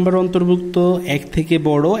ন্যাচারাল নাম্বার অন্তর্ভুক্ত, 1 থেকে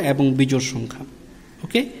বড় এবং বিজোড় সংখ্যা।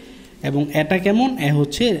 ওকে, এবং এটা কেমন, এ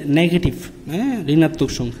হচ্ছে নেগেটিভ, হ্যাঁ, ঋণাত্মক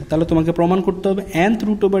সংখ্যা। তাহলে তোমাকে প্রমাণ করতে হবে nth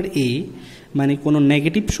রুট ওভার a মানে কোনো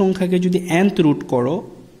নেগেটিভ সংখ্যাকে যদি nth রুট করো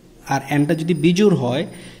আর nটা যদি বিজোড় হয়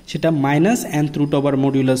সেটা minus nth root over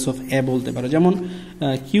modulus of a বলতে পারো। যেমন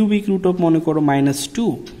কিউবিক রুট অফ মনে করো -2,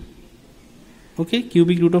 ওকে,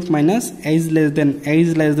 cubic root of minus a is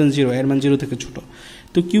less than 0, এর মান 0 থেকে ছোট।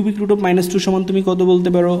 তো কিউবিক রুট অফ -2 সমান তুমি কত বলতে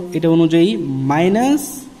পারো? এটা অনুযায়ী মাইনাস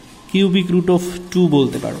কিউবিক রুট অফ 2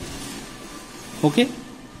 বলতে পারো। ওকে,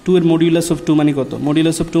 2 এর মডিউলাস অফ 2 মানে কত?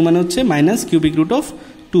 মডিউলাস অফ 2 মানে হচ্ছে মাইনাস কিউবিক রুট অফ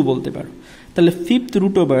 2 বলতে পারো। তাহলে ফিফথ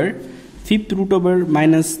রুট ওভার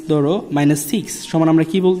মাইনাস ধরো -6 সমান আমরা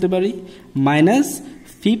কি বলতে পারি? মাইনাস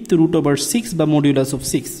ফিফথ রুট ওভার 6 বা মডিউলাস অফ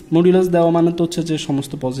 6। মডিউলাস দেওয়া মানে তো হচ্ছে যে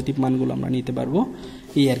সমস্ত পজিটিভ মানগুলো আমরা নিতে পারবো,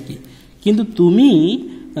 এই আর কি। কিন্তু তুমি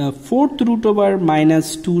ফোর্থ রুট ওভার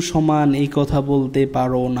 -2 সমান এই কথা বলতে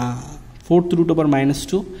পারো না। ফোর্থ রুট ওভার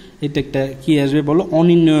 -2 এটা একটা কি আসবে বলো?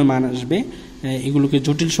 অনির্ণয় মান আসবে, এগুলোকে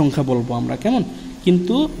জটিল সংখ্যা বলবো আমরা, কেমন?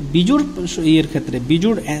 কিন্তু বিজোড় এর ক্ষেত্রে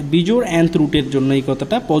বিজোড় nth রুটের জন্য এই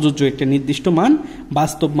কথাটা প্রযোজ্য, একটা নির্দিষ্ট মান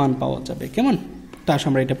বাস্তব মান পাওয়া যাবে, কেমন? তা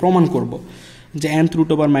আমরা এটা প্রমাণ করব যে nth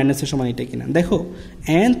রুট ওভার মাইনাসের সমান এটা কিনা। দেখো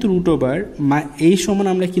nth রুট ওভার এই সমান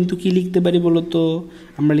আমরা কিন্তু কি লিখতে পারি বলো তো?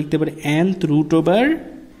 আমরা লিখতে পারি nth root over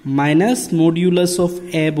minus modulus of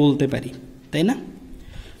a বলতে পারি, তাই না?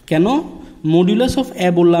 কেন মডিউলাস অফ a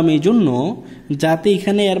বললাম? এই জন্য যাতে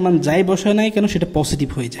এখানে এর মান যাই বসায় নাই কেন সেটা পজিটিভ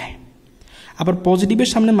হয়ে যায়। আবার পজিটিভের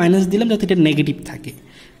সামনে মাইনাস দিলাম যাতে এটা নেগেটিভ থাকে,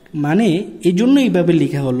 মানে এই জন্য এইভাবে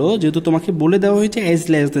লেখা হলো, যেহেতু তোমাকে বলে দেওয়া হয়েছে এজ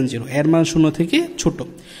লেস দেন 0, এর মান 0 থেকে ছোট।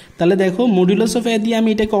 তাহলে দেখো মডিউলাস অফ a দিয়ে আমি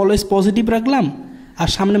এটাকে অলওয়েজ পজিটিভ রাখলাম আর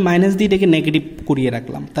সামনে মাইনাস দিয়ে এটাকে নেগেটিভ করিয়ে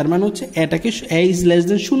রাখলাম, তার মানে হচ্ছে এটাকে এজ লেস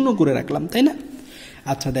দেন 0 করে রাখলাম, তাই না?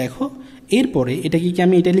 আচ্ছা দেখো এরপরে এটাকে কি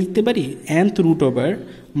আমি এটা লিখতে পারি? nth রুট ওভার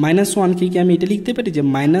 -1 কি আমি এটা লিখতে পারি যে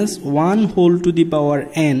 -1 whole to the power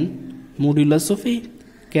n modulus of a।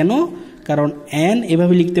 কেন? কারণ n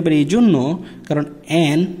এভাবে লিখতে পারি এই জন্য কারণ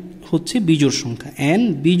n হচ্ছে বিজোড় সংখ্যা, n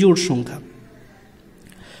বিজোড় সংখ্যা।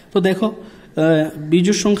 তো দেখো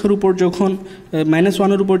বিজোড় সংখ্যার উপর যখন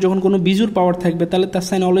 -1 উপর যখন কোনো বিজোড় পাওয়ার থাকবে তাহলে তার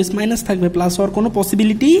সাইন অলওয়েজ মাইনাস থাকবে, প্লাস হওয়ার কোনো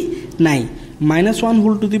পসিবিলিটি নাই। -1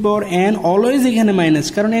 whole to the power n always এখানে মাইনাস,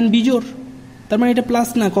 কারণ n বিজোড়, তার মানে এটা প্লাস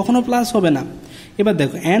না, কখনো প্লাস হবে না। এবার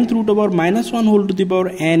দেখো nth root over -1 whole to the power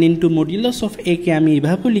n into modulus of a কে আমি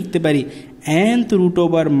এভাবে লিখতে পারি nth root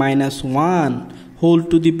over -1 whole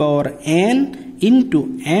to the power n into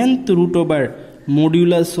nth root over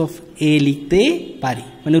modulus of a লিখতে পারি,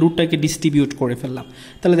 মানে রুটটাকে ডিস্ট্রিবিউট করে ফেললাম।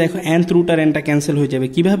 তাহলে দেখো nth রুট আর nটা ক্যান্সেল হয়ে যাবে,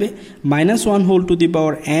 কিভাবে? -1 whole to the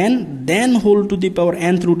power n then whole to the power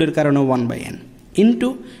nth রুটের কারণে 1/n into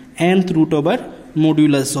nth root over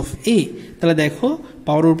modulus of a। তাহলে দেখো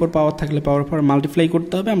পাওয়ারের উপর পাওয়ার থাকলে পাওয়ার পর মাল্টিপ্লাই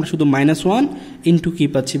করতে হবে, আমরা শুধু -1 ইন্টু কি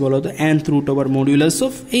পাচ্ছি বলো তো? nth root over modulus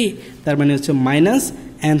of a, তার মানে হচ্ছে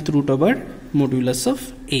nth root over modulus of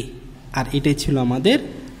a। আর এটাই ছিল আমাদের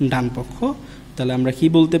ডান পক্ষ। তাহলে আমরা কি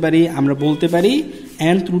বলতে পারি? আমরা বলতে পারি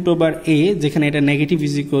nth রুট ওভার a, যেখানে এটা নেগেটিভ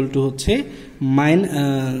ইজ ইকুয়াল টু হচ্ছে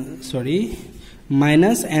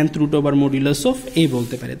nth root over modulus of a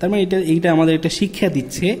বলতে পারে। তার মানে এইটা আমাদের একটা শিক্ষা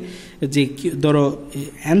দিচ্ছে যে ধরো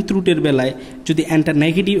nth রুটের বেলায় যদি nটা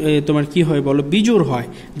নেগেটিভ তোমার কি হয় বলো? বিজোড় হয়,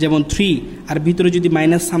 যেমন 3 আর ভিতরে যদি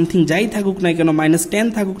মাইনাস সামথিং যাই থাকুক না কেন, -10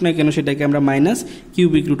 থাকুক না কেন, সেটাকে আমরা মাইনাস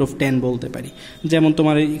কিউবিক রুট অফ 10 বলতে পারি। যেমন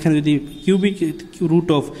তোমার এখানে যদি কিউবিক রুট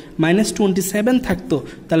অফ -27 থাকতো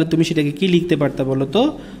তাহলে তুমি সেটাকে কি লিখতে পারতা বলো তো?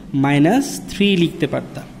 -3 লিখতে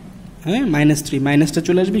পারতা। হ্যাঁ, -3 মাইনাসটা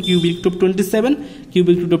চলে আসবে, cubic root of 27,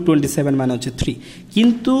 cubic root of 27 মানে হচ্ছে 3।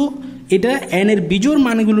 কিন্তু এটা n এর বিজোড়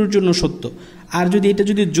মানগুলোর জন্য সত্য। আর যদি এটা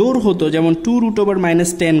যদি জোড় হতো, যেমন 2 রুট ওভার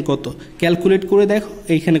 -10 কত? ক্যালকুলেট করে দেখো,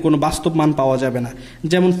 এইখানে কোনো বাস্তব মান পাওয়া যাবে না।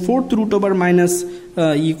 যেমন ফোর্থ রুট ওভার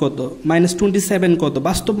কত? -27 কত?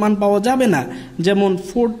 বাস্তব মান পাওয়া যাবে না। যেমন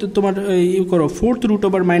ফোর্থ রুট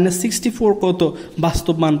ওভার -64 কত?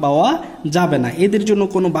 বাস্তব মান পাওয়া যাবে না। এদের জন্য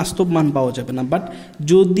কোনো বাস্তব মান পাওয়া যাবে না। বাট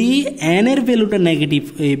যদি n এর ভ্যালুটা নেগেটিভ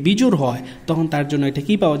বিজোড় হয় তখন তার জন্য এটা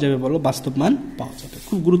কি পাওয়া যাবে বলো? বাস্তব মান পাওয়া যাবে।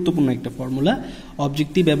 খুব গুরুত্বপূর্ণ একটা ফর্মুলা,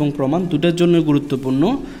 অবজেক্টিভ এবং প্রমাণ দুটার জন্য গুরুত্বপূর্ণ।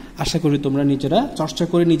 আশা করি তোমরা নিজেরা চর্চা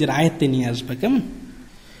করে নিজের আয়ত্তে নিয়ে আসবে, কেমন?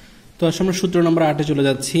 তো আসলে আমরা সূত্র নম্বর 8 চলে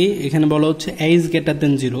যাচ্ছি। এখানে বলা হচ্ছে a is greater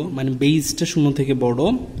than 0, মানে বেসটা 0 থেকে বড়,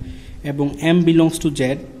 এবং m belongs to z,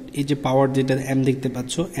 এই যে পাওয়ার যেটা m দেখতে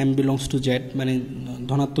পাচ্ছ, m belongs to z মানে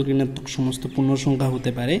ধনাত্মক ঋণাত্মক সমস্ত পূর্ণ সংখ্যা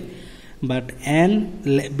হতে পারে, but n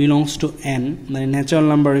belongs to n মানে ন্যাচারাল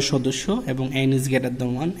নাম্বারের সদস্য, এবং n is greater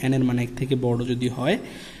than 1, n এর মানে 1 থেকে বড় যদি হয়,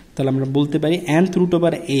 তাহলে আমরা বলতে পারি nth root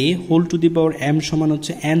over a whole to the power m সমান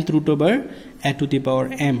হচ্ছে nth root over a to the power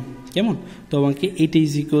m, কেমন? তো আমাকে এটা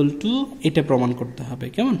ইজ ইকুয়াল টু এটা প্রমাণ করতে হবে,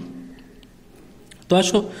 কেমন? তো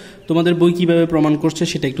আসো তোমাদের বই কিভাবে প্রমাণ করছে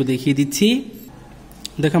সেটা একটু দেখিয়ে দিচ্ছি।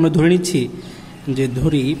 দেখো আমরা ধরে নিচ্ছি যে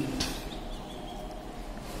ধরি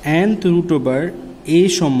nth রুট ওভার a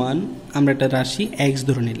সমান আমরা একটা রাশি x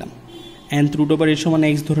ধরে নিলাম। nth রুট ওভার a সমান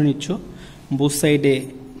x ধরে নিচ্ছ, বোথ সাইডে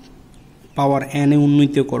পাওয়ার n এ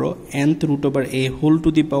উন্নীত করো, nth root over a whole to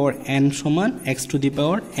the power n সমান x to the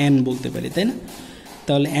power n বলতে পারি, তাই না?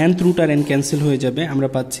 তাহলে nth রুট আর n ক্যান্সেল হয়ে যাবে, আমরা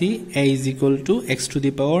পাচ্ছি a is equal to x to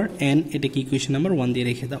the power n। এটাকে ইকুয়েশন নাম্বার 1 দিয়ে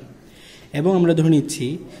রেখে দাও। এবং আমরা ধরে নিচ্ছি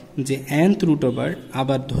যে nth রুট ওভার,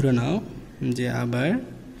 আবার ধরে নাও যে আবার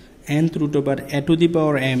nth root over a to the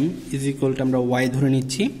power m is equal to আমরা y ধরে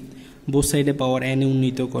নিচ্ছি, বোথ সাইডে পাওয়ার n এ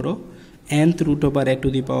উন্নীত করো, nth root over a to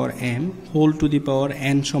the power m whole to the power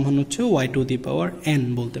n সমান হচ্ছে y to the power n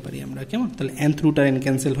বলতে পারি আমরা, কেমন? তাহলে nth রুট আর n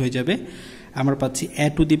ক্যান্সেল হয়ে যাবে, আমরা পাচ্ছি a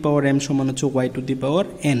to the power m সমান হচ্ছে y to the power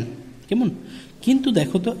n, কেমন? কিন্তু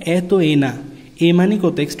দেখো তো a তো a না, a মানে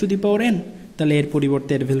কত? x to the power n। তাহলে এর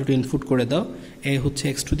পরিবর্তে এর ভ্যালুটা ইনপুট করে দাও, a হচ্ছে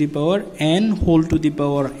x to the power n whole to the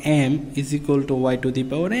power m is equal to y to the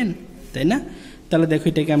power n, তাই না? তাহলে দেখো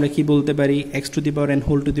এটাকে আমরা কি বলতে পারি? x to the power n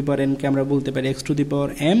whole to the power n কে আমরা বলতে পারি x to the power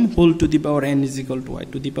m whole to the power n is equal to y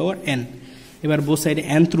to the power n। এবার বোথ সাইডে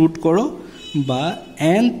nth রুট করো, বা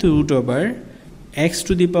nth root over x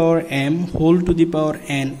to the power m whole to the power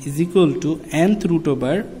n is equal to nth root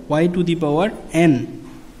over y to the power n,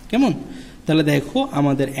 কেমন? তাহলে দেখো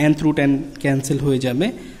আমাদের nth root n cancel হয়ে যাবে,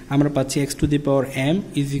 আমরা পাচ্ছি x to the power m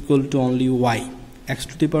is equal to only y। x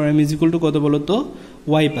to the power m is equal to কত বলো তো?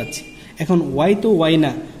 y পাচ্ছি। এখন y তো y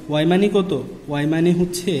না, y মানে কত? y মানে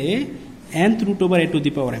হচ্ছে nth root over a to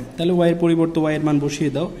the power m। তাহলে y এর পরিবর্তে y এর মান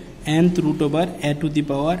বসিয়ে দাও, nth root over a to the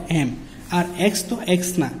power m। R x তো x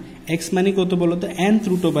না, x মানে কত বলো তো? nth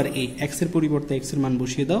root over a, x এর পরিবর্তে x এর মান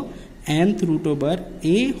বসিয়ে দাও, nth root over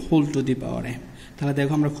a whole to the power m। তাহলে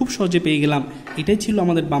দেখো আমরা খুব সহজে পেয়ে গেলাম, এটাই ছিল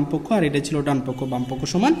আমাদের বাম পক্ষ আর এটা ছিল ডান পক্ষ, বাম পক্ষ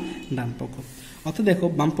সমান ডান পক্ষ। অর্থাৎ দেখো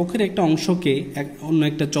বাম পক্ষের একটা অংশকে অন্য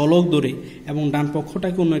একটা চলক ধরে এবং ডান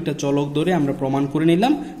পক্ষটাকে অন্য একটা চলক ধরে আমরা প্রমাণ করে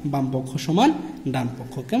নিলাম বাম পক্ষ সমান ডান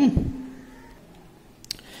পক্ষ, কেমন?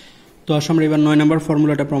 তো আসলে আমরা এবার 9 নম্বর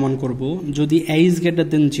ফর্মুলাটা প্রমাণ করব। যদি a ইজ গ্রেটার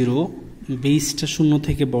দেন 0, বেসটা 0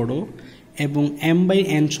 থেকে বড় এবং m বাই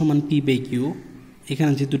n সমান p বাই q,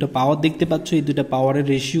 এখানে যে দুটো পাওয়ার দেখতে পাচ্ছ এই দুটো পাওয়ারের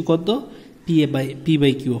রেশিও কত? p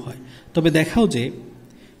বাই q হয়। তবে দেখাও যে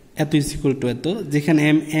এত ইজ ইকুয়াল টু এত, যেখানে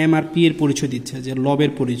m আর p এর পরিচয় দিচ্ছে, যে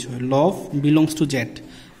লবের পরিচয়, লব বিলংস টু জেড,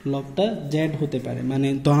 লবটা জেড হতে পারে, মানে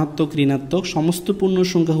ধনাত্মক ঋণাত্মক সমস্ত পূর্ণ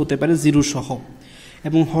সংখ্যা হতে পারে 0 সহ।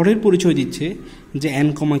 এবং হরের পরিচয় দিচ্ছে যে n,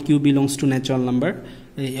 q belongs to natural number,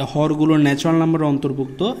 হরগুলোর natural number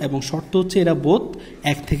অন্তর্ভুক্ত, এবং শর্ত হচ্ছে এরা বোধ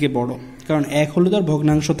 1 থেকে বড়, কারণ 1 হলে তো আর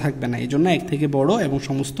ভগ্নাংশ থাকবে না, এই জন্য 1 থেকে বড় এবং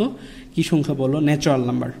সমস্ত কি সংখ্যা বলো? Natural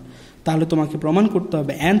number. তাহলে তোমাকে প্রমাণ করতে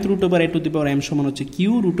হবে nth root over a to the power m সমান হচ্ছে q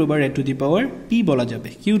root over a to the power p বলা যাবে,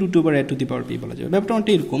 q root over a to the power p বলা যাবে। ব্যাপারটা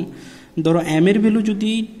অনেকটা এরকম, ধরো m এর ভ্যালু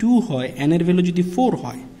যদি 2 হয়, n এর ভ্যালু যদি 4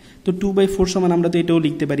 হয়, তো 2/4 সমান আমরা তো এটাও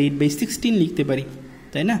লিখতে পারি 8/16 লিখতে পারি,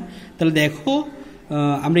 তাই না? তাহলে দেখো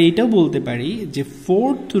আমরা এটাও বলতে পারি যে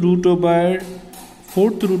ফোর্থ রুট ওভার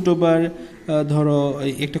ধরো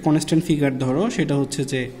একটা কনস্ট্যান্ট ফিগার ধরো, সেটা হচ্ছে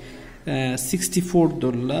যে 64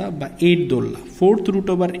 ধরলা বা 8 Dharla, fourth root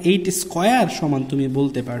over 8 square সমান তুমি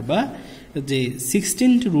বলতে পারবা যে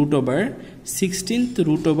 16th root over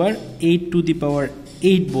 8 to the পাওয়ার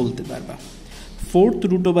 8 বলতে পারবা। ফোর্থ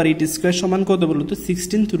রুট ওভার 8 স্কোয়ার সমান কত বলো তো?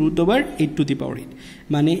 16th root over 8 to the পাওয়ার 8।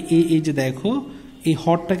 মানে এই যে দেখো এই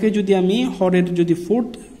হরটাকে যদি আমি হরের যদি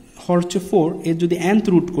হর হচ্ছে 4, এর যদি nth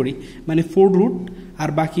রুট করি মানে 4 রুট, আর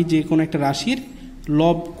বাকি যে কোনো একটা রাশির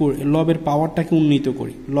লবের পাওয়ারটাকে উন্নীত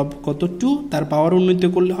করি, লব কত? 2, তার পাওয়ার উন্নীত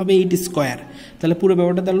করলে হবে 8 স্কোয়ার। তাহলে পুরো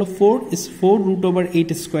ব্যাপারটা দাঁড়ালো 4 root over 8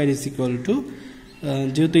 square is equal to,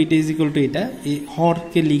 যেহেতু এটা ইজ ইকুয়াল টু এটা, এই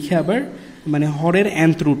হরকে লিখে আবার মানে হরের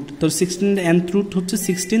nth রুট, তো 16 nth রুট হচ্ছে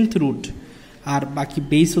 16th রুট, আর বাকি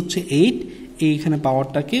বেস হচ্ছে 8, এইখানে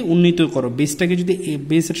পাওয়ারটাকে উন্নীত করো, বেসটাকে যদি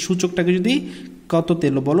বেসের সূচকটাকে যদি কত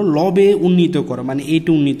তেল বলো? লবে উন্নীত করো, মানে 8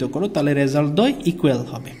 উন্নীত করো, তাহলে রেজাল্ট দ্বয় ইকুয়াল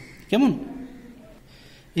হবে, কেমন?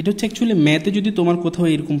 এটা হচ্ছে অ্যাকচুয়ালি ম্যাথে যদি তোমার কোথাও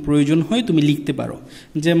এরকম প্রয়োজন হয় তুমি লিখতে পারো।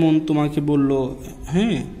 যেমন তোমাকে বললো,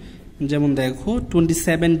 হ্যাঁ, যেমন দেখো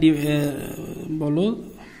 27 বলো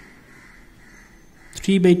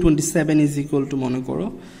 3/27 ইজ ইকুয়াল টু মনে করো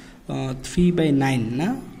 3/9 না,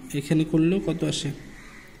 এখানে করলেও কত আসে?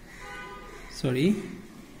 সরি,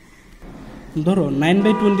 ধরো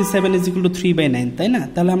 9/27 ইজ ইকুয়াল টু 3/9, তাই না?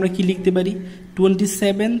 তাহলে আমরা কি লিখতে পারি?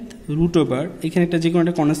 27th রুট ওভার, এখানে একটা যে কোনো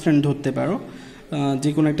একটা কনস্ট্যান্ট ধরতে পারো,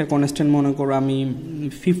 যে কোনো একটা কনস্ট্যান্ট মনে করো আমি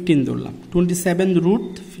 15 ধরলাম, 27 root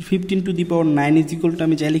 15 to the power 9 is equal to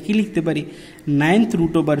আমি চাইলে কি লিখতে পারি? 9th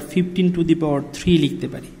root over 15 to the পাওয়ার 3 লিখতে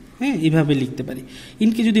পারি, হ্যাঁ, এইভাবে লিখতে পারি।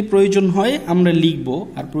 ইনকে যদি প্রয়োজন হয় আমরা লিখব,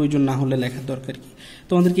 আর প্রয়োজন না হলে লেখার দরকার কি।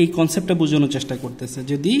 তোমাদেরকে এই কনসেপ্টটা বোঝানোর চেষ্টা করতেছে।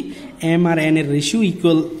 যদি এম আর এন এর ratio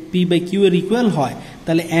equal P by Q এর ইকুয়াল হয়,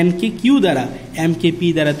 তাহলে এন কে কিউ দ্বারা এম কে পি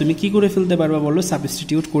দ্বারা তুমি কি করে ফেলতে পারবা বলো?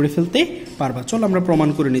 সাবস্টিটিউট করে ফেলতে পারবা। চলো আমরা প্রমাণ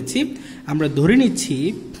করে নিচ্ছি। আমরা ধরে নিচ্ছি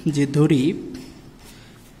যে ধরি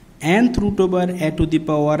nth root over a to the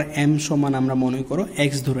power m সমান আমরা মনে করো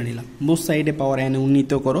x ধরে নিলাম, বোথ সাইডে পাওয়ার n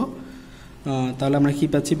উন্নীত করো। তাহলে আমরা কি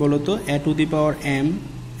পাচ্ছি বলো তো? a to the power m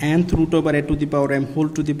nth root over a to the power m whole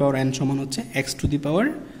to the power n সমান হচ্ছে x to the power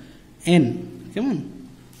n। কেমন?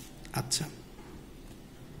 আচ্ছা,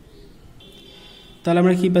 তাহলে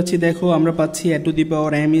আমরা কি পাচ্ছি দেখো, আমরা পাচ্ছি a to the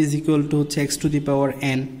power m is equal to হচ্ছে x to the power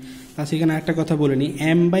n। আচ্ছা, এখানে একটা কথা বলে নিই,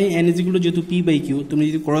 m by n is equal to যেহেতু p বাই q, তুমি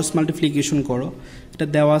যদি ক্রস মাল্টিপ্লিকেশন করো, এটা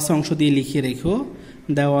দেওয়া আছে অংশ দিয়ে লিখে রেখো,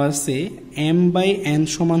 দেওয়া আছে m বাই n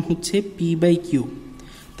সমান হচ্ছে p বাই q।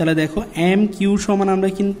 তাহলে দেখো m q সমান আমরা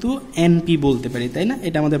কিন্তু np বলতে পারি, তাই না?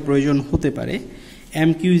 এটা আমাদের প্রয়োজন হতে পারে, m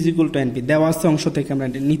q is equal to np, দেওয়া আছে অংশ থেকে আমরা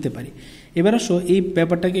এটা নিতে পারি। এবার আসো এই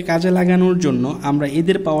ব্যাপারটাকে কাজে লাগানোর জন্য আমরা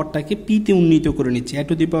এদের পাওয়ারটাকে p তে উন্নীত করে নিচ্ছি। a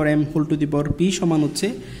to the power m whole to the power p সমান হচ্ছে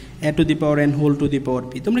a to the power n whole to the power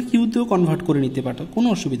p। তোমরা q তেও কনভার্ট করে নিতে পারো, কোনো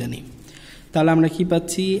অসুবিধা নেই। তাহলে আমরা কি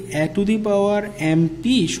পাচ্ছি? a to the power mp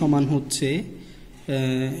সমান হচ্ছে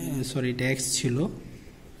সরি এটা x ছিল,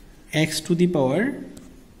 x টু দি পাওয়ার,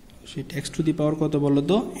 সেটা x টু দি পাওয়ার কত বলো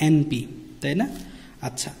তো? np, তাই না?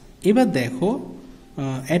 আচ্ছা, এবার দেখো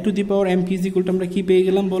a to the power mp is equal to আমরা কি পেয়ে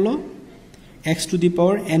গেলাম বলো? x to the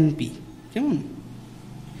power np। কেমন?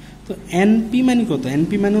 তো np মানে কত?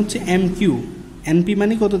 np মানে হচ্ছে mq। np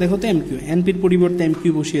মানে কত দেখো তো? mq। np এর পরিবর্তে mq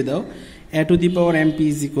বসিয়ে দাও। a to the power mp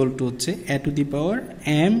is equal to হচ্ছে a to the power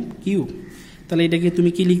mq। তাহলে এটাকে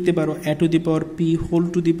তুমি কি লিখতে পারো? a to the power p whole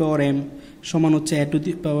to the power m সমান হচ্ছে a to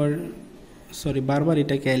the power, sorry বারবার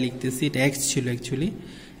এটাকে লিখতেছি, এটা x ছিল অ্যাকচুয়ালি,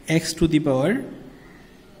 x টু দি পাওয়ার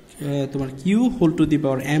তোমার q whole to the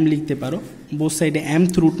power m লিখতে পারো। বোথ সাইডে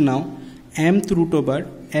mth root now, mth root over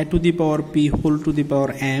a to the power p whole to the power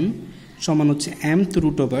m সমান হচ্ছে mth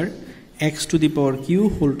root over x to the power q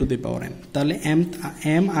whole to the power m। তাহলে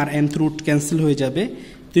m আর mth root cancel হয়ে যাবে,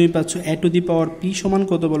 তুমি পাচ্ছ a to the power p সমান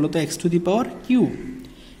কত বলো তো? x to the power q।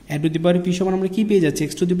 a to the power p সমান আমরা কি পেয়ে যাচ্ছি?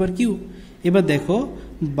 x to the power q। এবার দেখো,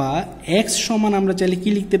 বা x সমান আমরা চাইলে কি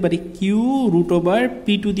লিখতে পারি? q root over p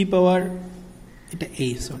to the পাওয়ার, এটা a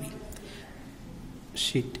sorry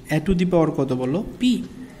sheet, a to the পাওয়ার কত বলো? p।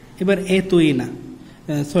 এবার a তো a না,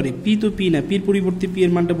 সরি p তো p না, p এর পরিবর্তে p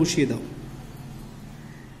এর মানটা বসিয়ে দাও।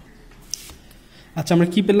 আচ্ছা, আমরা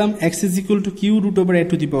কি পেলাম? x is equal to q root over a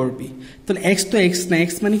to the power p। তাহলে x তো x না, x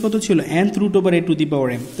মানে কত ছিল? nth root over a to the power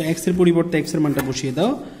m। তো x এর পরিবর্তে x এর মানটা বসিয়ে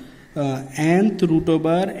দাও। nth root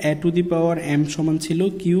over a to the power m সমান ছিল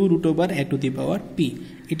q root over a to the power p।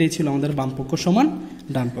 এটাই ছিল আমাদের বাম পক্ষ সমান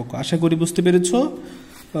ডান পক্ষ। আশা করি বুঝতে পেরেছো।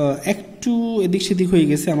 একটু এদিক সেদিক হয়ে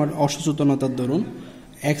গেছে আমার অসচেতনতার দরুন,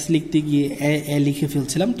 x লিখতে গিয়ে a লিখে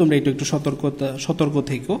ফেলছিলাম, তোমরা একটু সতর্ক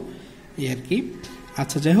থেকো, এই আর কি।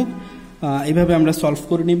 আচ্ছা, যাই হোক, এইভাবে আমরা সলভ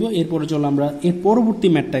করে নিব। এরপরে চলো আমরা এর পরবর্তী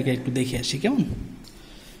ম্যাথটাকে একটু দেখে আসি, কেমন?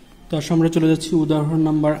 তো আমরা চলে যাচ্ছি উদাহরণ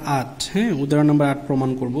নাম্বার 8। হ্যাঁ, উদাহরণ নাম্বার 8 প্রমাণ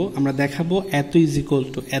করব। আমরা দেখাবো এত ইজ ইকুয়াল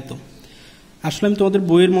টু এত। আসলে আমি তোমাদের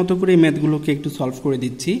বইয়ের মতো করে এই ম্যাথগুলোকে একটু সলভ করে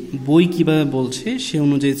দিচ্ছি, বই কিভাবে বলছে সে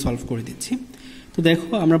অনুযায়ী সলভ করে দিচ্ছি। তো দেখো,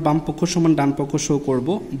 আমরা বাম পক্ষ সমান ডান পক্ষ শো করব।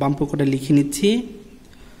 বাম পক্ষটা লিখে নিচ্ছি।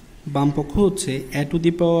 বাম পক্ষ হচ্ছে a to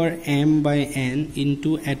the power m by n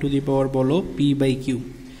into a to the পাওয়ার বলো p বাই q।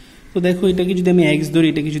 তো দেখো, এটাকে যদি আমি x ধরি,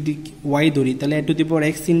 এটাকে যদি y ধরি, তাহলে a to the power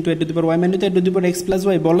x into a to the power y মানে তো a to the power x plus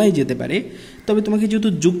y বলাই যেতে পারে। তবে তোমাকে যেহেতু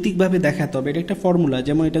যৌক্তিকভাবে দেখাতে হবে, এটা একটা ফর্মুলা,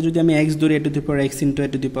 যেমন এটা যদি আমি x ধরি, a to the power x into a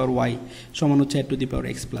to the power y সমান হচ্ছে a to the power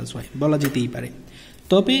x plus y বলা যেতেই পারে।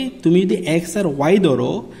 তবে তুমি যদি x আর y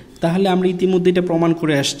ধরো, তাহলে আমরা ইতিমধ্যে এটা প্রমাণ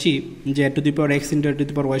করে আসছি যে a to the power x into a to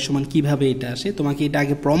the power y সমান কিভাবে এটা আসে। তোমাকে এটা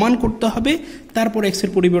আগে প্রমাণ করতে হবে, তারপর x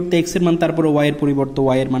এর পরিবর্তে x এর মান, তারপরে y এর পরিবর্তে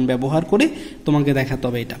y এর মান ব্যবহার করে তোমাকে দেখাতে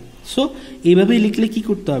হবে এটা। সো এইভাবেই লিখলে কি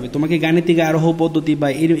করতে হবে? তোমাকে গাণিতিক আরোহ পদ্ধতি বা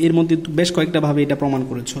এর মধ্যে বেশ কয়েকটা ভাবে এটা প্রমাণ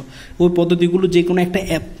করেছো, ওই পদ্ধতিগুলো যে কোনো একটা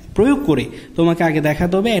প্রয়োগ করে তোমাকে আগে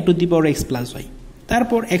দেখাতে হবে a to the power x plus y।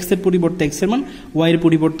 তারপর x এর পরিবর্তে x এর মান, y এর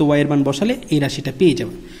পরিবর্তে y এর মান বসালে এই রাশিটা পেয়ে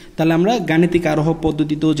যাবে। তাহলে আমরা গাণিতিক আরোহ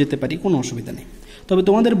পদ্ধতিতেও যেতে পারি, কোনো অসুবিধা নেই। তবে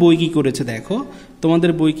তোমাদের বই কি করেছে দেখো,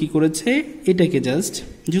 তোমাদের বই কি করেছে, এটাকে জাস্ট,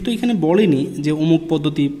 যেহেতু এখানে বলেনি যে অমুক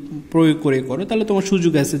পদ্ধতি প্রয়োগ করে করো, তাহলে তোমার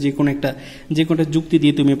সুযোগ আছে যে কোনো একটা যুক্তি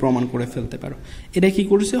দিয়ে তুমি প্রমাণ করে ফেলতে পারো। এটা কি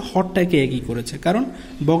করেছে? হরটাকে একই করেছে, কারণ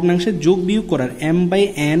ভগ্নাংশের যোগ বিয়োগ করার m বাই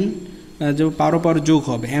n যে পাওয়ার যোগ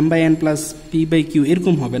হবে, m by n plus p by q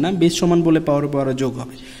এরকম হবে না, বেশ সমান বলে পাওয়ার যোগ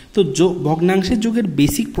হবে। তো ভগ্নাংশের যোগের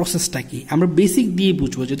বেসিক প্রসেসটা কি আমরা বেসিক দিয়ে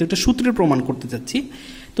বুঝবো, যেহেতু একটা সূত্রের প্রমাণ করতে যাচ্ছি।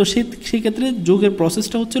 তো সেই ক্ষেত্রে যোগের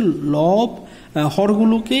প্রসেসটা হচ্ছে লব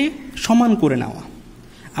হরগুলোকে সমান করে নেওয়া।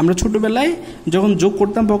 আমরা ছোটবেলায় যখন যোগ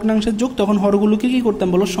করতাম ভগ্নাংশের যোগ, তখন হরগুলোকে কি করতাম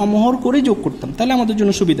বলো, সমহর করে যোগ করতাম, তাহলে আমাদের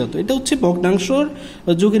জন্য সুবিধা হতো। এটা হচ্ছে ভগ্নাংশর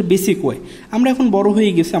যোগের বেসিক ওয়ে। আমরা এখন বড়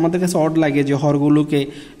হয়ে গেছি, আমাদের কাছে অড লাগে যে হরগুলোকে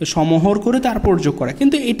সমহর করে তারপর যোগ করা,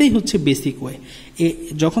 কিন্তু এটাই হচ্ছে বেসিক ওয়ে।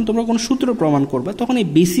 যখন তোমরা কোনো সূত্র প্রমাণ করবা তখন এই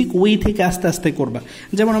বেসিক ওয়ে থেকে আস্তে আস্তে করবা।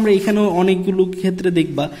 যেমন আমরা এখানেও অনেকগুলো ক্ষেত্রে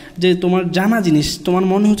দেখবা যে তোমার জানা জিনিস তোমার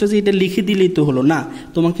মনে হচ্ছে যে এটা লিখে দিলেই তো হলো না,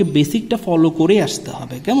 তোমাকে বেসিকটা ফলো করে আসতে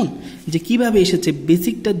হবে। কেমন, যে কিভাবে এসেছে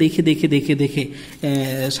বেসিকটা দেখে দেখে দেখে দেখে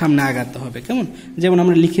সামনে আগাতে হবে। কেমন, যেমন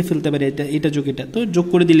আমরা লিখে ফেলতে পারি এটা যোগ এটা, তো যোগ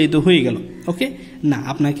করে দিলেই তো হয়ে গেল। ওকে, না,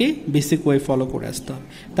 আপনাকে বেসিক ওয়ে ফলো করে আসতে হবে।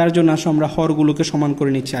 তার জন্য আসো আমরা হরগুলোকে সমান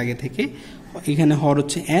করে নিচ্ছি আগে থেকে। এখানে হর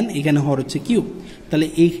হচ্ছে এন, এখানে হর হচ্ছে কিউ, তাহলে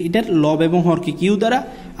এটার লব এবং হরকে কিউ দ্বারা,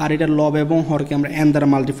 আর এটার লব এবং হরকে আমরা এন দ্বারা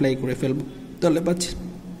মাল্টিপ্লাই করে ফেলবো। তাহলে পাচ্ছি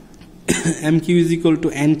M Q is equal to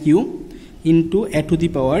N Q into A to the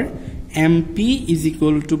power M P is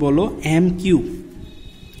equal to বলো এম কিউ।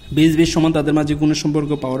 বেস বেস সমান, তাদের মাঝে গুণের সম্পর্ক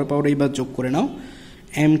পাওয়ারে পাওয়ারে এইবার যোগ করে নাও।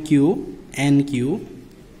 M Q N Q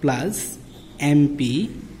plus M P,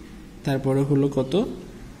 তারপরে হলো কত,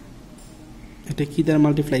 এটা কি দ্বারা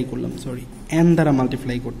মাল্টিপ্লাই করলাম, সরি এন দ্বারা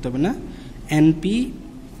মাল্টিপ্লাই করতে হবে না, এন পি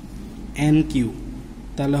এন কিউ,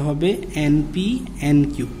 তাহলে হবে এন পি এন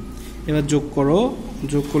কিউ। এবার যোগ করো,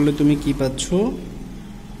 যোগ করলে তুমি কি পাচ্ছ,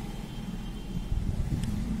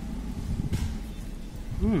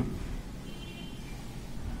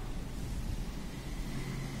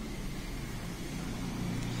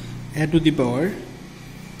 এ to the power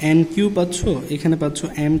N Q পাচ্ছ, এখানে পাচ্ছ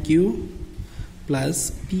M Q plus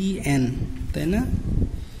P N, তাই না?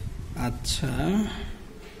 আচ্ছা,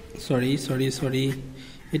 সরি সরি সরি,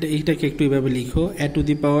 এইটাকে একটু এভাবে লিখো, এ টু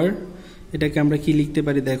দি পাওয়ার, এটাকে আমরা কি লিখতে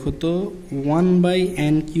পারি দেখো তো,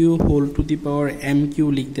 1/n Q whole to the power M Q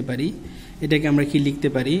লিখতে পারি। এটাকে আমরা কি লিখতে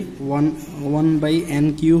পারি, 1/n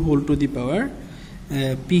Q whole to the power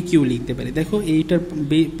P Q লিখতে পারি। দেখো এইটার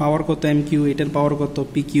পাওয়ার কত এম কিউ, এটার পাওয়ার কত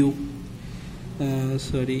P Q,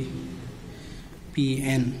 sorry P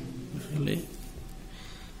N.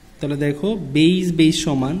 তাহলে দেখো বেস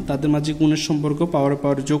সমান, তাদের মাঝে গুণের সম্পর্ক পাওয়ার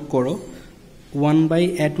পাওয়ার যোগ করো,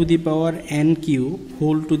 1/a to the power N Q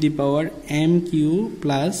whole to the power M Q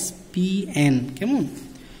plus P N. কেমন,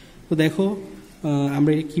 তো দেখো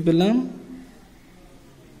আমরা কি পেলাম,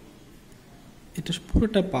 এটা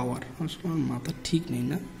পুরোটা পাওয়ার, আসলে আমার মাথা ঠিক নেই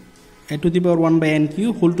না, এ to the power 1/n Q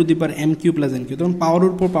whole to the power M Q plus N Q. তখন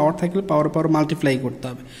পাওয়ারের উপর পাওয়ার থাকলে পাওয়ার মাল্টিপ্লাই করতে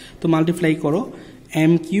হবে, তো মাল্টিপ্লাই করো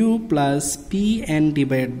M Q plus P N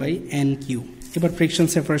divided by N Q. এবার ফ্র্যাকশন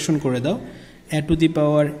সেপারেশন করে দাও, এ to the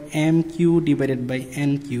power M Q divided by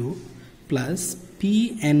N Q plus P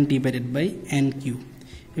N divided by N Q.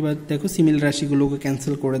 এবার দেখো সিমিলার রাশিগুলোকে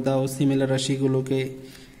ক্যান্সেল করে দাও, সিমিলার রাশিগুলোকে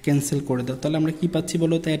ক্যান্সেল করে দাও, তাহলে আমরা কি পাচ্ছি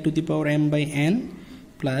বলো তো, এ to the power M by N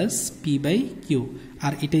plus P by Q.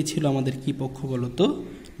 আর এটাই ছিল আমাদের কি পক্ষ বলো তো,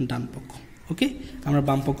 ডান পক্ষ। ওকে, আমরা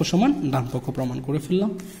বাম পক্ষ সমান ডান পক্ষ প্রমাণ করে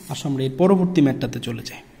ফেললাম। আসলে আমরা এর পরবর্তী ম্যাথটাতে চলে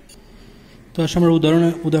যাই। তো আসলে আমরা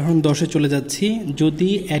উদাহরণ 10-এ চলে যাচ্ছি। যদি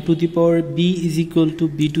এ to the power B is equal to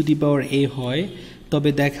B to the পাওয়ার এ হয়, তবে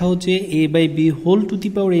দেখাও যে এ by B whole to the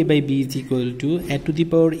power A by B is equal to A to the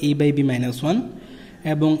power A by B minus 1,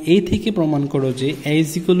 এবং এই থেকে প্রমাণ করো যে এ ইজ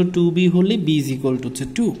ইকুয়াল টু 2b হলে বি ইজ ইকুয়াল টু হচ্ছে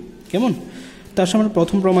 2। কেমন, তার সাথে আমরা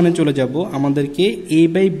প্রথম প্রমাণে চলে যাব। আমাদেরকে এ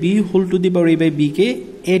by B whole to the power A by bike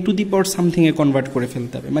A to the power সামথিংয়ে convert করে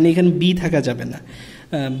ফেলতে হবে, মানে এখানে বি থাকা যাবে না,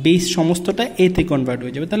 বেস সমস্তটা এতে কনভার্ট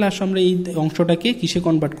হয়ে যাবে। তাহলে আসলে আমরা এই অংশটাকে কিসে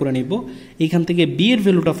কনভার্ট করে নিব, এখান থেকে বি এর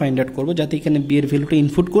ভ্যালুটা ফাইন্ড আউট করবো, যাতে এখানে বি এর ভ্যালুটা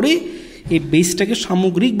ইনপুট করে এই বেসটাকে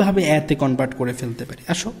সামগ্রিকভাবে এতে কনভার্ট করে ফেলতে পারি।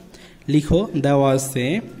 আসো লিখো, দেওয়া আছে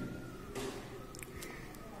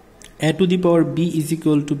এ to the power B is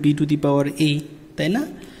equal to B to the পাওয়ার এ, তাই না?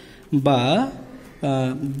 বা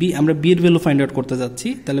বি, আমরা বি এর ভ্যালু ফাইন্ড আউট করতে যাচ্ছি,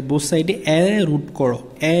 তাহলে বোথ সাইডে এ রুট করো,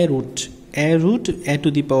 এ root A to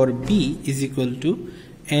the power B is equal to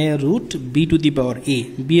A root B to the power A,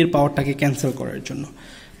 B এর পাওয়ারটাকে ক্যান্সেল করার জন্য।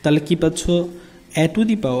 তাহলে কি পাচ্ছ, এ to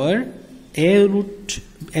the power A root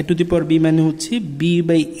A to the power B মানে হচ্ছে B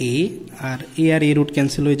by A, R A R A root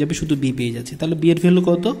cancel হয়ে যাবে, শুধু বি পেয়ে যাচ্ছে। তাহলে বি এর ভ্যালু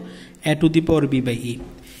কত, এ to the power B by এ।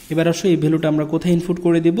 এবার আসো এই ভ্যালুটা আমরা কোথায় ইনপুট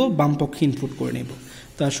করে দেব, বাম পক্ষে ইনপুট করে নেব।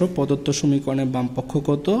 তো আসো প্রদত্ত সমীকরণে বাম পক্ষ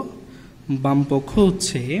কত, বাম পক্ষ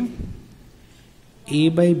হচ্ছে এ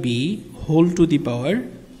by B whole to the power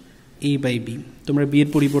A by B. তোমরা বি এর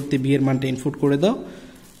পরিবর্তে বি এর মানটা ইনপুট করে দাও,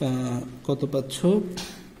 কত পাচ্ছ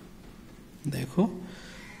দেখো,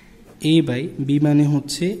 এ বাই বি মানে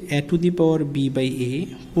হচ্ছে এ to the power B by A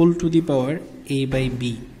whole to the power A by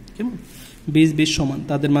B. কেমন, বেস বেস সমান,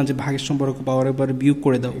 তাদের মাঝে ভাগের সম্পর্ক পাওয়ারের পরে বিয়োগ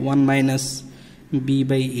করে দাও, 1 minus B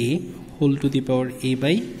by A whole to the power A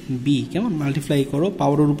by B, কেমন, মাল্টিপ্লাই করো,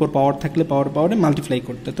 পাওয়ারের উপর পাওয়ার থাকলে পাওয়ারে মাল্টিপ্লাই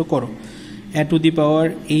করতে, তো করো, এ to the power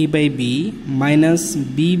A by B minus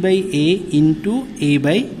B by A into A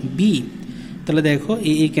by B. তাহলে দেখো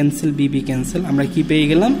এ এ ক্যান্সেল, বি বি ক্যান্সেল, আমরা কি পেয়ে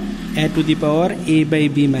গেলাম, এ to the power A by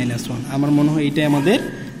B minus 1। আমার মনে হয় এটাই আমাদের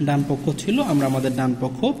ডান পক্ষ ছিল, আমরা আমাদের ডান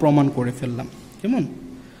পক্ষ প্রমাণ করে ফেললাম। কেমন,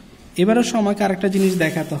 এবারও আমাকে আরেকটা জিনিস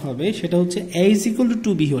দেখাতে হবে, সেটা হচ্ছে এ ইজ ইকুয়াল টু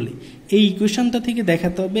 2b হলে, এই ইকুয়েশনটা থেকে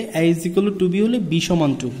দেখাতে হবে এ ইজ ইকুয়াল টু 2b হলে বি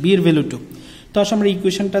সমান 2, বি এর ভ্যালু 2। তো আসো আমরা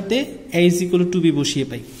ইকুয়েশনটাতে এ ইজ ইকুয়াল টু 2b বসিয়ে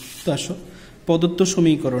পাই। তো আসো প্রদত্ত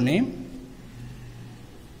সমীকরণে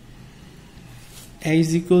এ ইজ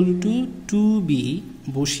ইকুয়াল টু 2b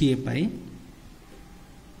বসিয়ে পাই।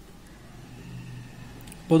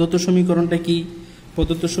 প্রদত্ত সমীকরণটা কি,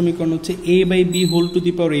 প্রদত্ত সমীকরণ হচ্ছে এ by B whole to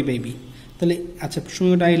the power A by B. তাহলে আচ্ছা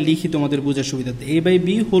সমীকরণটা আগে লিখি তোমাদের বোঝার সুবিধাতে, এ by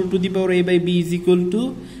B whole to the power A by B is equal to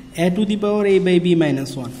A to the power A by B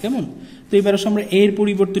minus 1। কেমন, তো এবার আমরা এর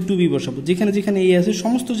পরিবর্তে 2b বসাবো, যেখানে যেখানে এ আছে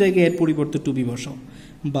সমস্ত জায়গায় এর পরিবর্তে 2b বসাও,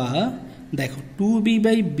 বা দেখো 2b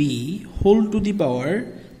by B whole to the power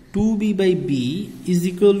 2b by B is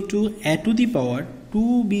equal to A to the power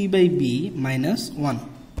 2b by B minus 1,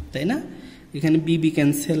 তাই না? এখানে বিবি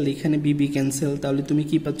ক্যান্সেল, এখানে বিবি ক্যান্সেল, তাহলে তুমি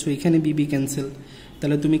কি পাচ্ছ, এখানে বিবি ক্যান্সেল,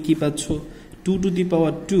 তাহলে তুমি কি পাচ্ছ 2 টু দি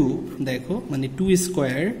পাওয়ার 2, দেখো মানে 2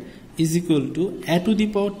 square is equal to A to the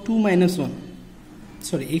power 2 minus 1,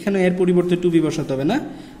 sorry এখানে এর পরিবর্তে 2b বসাতে হবে না,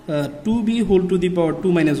 2b whole to the power 2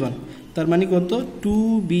 minus 1, তার মানে কত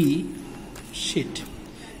 2b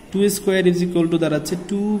 2 square is equal to দাঁড়াচ্ছে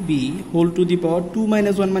 2b whole to the power 2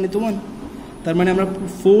 minus 1 মানে তো 1, তার মানে আমরা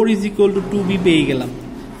 4 ইজ ইকুয়াল টু 2b পেয়ে গেলাম,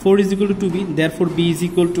 4 is equal to 2b, therefore b is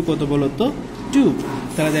equal to কত বলো তো 2।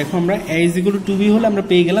 তাহলে দেখো আমরা a is equal to 2b হলে আমরা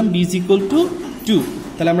পেয়ে গেলাম b ইজ ইকুয়াল টু 2।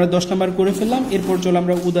 তাহলে আমরা 10 নাম্বার করে ফেললাম। এরপর চলো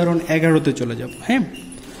আমরা উদাহরণ 11তে চলে যাব। হ্যাঁ,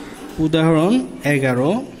 উদাহরণ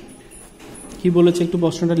 11 কি বলেছে একটু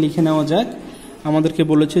প্রশ্নটা লিখে নেওয়া যাক। আমাদেরকে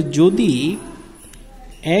বলেছে যদি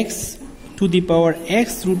x to the power x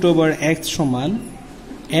root over x সমান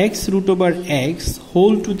x root over x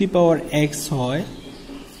whole to the power x হয়,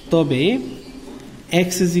 তবে x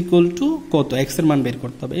ইজ ইকুয়াল টু কত, x এর মান বের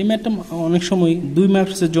করতে হবে। এই ম্যাথটা অনেক সময় 2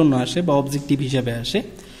 মার্কসের জন্য আসে বা অবজেক্টিভ হিসাবে আসে।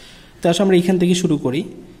 তো আসলে আমরা এখান থেকে শুরু করি,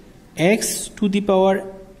 x to the power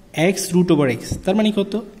x root over x, তার মানে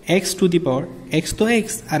কত, x to the power x তো x,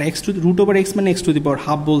 আর x two root over x মানে x to the power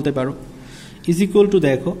half বলতে পারো, ইজ ইকুয়াল টু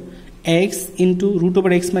দেখো x into root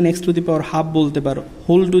over x মানে x to the power half বলতে পারো,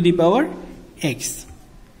 whole to the power x।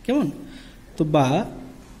 কেমন, তো বা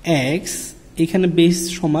x এখানে বেস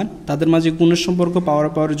সমান, তাদের মাঝে গুণের সম্পর্ক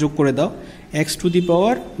পাওয়ারে যোগ করে দাও, x to the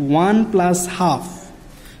power 1 plus half,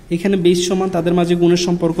 এখানে বেস সমান, তাদের মাঝে গুণের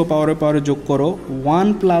সম্পর্ক পাওয়ারে যোগ করো 1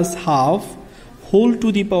 plus half whole to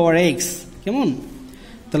the power x। কেমন,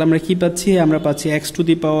 তাহলে আমরা কি পাচ্ছি, আমরা পাচ্ছি x to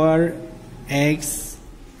the power x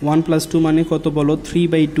 1 plus 2 মানে কত বলো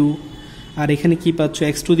 3/2, আর এখানে কি পাচ্ছ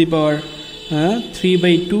x to the power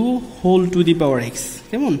 3/2 whole to the power x।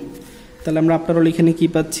 কেমন, তাহলে আমরা আপনারা এখানে কি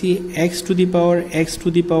পাচ্ছি, x টু দি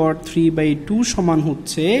পাওয়ার 3/2 সমান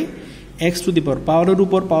হচ্ছে x টু দি পাওয়ার, পাওয়ারের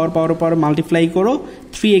উপর পাওয়ার মাল্টিপ্লাই করো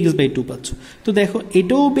 3x/2 পাচ্ছ। তো দেখো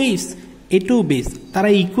এটাও বেস, তারা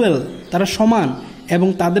ইকুয়াল, তারা সমান, এবং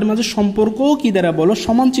তাদের মাঝে সম্পর্কও কি দ্বারা বলো,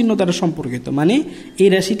 সমান চিহ্ন দ্বারা সম্পর্কিত, মানে এই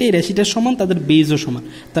রাশিটার সমান, তাদের বেজও সমান।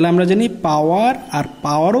 তাহলে আমরা জানি পাওয়ার আর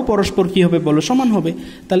পাওয়ারও পরস্পর কি হবে বলো, সমান হবে।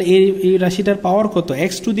 তাহলে এই রাশিটার পাওয়ার কত,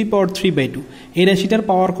 x টু দি পাওয়ার 3/2, এই রাশিটার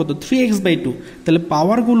পাওয়ার কত 3x/2, তাহলে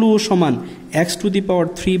পাওয়ারগুলোও সমান, x টু দি পাওয়ার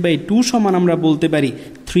 3/2 সমান আমরা বলতে পারি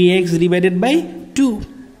 3x ডিভাইডেড বাই 2।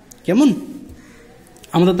 কেমন,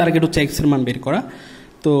 আমাদের টার্গেট হচ্ছে x এর মান বের করা।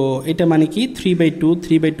 তো এটা মানে কি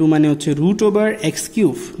 3/2 মানে হচ্ছে রুট ওভার এক্স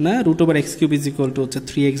কিউব, না root over x cube is equal to হচ্ছে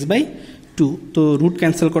 3x/2। তো রুট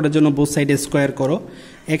ক্যান্সেল করার জন্য বোথ সাইডে স্কোয়ার করো,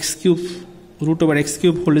 x cube root over x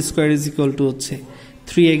cube whole square is equal to হচ্ছে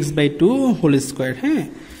 3x/2 হোল স্কোয়ার। হ্যাঁ,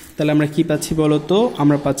 তাহলে আমরা কি পাচ্ছি বলো তো,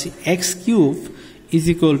 আমরা পাচ্ছি x cube is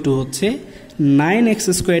equal to হচ্ছে 9x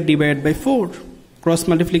square divide by 4, cross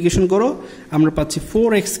multiplication করো, আমরা পাচ্ছি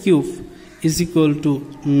 4x cube is equal to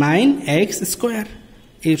 9x square.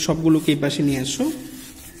 এই সবগুলোকে এই পাশে নিয়ে আসো,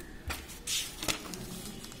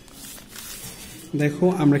 দেখো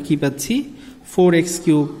আমরা কি পাচ্ছি 4x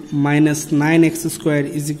cube minus 9x square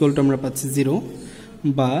is equal to আমরা পাচ্ছি 0,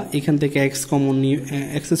 বা এখান থেকে x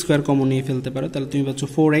স্কোয়ার কমন নিয়ে ফেলতে পারো, তাহলে তুমি পাচ্ছ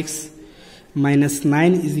 4x minus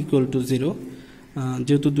 9 is equal to 0।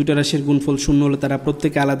 যেহেতু দুটা রাশির গুণফল শূন্য হলে তারা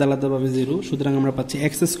প্রত্যেকে আলাদাভাবে 0, সুতরাং আমরা পাচ্ছি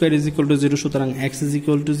x square is equal to 0, সুতরাং x ইজ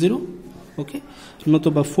ইকুয়াল টু 0। ওকে,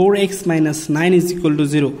 নতুবা 4x minus 9 is equal to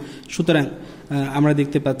 0। সুতরাং আমরা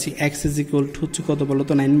দেখতে পাচ্ছি x ইজ ইকুয়াল টু হচ্ছে কত বলো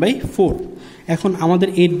তো 9/4। এখন আমাদের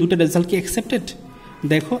এই দুটো রেজাল্ট কি অ্যাকসেপ্টেড?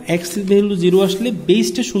 দেখো x এর ভ্যালু 0 আসলে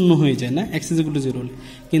বেসটা শূন্য হয়ে যায় না, x ইজ ইকুয়াল টু 0 হলে,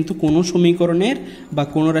 কিন্তু কোনো সমীকরণের বা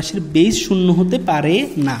কোনো রাশির বেস শূন্য হতে পারে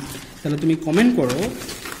না। তাহলে তুমি কমেন্ট করো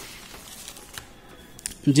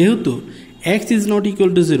যেহেতু x is not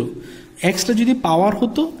equal to 0, extra যদি পাওয়ার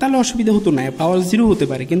হতো তাহলে অসুবিধা হতো না, পাওয়ার 0 হতে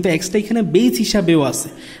পারে, কিন্তু এক্সটা এখানে বেস হিসাবেও আছে,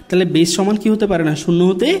 তাহলে বেস সমান কি হতে পারে না, শূন্য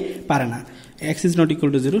হতে পারে না। x is not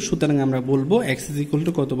equal to 0, সুতরাং আমরা বলবো x ইজ ইকুয়াল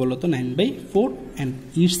টু কত বলো তো 9/4 অ্যান্ড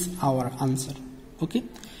ইটস আওয়ার আনসার। ওকে,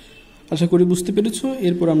 আশা করি বুঝতে পেরেছো।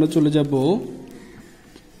 এরপর আমরা চলে যাব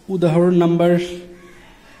উদাহরণ নাম্বার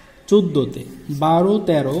 14তে। 12,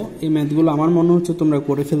 13 এই ম্যাথগুলো আমার মনে হচ্ছে তোমরা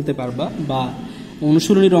করে ফেলতে পারবা, বা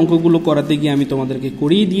অনুশীলনীর অঙ্কগুলো করাতে গিয়ে আমি তোমাদেরকে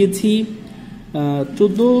করিয়ে দিয়েছি।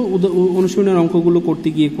 14 অনুশীলনের অঙ্কগুলো করতে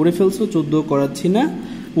গিয়ে করে ফেলছো, 14 করাচ্ছি না।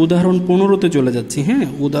 উদাহরণ 15তে চলে যাচ্ছি। হ্যাঁ,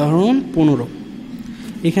 উদাহরণ 15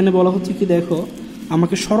 এখানে বলা হচ্ছে কি, দেখো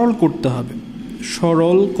আমাকে সরল করতে হবে।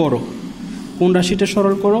 সরল করো, কোন রাশিটা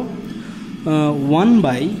সরল করো?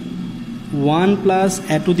 1/1 plus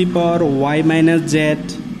a to the power y minus Z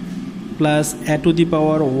plus a to the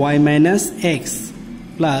power y minus x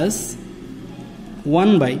plus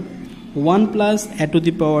 1/1 plus a to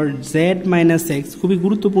the power z minus x, খুবই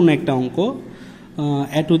গুরুত্বপূর্ণ একটা অঙ্ক,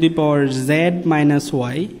 a to the power z minus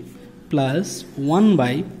Y plus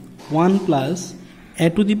 1/1 plus a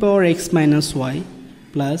to the power x minus Y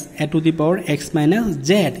plus a to the power x minus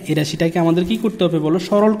Z. এই রাশিটাকে আমাদের কি করতে হবে বলো?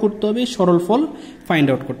 সরল করতে হবে, সরল ফল ফাইন্ড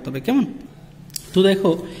আউট করতে হবে। কেমন? তো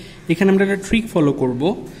দেখো এখানে আমরা একটা ট্রিক ফলো করব।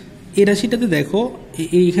 এই রাশিটাতে দেখো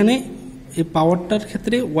এইখানে এই পাওয়ারটার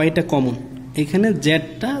ক্ষেত্রে ওয়াইটা কমন, এখানে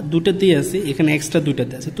জেডটা দুটাতেই আছে, এখানে এক্সট্রা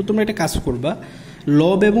দুটাতে আছে। তো তোমরা একটা কাজ করবা,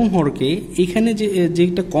 লব এবং হরকে এখানে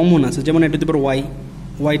যেটা কমন আছে, যেমন a to the power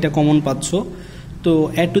ওয়াইটা common পাচ্ছ, তো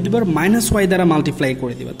a to the power minus Y দ্বারা মাল্টিপ্লাই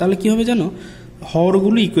করে দিবা, তাহলে কি হবে জানো?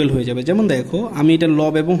 হরগুলো ইকুয়াল হয়ে যাবে। যেমন দেখো আমি এটা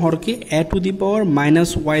লব এবং হরকে a to the power minus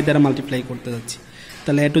Y দ্বারা মাল্টিপ্লাই করতে যাচ্ছি,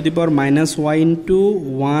 তাহলে a to the power minus Y into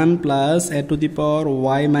 1 plus a to the power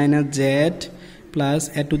y minus Z plus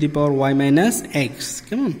a to the power y minus x.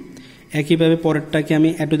 কেমন? একইভাবে পরেরটাকে আমি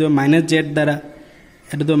a to the power minus Z দ্বারা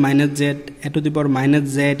a to the power minus Z, a to the power minus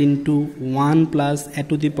Z into 1 plus a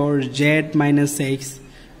to the power Z minus x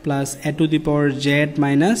plus a to the power Z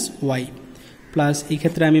minus Y plus এই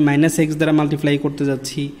ক্ষেত্রে আমি minus x দ্বারা multiply করতে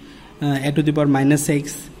যাচ্ছি, a to the power minus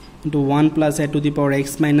x into 1 plus a to the power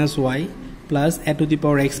x minus Y plus a to the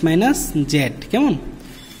power x minus Z. কেমন?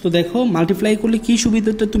 তো দেখো multiply করলে কি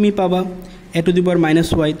সুবিধাটা তুমি পাবা? a to the power minus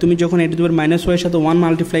Y, তুমি যখন a to the power minus ওয়াইয়ের সাথে 1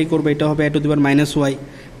 মাল্টিপ্লাই করবে, এটা হবে a to the power minus Y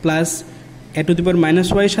plus a to the power minus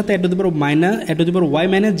ওয়াইয়ের সাথে a to the power y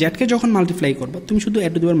minus জেডকে যখন মাল্টিপ্লাই করবে, তুমি শুধু a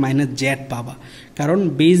to the power minus Z পাবা, কারণ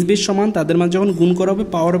বেস সমান, তাদের মাঝে যখন গুণ করা হবে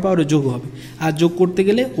পাওয়ারে যোগ হবে, আর যোগ করতে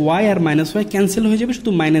গেলে ওয়াই আর মাইনাস ওয়াই ক্যান্সেল হয়ে যাবে,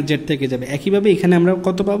 শুধু মাইনাস জেড থেকে যাবে। একইভাবে এখানে আমরা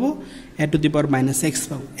কত পাবো? a to the power minus x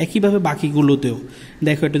পাবো। একইভাবে বাকিগুলোতেও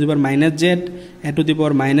দেখো a to the power minus Z, a to the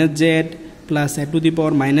power minus Z plus a to the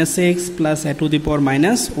power minus x plus a to the power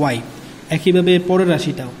minus Y. একইভাবে পরের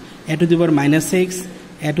রাশিটাও a to the power minus x,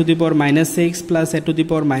 a to the power minus x plus a to the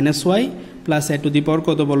power minus Y plus a to the পাওয়ার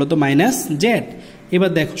কত বলো তো minus Z.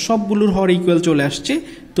 এবার দেখো সবগুলোর হর equal চলে আসছে,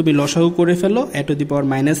 তুমি লসাগু করে ফেলো, a to the power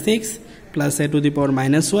minus x plus a to the power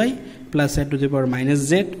minus Y plus a to the power minus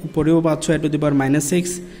Z, উপরেও পাচ্ছ a to the power minus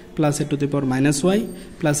x plus a to the power minus Y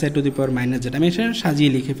plus a to the power minus Z. আমি এটা সাজিয়ে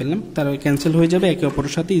লিখে ফেললাম, তারা cancel হয়ে যাবে, একে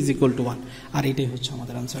অপরের সাথে ইজ ইকুয়াল টু 1, আর এটাই হচ্ছে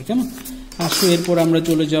আমাদের আনসার। কেমন? আসো এরপর আমরা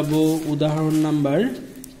চলে যাব উদাহরণ নাম্বার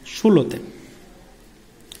 16তে।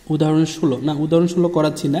 উদাহরণ 16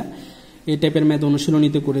 করাচ্ছি না, এই টাইপের ম্যাথ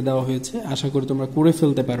অনুশীলনীতে করে দেওয়া হয়েছে, আশা করি তোমরা করে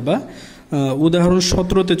ফেলতে পারবা। উদাহরণ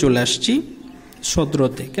 17তে চলে আসছি।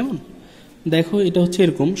 17তে কেমন? দেখো এটা হচ্ছে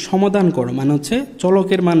এরকম, সমাধান করো, মানে হচ্ছে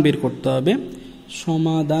চলকের মান বের করতে হবে।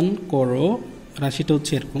 সমাধান করো, রাশিটা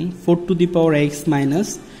হচ্ছে এরকম 4 to the power x minus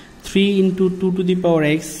 3 into 2 to the power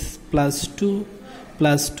x plus 2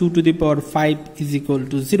 plus 2 to the power 5 is equal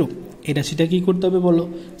to 0। এই রাশিটা কী করতে হবে বলো?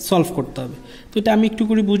 সলভ করতে হবে। তো এটা আমি একটু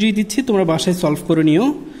করে বুঝিয়ে দিচ্ছি, তোমরা বাসায় সলভ করে নিও।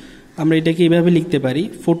 আমরা এটাকে এইভাবে লিখতে পারি,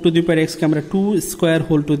 4 টু দি পাওয়ার এক্সকে আমরা 2 square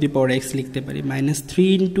whole to the power x লিখতে পারি, মাইনাস 3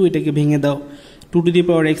 ইন্টু এটাকে ভেঙে দাও 2 to the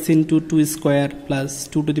power x into 2 square plus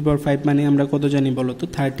 2 to the পাওয়ার 5, মানে আমরা কত জানি বলো তো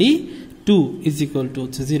 32 ইজ ইকুয়াল টু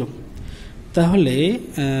হচ্ছে 0। তাহলে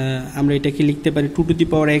আমরা এটাকে লিখতে পারি 2 to the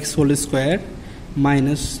power x whole square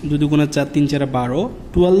minus 2 দুগুণা 4 3 4 12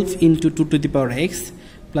 12 into 2 to the power x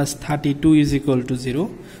plus 32 is equal to 0।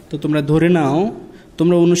 তো তোমরা ধরে নাও,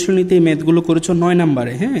 তোমরা অনুশীলনীতে এই ম্যাথগুলো করেছো 9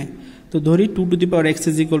 নম্বরে। হ্যাঁ, তো ধরি 2 to the power x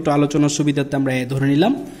is equal to, আলোচনার সুবিধাতে আমরা ধরে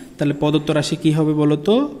নিলাম, তাহলে প্রদত্ত রাশি কি হবে বলো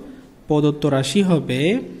তো? প্রদত্ত রাশি হবে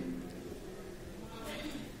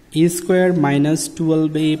a square minus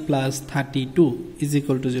 12a plus 32 is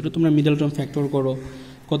equal to 0। তোমরা মিডল টার্ম ফ্যাক্টর করো,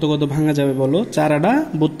 কত কত ভাঙা যাবে বলো? 4 8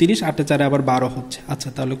 32, 8 4 আবার 12 হচ্ছে। আচ্ছা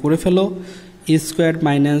তাহলে করে ফেলো। a square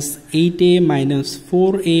minus 8a minus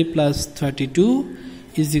 4a plus 32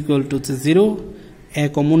 is equal to 0। a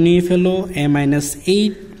common নিয়ে ফেলো, a মাইনাস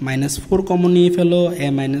 8 মাইনাস 4 কমন নিয়ে ফেলো, a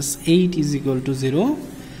minus 8 is equal to 0।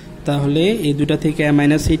 তাহলে এই দুটা থেকে a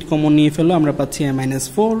মাইনাস 8 কমন নিয়ে ফেলো, আমরা পাচ্ছি a minus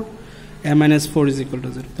 4, a minus 4 is equal to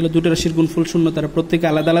 0। তাহলে দুটো রাশির গুণফল শূন্য, তারা প্রত্যেকে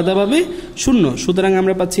আলাদা আলাদাভাবে শূন্য, সুতরাং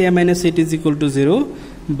আমরা পাচ্ছি a minus 8 is equal to 0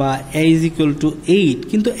 বা a ইজ ইকুয়াল টু 8।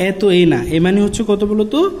 কিন্তু এ তো এ না, এ মানে হচ্ছে কত বলো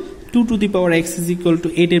তো? 2 to the power x is equal to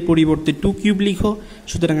 8 এর পরিবর্তে 2 কিউব লিখো,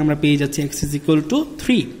 সুতরাং আমরা পেয়ে যাচ্ছি x ইজ ইকুয়াল টু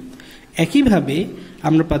 3। একইভাবে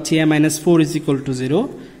আমরা পাচ্ছি a minus 4 is equal to 0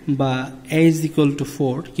 বা a ইজ ইকুয়াল টু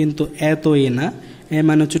 4, কিন্তু এ তো এ না, এ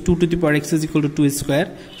মানে হচ্ছে 2 to the power x is equal to 2 square,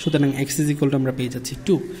 সুতরাং x ইজ ইকুয়াল টু আমরা পেয়ে যাচ্ছি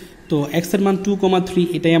 2। তো x এর মান 2,3,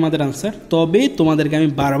 এটাই আমাদের আনসার। তবে তোমাদেরকে আমি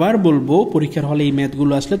বারবার বলবো, পরীক্ষার হলে এই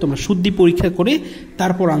ম্যাথগুলো আসলে তোমরা শুদ্ধি পরীক্ষা করে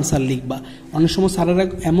তারপর আনসার লিখবা। অনেক সময় স্যারেরা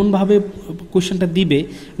এমনভাবে কোয়েশ্চেনটা দিবে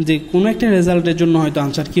যে কোনো একটা রেজাল্টের জন্য হয়তো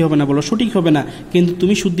আনসার কী হবে না বলো, সঠিক হবে না, কিন্তু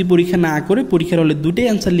তুমি শুদ্ধি পরীক্ষা না করে পরীক্ষার হলে দুটোই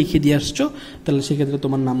আনসার লিখে দিয়ে আসছো, তাহলে সেক্ষেত্রে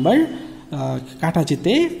তোমার নাম্বার কাটা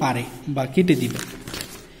যেতে পারে বা কেটে দিবে।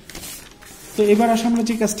 তো এবার আসলে আমরা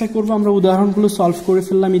যে কাজটা করবো, আমরা উদাহরণগুলো সলভ করে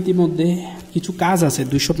ফেললাম ইতিমধ্যে। কিছু কাজ আছে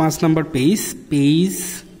 205 নাম্বার পেজ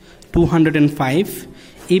 205,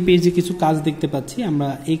 এই পেজে কিছু কাজ দেখতে পাচ্ছি, আমরা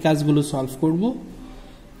এই কাজগুলো সলভ করব।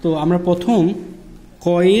 তো আমরা প্রথম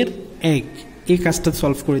কয়ের এক এই কাজটা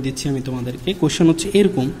সলভ করে দিচ্ছি আমি তোমাদেরকে। কোশ্চেন হচ্ছে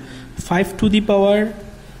এরকম, 5 to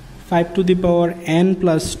the power n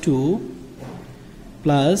plus 2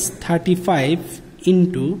 plus 35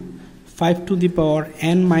 into 5 to the power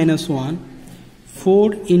n minus 1 4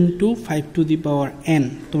 into 5 to the power n,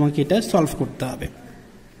 তোমাকে এটা সলভ করতে হবে।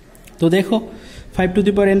 তো দেখো 5 to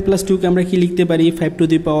the power n plus 2 কে আমরা কি লিখতে পারি? 5 to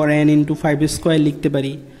the power n into 5 square লিখতে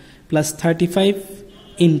পারি, plus 35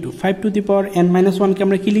 into 5 to the power n minus 1 কে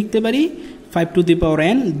আমরা কি লিখতে পারি? 5 to the power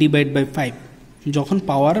n divide by 5। যখন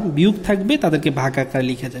পাওয়ার বিয়োগ থাকবে তাদেরকে ভাগ আকারে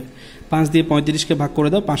লিখা যাবে। 5 দিয়ে 35কে ভাগ করে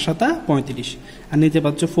দাও, 5 7 35, আর নিতে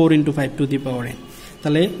পাচ্ছ 4 into 5 to the power n।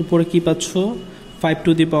 তাহলে উপরে কি পাচ্ছ? 5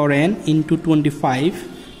 to the power n into 25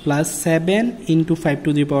 plus 7 into 5 to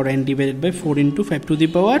the power n divided by 4 into 5 to the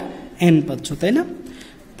power n পাচ্ছ, তাই না?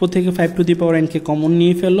 প্রত্যেকে 5 to the power n K common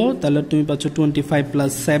নিয়ে ফেলো, তাহলে তুমি পাচ্ছ 25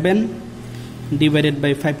 plus 7 divided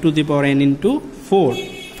by 5 to the power n into 4।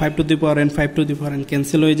 5 to the power n 5 to the power n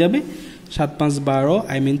cancel হয়ে যাবে, 7 5 12,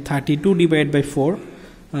 I mean 32 divided by 4,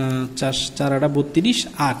 4 4 32,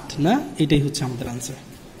 8 না? এটাই হচ্ছে আমাদের আনসার।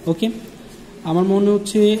 ওকে, আমার মনে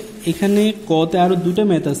হচ্ছে এখানে কতে আরও দুটো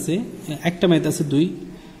ম্যাথ আছে, একটা ম্যাথ আছে 2,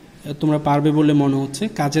 তোমরা পারবে বলে মনে হচ্ছে।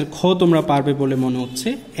 কাজের খ তোমরা পারবে বলে মনে হচ্ছে।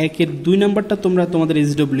 1 এর 2 নাম্বারটা তোমরা তোমাদের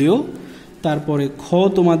SW, তারপরে খ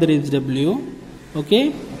তোমাদের SW, ওকে,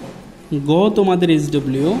 গ তোমাদের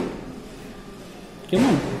SW,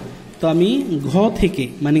 কেমন? তো আমি ঘ থেকে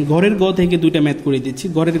মানে ঘরের গ থেকে 2টা ম্যাথ করে দিচ্ছি।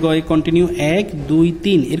 ঘরের গ এ কন্টিনিউ 1 2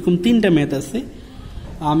 3 এরকম 3টা ম্যাথ আছে,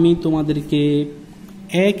 আমি তোমাদেরকে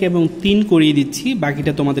 1 এবং 3 করিয়ে দিচ্ছি,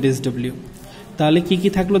 বাকিটা তোমাদের SW। তাহলে কি কি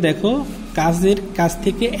থাকলো দেখো, কাজ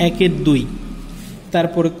থেকে 1 এর 2,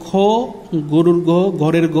 তারপরে খ গরুর গ,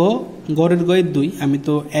 ঘরের গয়ের 2, আমি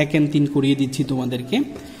তো 1 এবং 3 করিয়ে দিচ্ছি তোমাদেরকে।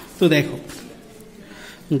 তো দেখো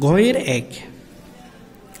ঘয়ের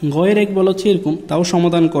 1 বলা হচ্ছে এরকম, তাও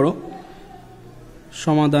সমাধান করো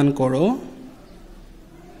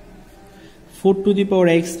 4 to the power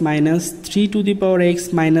x minus 3 to the power x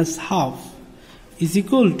minus half is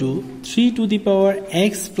equal to 3 to the power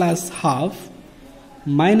x plus half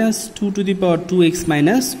minus 2 to the power 2x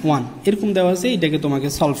minus 1 এরকম দেওয়া আছে। এটাকে তোমাকে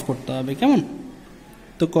সলভ করতে হবে, কেমন?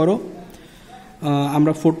 তো করো,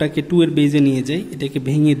 আমরা 4টাকে 2 এর বেজে নিয়ে যাই, এটাকে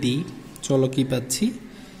ভেঙে দিই। চলো কি পাচ্ছি,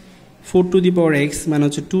 4 to the power x মানে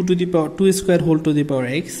হচ্ছে 2 to the power 2 square whole to the power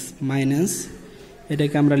x minus,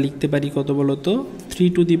 এটাকে আমরা লিখতে পারি কত বলো তো, 3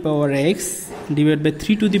 to the power x divide by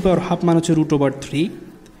 3 to the power half মানে হচ্ছে √3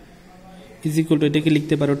 ইজ ইকুয়াল টু, এটাকে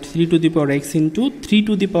লিখতে পারো 3 to the power x into 3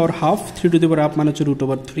 to the power half, 3 to the power half মানে হচ্ছে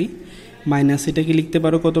 √3 মাইনাস, এটাকে লিখতে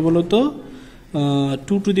পারো কত বলো তো,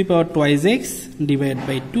 2 to the power twice x divide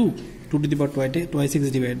by 2, 2 to the power twice x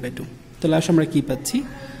divide by 2। তাহলে আসলে আমরা কি পাচ্ছি,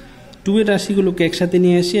 2 এর রাশিগুলোকে একসাথে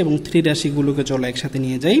নিয়ে আসি এবং 3 রাশিগুলোকে চলো একসাথে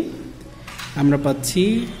নিয়ে যাই। আমরা পাচ্ছি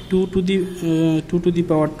 2 to the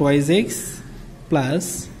power twice x plus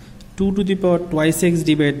 2 to the power twice x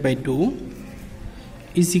divided by 2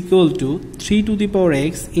 is equal to 3 to the power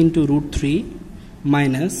x into √3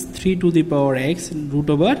 minus 3 to the power x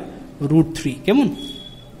 √3, কেমন?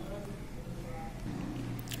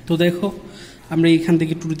 তো দেখো আমরা এখান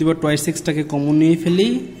থেকে two to the power twice এক্সটাকে common নিয়ে ফেলি,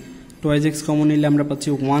 twice x common নিলে আমরা পাচ্ছি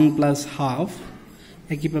 1 প্লাস হাফ।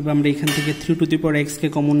 একইভাবে আমরা এখান থেকে 3 টু দি পাওয়ার এক্সকে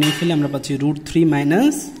কমন নিয়ে ফেলে আমরা পাচ্ছি √3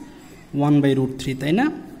 মাইনাস 1/√3, তাই না?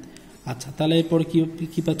 আচ্ছা, তাহলে এরপর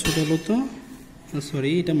কি পাচ্ছ বলো তো?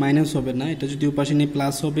 সরি, এটা মাইনাস হবে না, এটা যদি উপাশে নিয়ে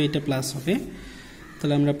প্লাস হবে, এটা প্লাস হবে।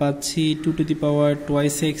 তাহলে আমরা পাচ্ছি 2 to the power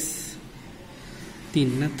twice x 3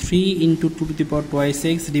 না 3 into 2 to the power twice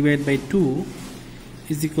x divide by 2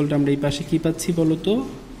 is equal to আমরা এই পাশে কী পাচ্ছি বলো তো?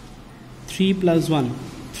 3 প্লাস 1,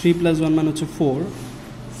 3 প্লাস 1 মানে হচ্ছে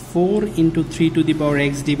 4 into 3 to the power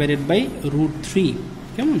x divided by √3।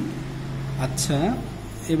 কেমন? আচ্ছা,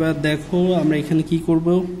 এবার দেখো আমরা এখানে কি করব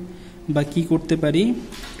বা কি করতে পারি।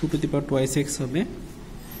 2 to the power twice x হবে,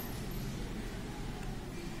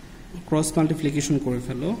 ক্রস মাল্টিপ্লিকেশন করে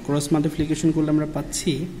ফেলো। ক্রস মাল্টিপ্লিকেশন করলে আমরা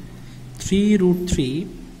পাচ্ছি 3√3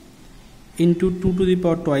 into 2 to the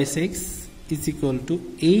power twice x is equal to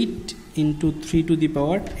 8 into 3 to the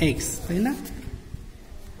power x, তাই না?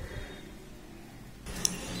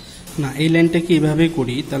 না, এই লাইনটাকে এভাবে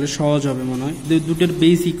করি তাহলে সহজ হবে মনে হয়। দুটোর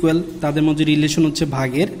বেস ইকুয়াল, তাদের মধ্যে রিলেশন হচ্ছে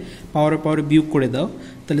ভাগের, পাওয়ারে বিয়োগ করে দাও।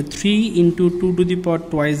 তাহলে 3 into 2 to the power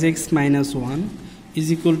twice x minus 1 is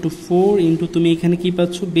equal to 4 into, তুমি এখানে কি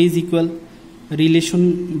পাচ্ছ? বেস ইকুয়াল, রিলেশন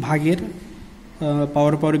ভাগের,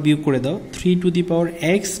 পাওয়ারে বিয়োগ করে দাও। 3 to the power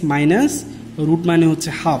x minus root মানে হচ্ছে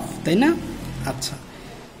হাফ, তাই না? আচ্ছা,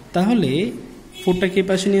 তাহলে 4টাকে এ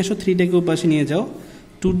পাশে নিয়ে আসো, 3টাকে ও পাশে নিয়ে যাও।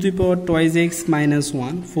 2 to the power twice x minus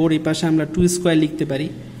 1, 4 এই পাশে আমরা 2 স্কোয়ার লিখতে পারি,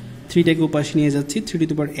 3টাকে ও পাশে নিয়ে যাচ্ছি। 3 to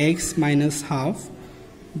the power x minus half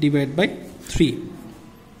divide by 3।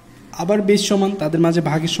 আবার বেশ সমান, তাদের মাঝে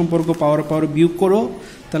ভাগের সম্পর্ক, পাওয়ারে বিয়োগ করো।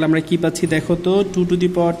 তাহলে আমরা কি পাচ্ছি দেখো তো? 2 to the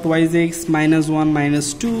power twice x minus 1 minus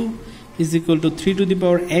 2 is equal to 3 to the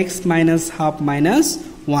power x minus half minus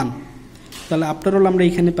 1। তাহলে আফটার অল আমরা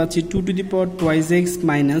এখানে পাচ্ছি 2 to the power twice x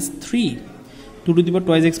minus 3, 2 to the power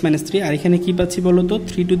twice x minus 3। আর এখানে কি পাচ্ছি বলো তো?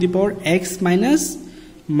 3 to the power x minus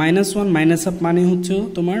 1 minus half মানে হচ্ছে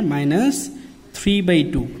তোমার মাইনাস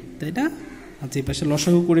 3/2, তাই না? আচ্ছা, এই পাশে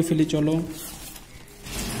লসাগু করে ফেলি, চলো।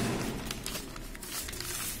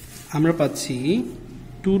 আমরা পাচ্ছি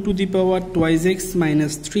 2 to the power twice x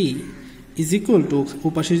minus 3 is equal to, ও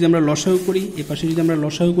পাশে যদি আমরা লসাগু করি, এ পাশে যদি আমরা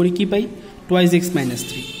লসাগু করি কি পাই? Twice x minus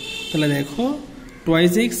 3। তাহলে দেখো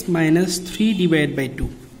twice x minus 3 divide by 2,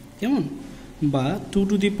 কেমন? বা 2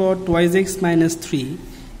 to the power twice x minus 3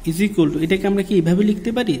 is equal to, এটাকে আমরা কি এভাবে লিখতে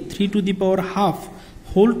পারি? 3 to the power half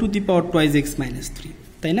whole to the power twice x minus 3,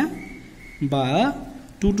 তাই না? বা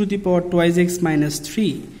 2 to the power twice x minus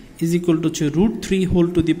 3 is equal to হচ্ছে √3 whole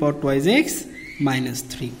to the power twice x minus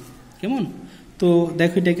 3, কেমন? তো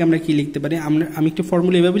দেখো এটাকে আমরা কি লিখতে পারি? আমি একটা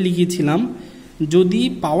ফর্মুলা এভাবে লিখিয়েছিলাম, যদি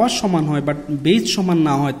পাওয়ার সমান হয় বাট বেজ সমান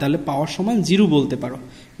না হয় তাহলে পাওয়ার সমান 0 বলতে পারো।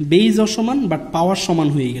 বেজ অসমান বাট পাওয়ার সমান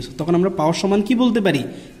হয়ে গেছে, তখন আমরা পাওয়ার সমান কি বলতে পারি?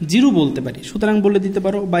 0 বলতে পারি। সুতরাং বলে দিতে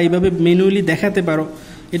পারো বা এইভাবে ম্যানুয়ালি দেখাতে পারো।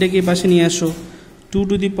 এটাকে এ পাশে নিয়ে আসো, 2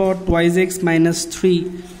 to the power twice x minus 3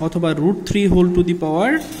 অথবা √3 whole to the power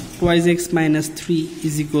twice x minus 3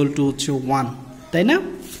 is equal to হচ্ছে 1, তাই না?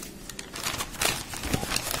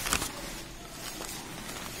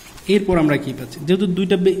 এরপর আমরা কি পাচ্ছি? যেহেতু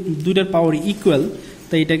দুইটার পাওয়ার ইকুয়াল,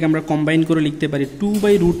 তাই এটাকে আমরা কম্বাইন করে লিখতে পারি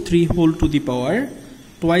 2/√3 whole to the power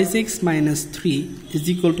twice x minus 3 is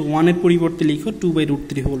equal to 1 এর পরিবর্তে লিখো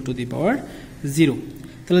 2/√3 হোল টু দি পাওয়ার 0।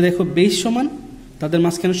 তাহলে দেখো বেস সমান, তাদের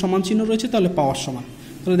মাঝখানে সমান চিহ্ন রয়েছে, তাহলে পাওয়ার সমান।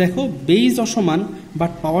 তাহলে দেখো বেস অসমান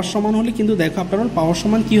বাট পাওয়ার সমান হলে কিন্তু দেখো আপনার পাওয়ার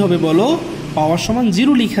সমান কি হবে বলো? পাওয়ার সমান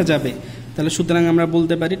 0 লেখা যাবে। তাহলে সুতরাং আমরা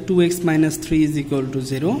বলতে পারি 2x minus 3 is equal to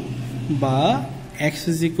 0 বা x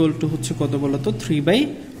ইজ ইকুয়াল টু হচ্ছে কত বলো তো?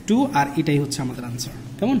 3/2, আর এটাই হচ্ছে আমাদের আনসার,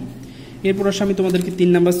 কেমন? এরপর আসলে আমি তোমাদেরকে 3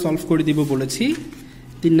 নাম্বার সলভ করে দিব বলেছি।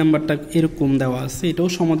 3 নাম্বারটা এরকম দেওয়া আছে, এটাও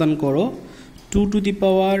সমাধান করো। 2 to the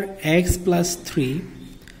power x plus 3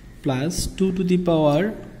 plus 2 to the power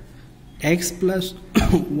x plus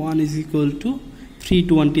 1 is equal to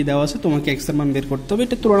 320 দেওয়া আছে, তোমাকে x এর মান বের করতে হবে।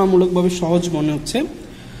 এটা তুলনামূলকভাবে সহজ মনে হচ্ছে।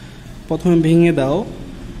 প্রথমে ভেঙে দাও,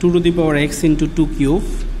 2 to the power x into 2 cube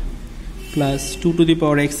plus 2 to the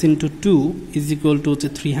power x into 2 is equal to হচ্ছে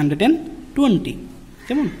 320,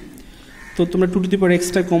 কেমন? তো তোমরা 2 to the power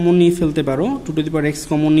extra common নিয়ে ফেলতে পারো। 2 to the power x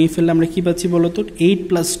common নিয়ে ফেললে আমরা কি পাচ্ছি বলো তো? 8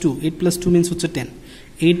 প্লাস 2, 8 প্লাস 2 মিনস হচ্ছে 10,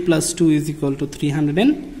 8 প্লাস 2 ইজ ইকুয়াল টু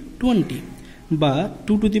 320, বা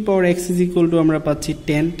 2 to the power x is equal to আমরা পাচ্ছি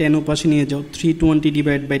 10, 10 ও পাশে নিয়ে যাও, 320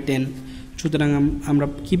 ডিভাইড বাই 10। সুতরাং আমরা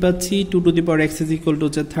কি পাচ্ছি? 2 to the power x is equal to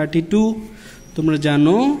হচ্ছে 32। তোমরা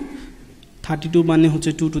জানো 32 মানে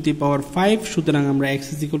হচ্ছে 2 টু দি পাওয়ার 5, সুতরাং আমরা এক্স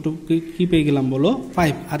ইজ ইকুয়াল টু কি পেয়ে গেলাম বলো?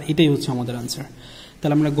 5, আর এটাই হচ্ছে আমাদের আনসার।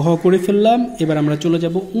 তাহলে আমরা ঘ করে ফেললাম। এবার আমরা চলে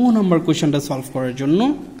যাব ও নাম্বার কোয়েশ্চেনটা সলভ করার জন্য।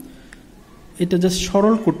 এটা জাস্ট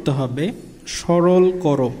সরল করতে হবে, সরল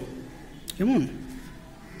করো কেমন।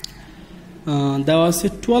 দেওয়া আছে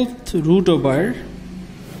 12th root over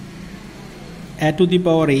a to the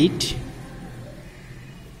power 8,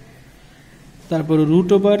 তারপর root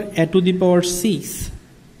over a to the power 6,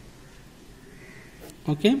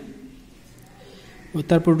 ওকে,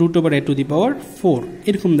 তারপর root over a to the power 4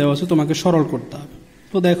 এরকম দেওয়া আছে, তোমাকে সরল করতে হবে।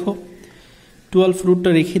 তো দেখো 12 রুটটা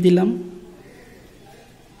রেখে দিলাম,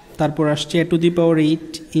 তারপর আসছে a to the power 8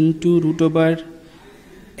 into root over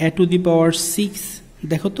a to the power 6।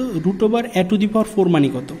 দেখো তো root over a to the power 4 মানে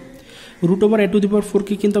কত? root over a to the power 4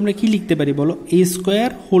 কে কিন্তু আমরা কি লিখতে পারি বলো? a স্কয়ার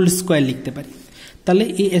হোল স্কয়ার লিখতে পারি। তাহলে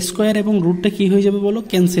এই স্কয়ার এবং রুটটা কি হয়ে যাবে বলো?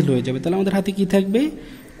 ক্যান্সেল হয়ে যাবে। তাহলে আমাদের হাতে কি থাকবে?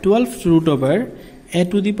 12 root over a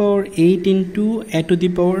to the power 8 into a to the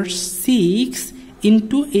power 6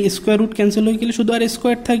 into a square root cancel হয়ে গেলে শুধু আর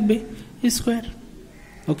স্কয়ার থাকবে, স্কয়ার।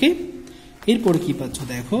 ওকে, এরপর কি পাচ্ছ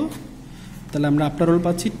দেখো, তাহলে আমরা আফটার অল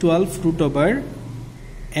পাচ্ছি 12 root over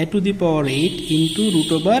a to the power 8 into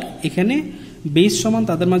root over, এখানে বেস সমান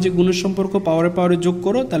তাদের মাঝে গুণের সম্পর্ক, পাওয়ারে পাওয়ারে যোগ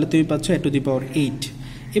করো, তাহলে তুমি পাচ্ছ a to the power 8।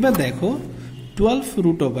 এবার দেখো 12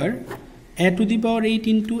 root over a to the power 8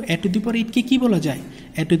 into a to the power 8 কে কি বলা যায়?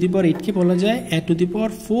 a to the power 8 কে বলা যায় a to the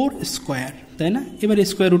power 4 square, তাই না? এবার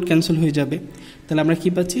স্কয়ার রুট ক্যান্সেল হয়ে যাবে, তাহলে আমরা কি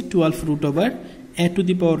পাচ্ছি? 12 root over a to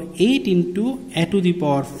the power 8 into a to the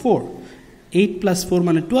power 4, 8 plus 4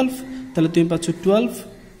 মানে 12, তাহলে তুমি পাচ্ছ 12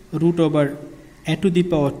 root over a to the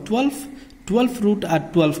power 12, 12 root R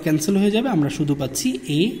 12 cancel হয়ে যাবে, আমরা শুধু পাচ্ছি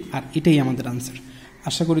a, আর এটাই আমাদের আনসার।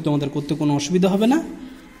 আশা করি তোমাদের করতে কোনো অসুবিধা হবে না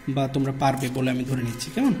বা তোমরা পারবে বলে আমি ধরে নিচ্ছি,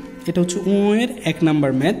 কেমন? এটা হচ্ছে ও এর 1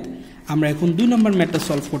 নাম্বার ম্যাথ। আমরা এখন 2 নাম্বার ম্যাথটা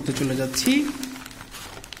সলভ করতে চলে যাচ্ছি।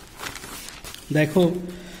 দেখো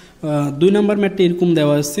 2 নাম্বার ম্যাথটা এরকম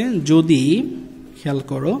দেওয়া আছে, যদি খেয়াল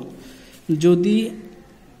করো, যদি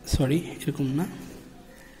সরি এরকম না,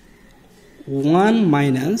 1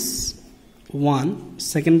 minus 1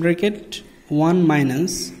 second bracket 1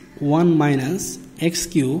 minus 1 minus x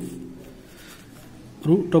cube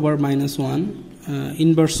root over minus 1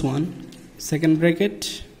 inverse 1 second bracket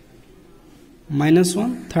minus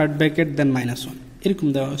 1 third bracket then minus 1 এরকম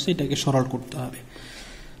দেওয়া আছে, এটাকে সরল করতে হবে।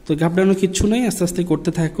 তো ঘাবড়ানো কিচ্ছু নেই, আস্তে আস্তে করতে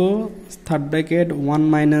থাকো। Third bracket 1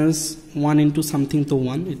 minus 1 into something তো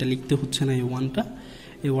 1, এটা লিখতে হচ্ছে না, এই 1টা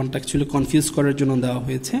অ্যাকচুয়ালি কনফিউজ করার জন্য দেওয়া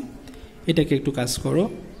হয়েছে। এটাকে একটু কাজ করো,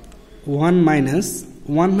 1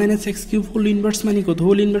 minus x cube whole inverse মানে কত?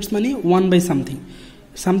 হোল ইনভার্স মানে 1 বাই সামথিং,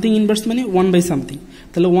 সামথিং ইনভার্স মানে 1 বাই সামথিং,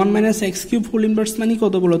 তাহলে 1 minus x cube whole inverse মানে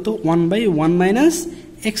কত বলো তো? 1 by 1 minus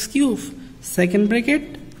x cube second bracket,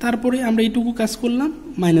 তারপরে আমরা এইটুকু কাজ করলাম,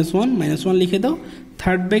 -1 লিখে দাও,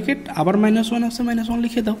 থার্ড ব্র্যাকেট আবার -1 আছে, -1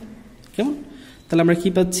 লিখে দাও, কেমন? তাহলে আমরা কি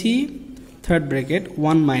পাচ্ছি? থার্ড ব্র্যাকেট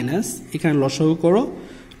 1 মাইনাস, এখানে লসাগু করো,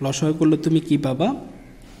 লসাগু করলে তুমি কি পাবা?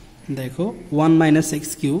 দেখো 1 minus x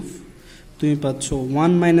cube, তুমি পাচ্ছ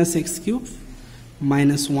 1 minus x cube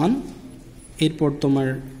 -1, এরপর তোমার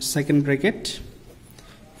সেকেন্ড ব্র্যাকেট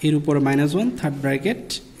এর উপর -1, থার্ড ব্র্যাকেট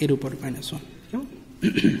এর উপর -1, কেমন?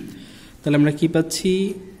 তাহলে আমরা কি পাচ্ছি?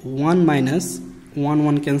 1 minus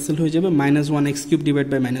 1 ক্যান্সেল হয়ে যাবে, -1 x cube divide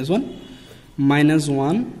by -1,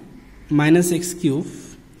 -1 minus x cube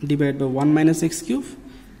divide by 1 minus x cube,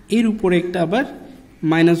 এর উপরে একটা আবার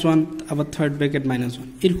 -1, আবার থার্ড ব্র্যাকেট -1,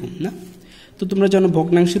 এরকম না? তো তোমরা জানো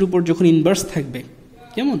ভগ্নাংশের উপর যখন ইনভার্স থাকবে,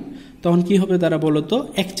 কেমন, তখন কি হবে তারা বলো তো?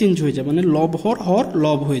 এক্সচেঞ্জ হয়ে যাবে, মানে লব হর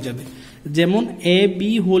লব হয়ে যাবে। যেমন এ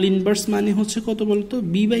বি হোল ইনভার্স মানে হচ্ছে কত বলো তো?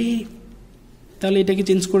 বি বাই এ। তাহলে এটাকে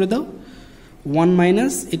চেঞ্জ করে দাও, 1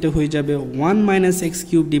 মাইনাস, এটা হয়ে যাবে 1 minus x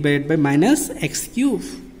cube divided by -x cube,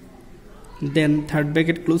 then third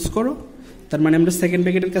bracket close করো। তার মানে আমরা সেকেন্ড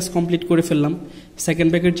ব্র্যাকেটের কাজ কমপ্লিট করে ফেললাম। সেকেন্ড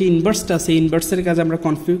ব্র্যাকেট যে ইনভার্সটা আছে, ইনভার্সের কাজ আমরা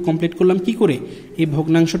কমপ্লিট করলাম কি করে? এই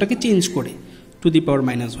ভগ্নাংশটাকে চেঞ্জ করে, টু দি পাওয়ার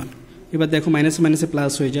 -1। এবার দেখো মাইনাসে মাইনাসে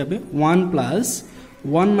প্লাস হয়ে যাবে, 1 plus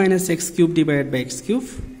 1 minus x cube divided by x cube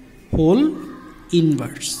whole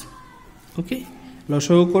inverse. ওকে,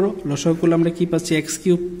 লসাগু করো, লসাগু করলে আমরা কি পাচ্ছি? x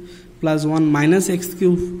cube plus 1 minus x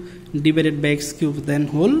cube divided by x cube then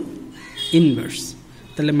whole inverse.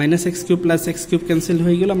 তাহলে -x cube plus x cube cancel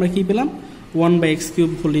হয়ে গেল, আমরা কি পেলাম? 1 by x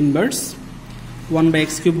cube whole inverse. 1 by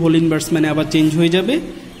x cube whole inverse মানে আবার চেঞ্জ হয়ে যাবে,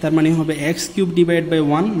 তার মানে হবে x cube ডিভাইড বাই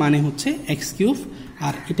 1 মানে হচ্ছে x cube,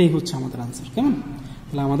 আর এটাই হচ্ছে আমাদের আনসার, কেমন?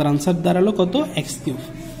 তাহলে আমাদের আনসার দাঁড়ালো কত? x cube।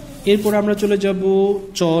 এরপর আমরা চলে যাব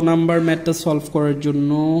চ নাম্বার ম্যাথটা সলভ করার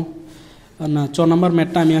জন্য। না, চ নাম্বার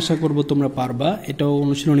ম্যাথটা আমি আশা করব তোমরা পারবা, এটাও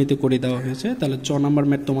অনুশীলনীতে করে দেওয়া হয়েছে। তাহলে চ নাম্বার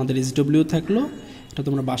ম্যাথ তোমাদের SW থাকলো, এটা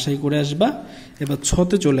তোমরা বাসায় করে আসবা। এবার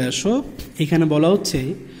ছতে চলে আসো। এখানে বলা হচ্ছে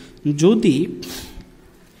যদি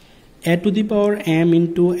a to the power m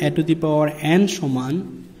into a to the power n সমান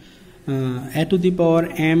a to the power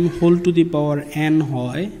m whole to the power n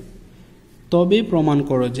হয়, তবে প্রমাণ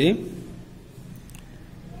করো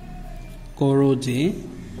যে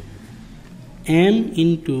m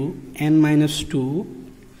into n minus two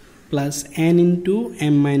plus n into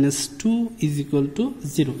m minus two is equal to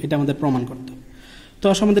 0। এটা আমাদের প্রমাণ করতে হবে। তো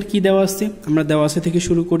আসলে আমাদের কি দেওয়া আছে, আমরা দেওয়া আছে থেকে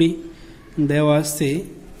শুরু করি। দেওয়া আছে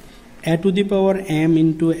a to the power m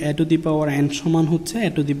into a to the power n সমান হচ্ছে a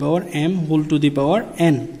to the power m whole to the power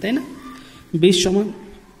n, তাই না? বেশ সমান,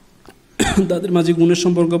 তাদের মাঝে গুণের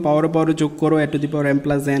সম্পর্ক, পাওয়ারে যোগ করো, a to the power m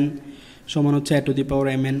plus n সমান হচ্ছে a to the power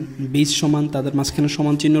mn। বেশ সমান, তাদের মাঝখানে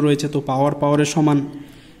সমান চিহ্ন রয়েছে, তো পাওয়ারের সমান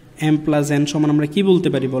m প্লাস n সমান আমরা কি বলতে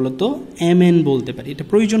পারি বলো তো, mn বলতে পারি। এটা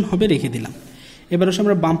প্রয়োজন হবে, রেখে দিলাম। এবার আসলে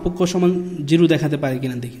আমরা বাম পক্ষ সমান 0 দেখাতে পারি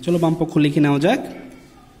কিনা দেখি। চলো বাম পক্ষ লিখে নেওয়া যাক।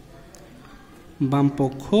 বাম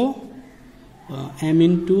পক্ষ m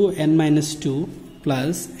into n minus two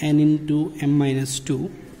plus n into m minus two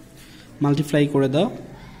multiply করে দাও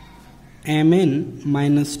mn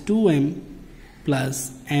minus two m plus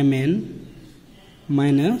mn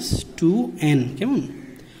minus two n। কেমন?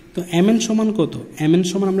 তো mn সমান কত? mn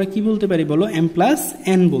সমান আমরা কি বলতে পারি বলো, m প্লাস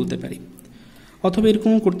n বলতে পারি। অথবা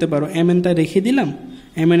এরকম করতে পারো, mnটা রেখে দিলাম,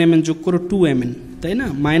 mn যোগ করো 2mn, তাই না?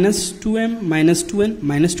 Minus 2m minus 2n,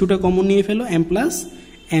 minus 2টা কমন নিয়ে ফেলো, m প্লাস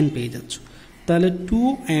n পেয়ে যাচ্ছ। তাহলে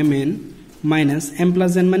 2mn minus m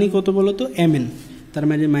plus n মানে কত বলো তো, mn। তার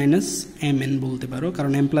মানে মাইনাস mn বলতে পারো,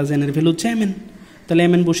 কারণ m প্লাস n এর ভ্যালু হচ্ছে mn। তাহলে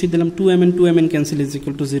mn বসিয়ে দিলাম, 2mn cancel is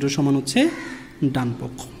equal to 0 সমান হচ্ছে ডান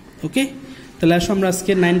পক্ষ। ওকে, তাহলে আসো আমরা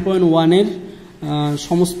আজকে 9.1 এর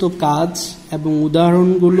সমস্ত কাজ এবং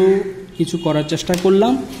উদাহরণগুলো কিছু করার চেষ্টা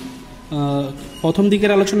করলাম। প্রথম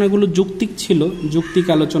দিকের আলোচনাগুলো যুক্তিক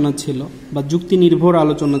আলোচনা ছিল বা যুক্তি নির্ভর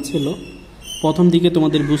আলোচনা ছিল। প্রথম দিকে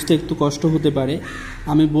তোমাদের বুঝতে একটু কষ্ট হতে পারে,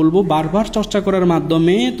 আমি বলবো বারবার চর্চা করার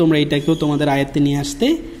মাধ্যমে তোমরা এটাকেও তোমাদের আয়ত্তে নিয়ে আসতে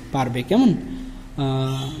পারবে। কেমন?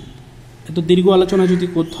 এত দীর্ঘ আলোচনা যদি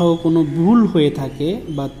কোথাও কোনো ভুল হয়ে থাকে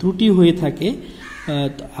বা ত্রুটি হয়ে থাকে,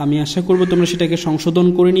 আমি আশা করব তোমরা সেটাকে সংশোধন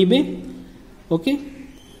করে নিবে। ওকে,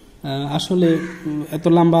 আসলে এত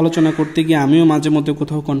লম্বা আলোচনা করতে গিয়ে আমিও মাঝে মধ্যে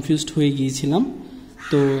কোথাও কনফিউজড হয়ে গিয়েছিলাম।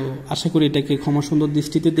 তো আশা করি এটাকে ক্ষমা সুন্দর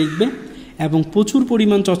দৃষ্টিতে দেখবে এবং প্রচুর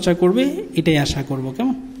পরিমাণ চর্চা করবে, এটাই আশা করব।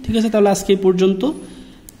 কেমন? ঠিক আছে, তাহলে আজকে এই পর্যন্ত।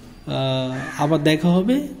 আবার দেখা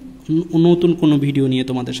হবে নতুন কোনো ভিডিও নিয়ে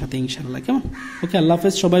তোমাদের সাথে ইনশাআল্লাহ। কেমন? ওকে, আল্লাহ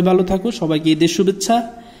হাফেজ। সবাই ভালো থাকো, সবাইকে ঈদের শুভেচ্ছা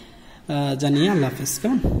জানিয়ে আল্লাহ হাফেজ।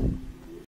 কেমন?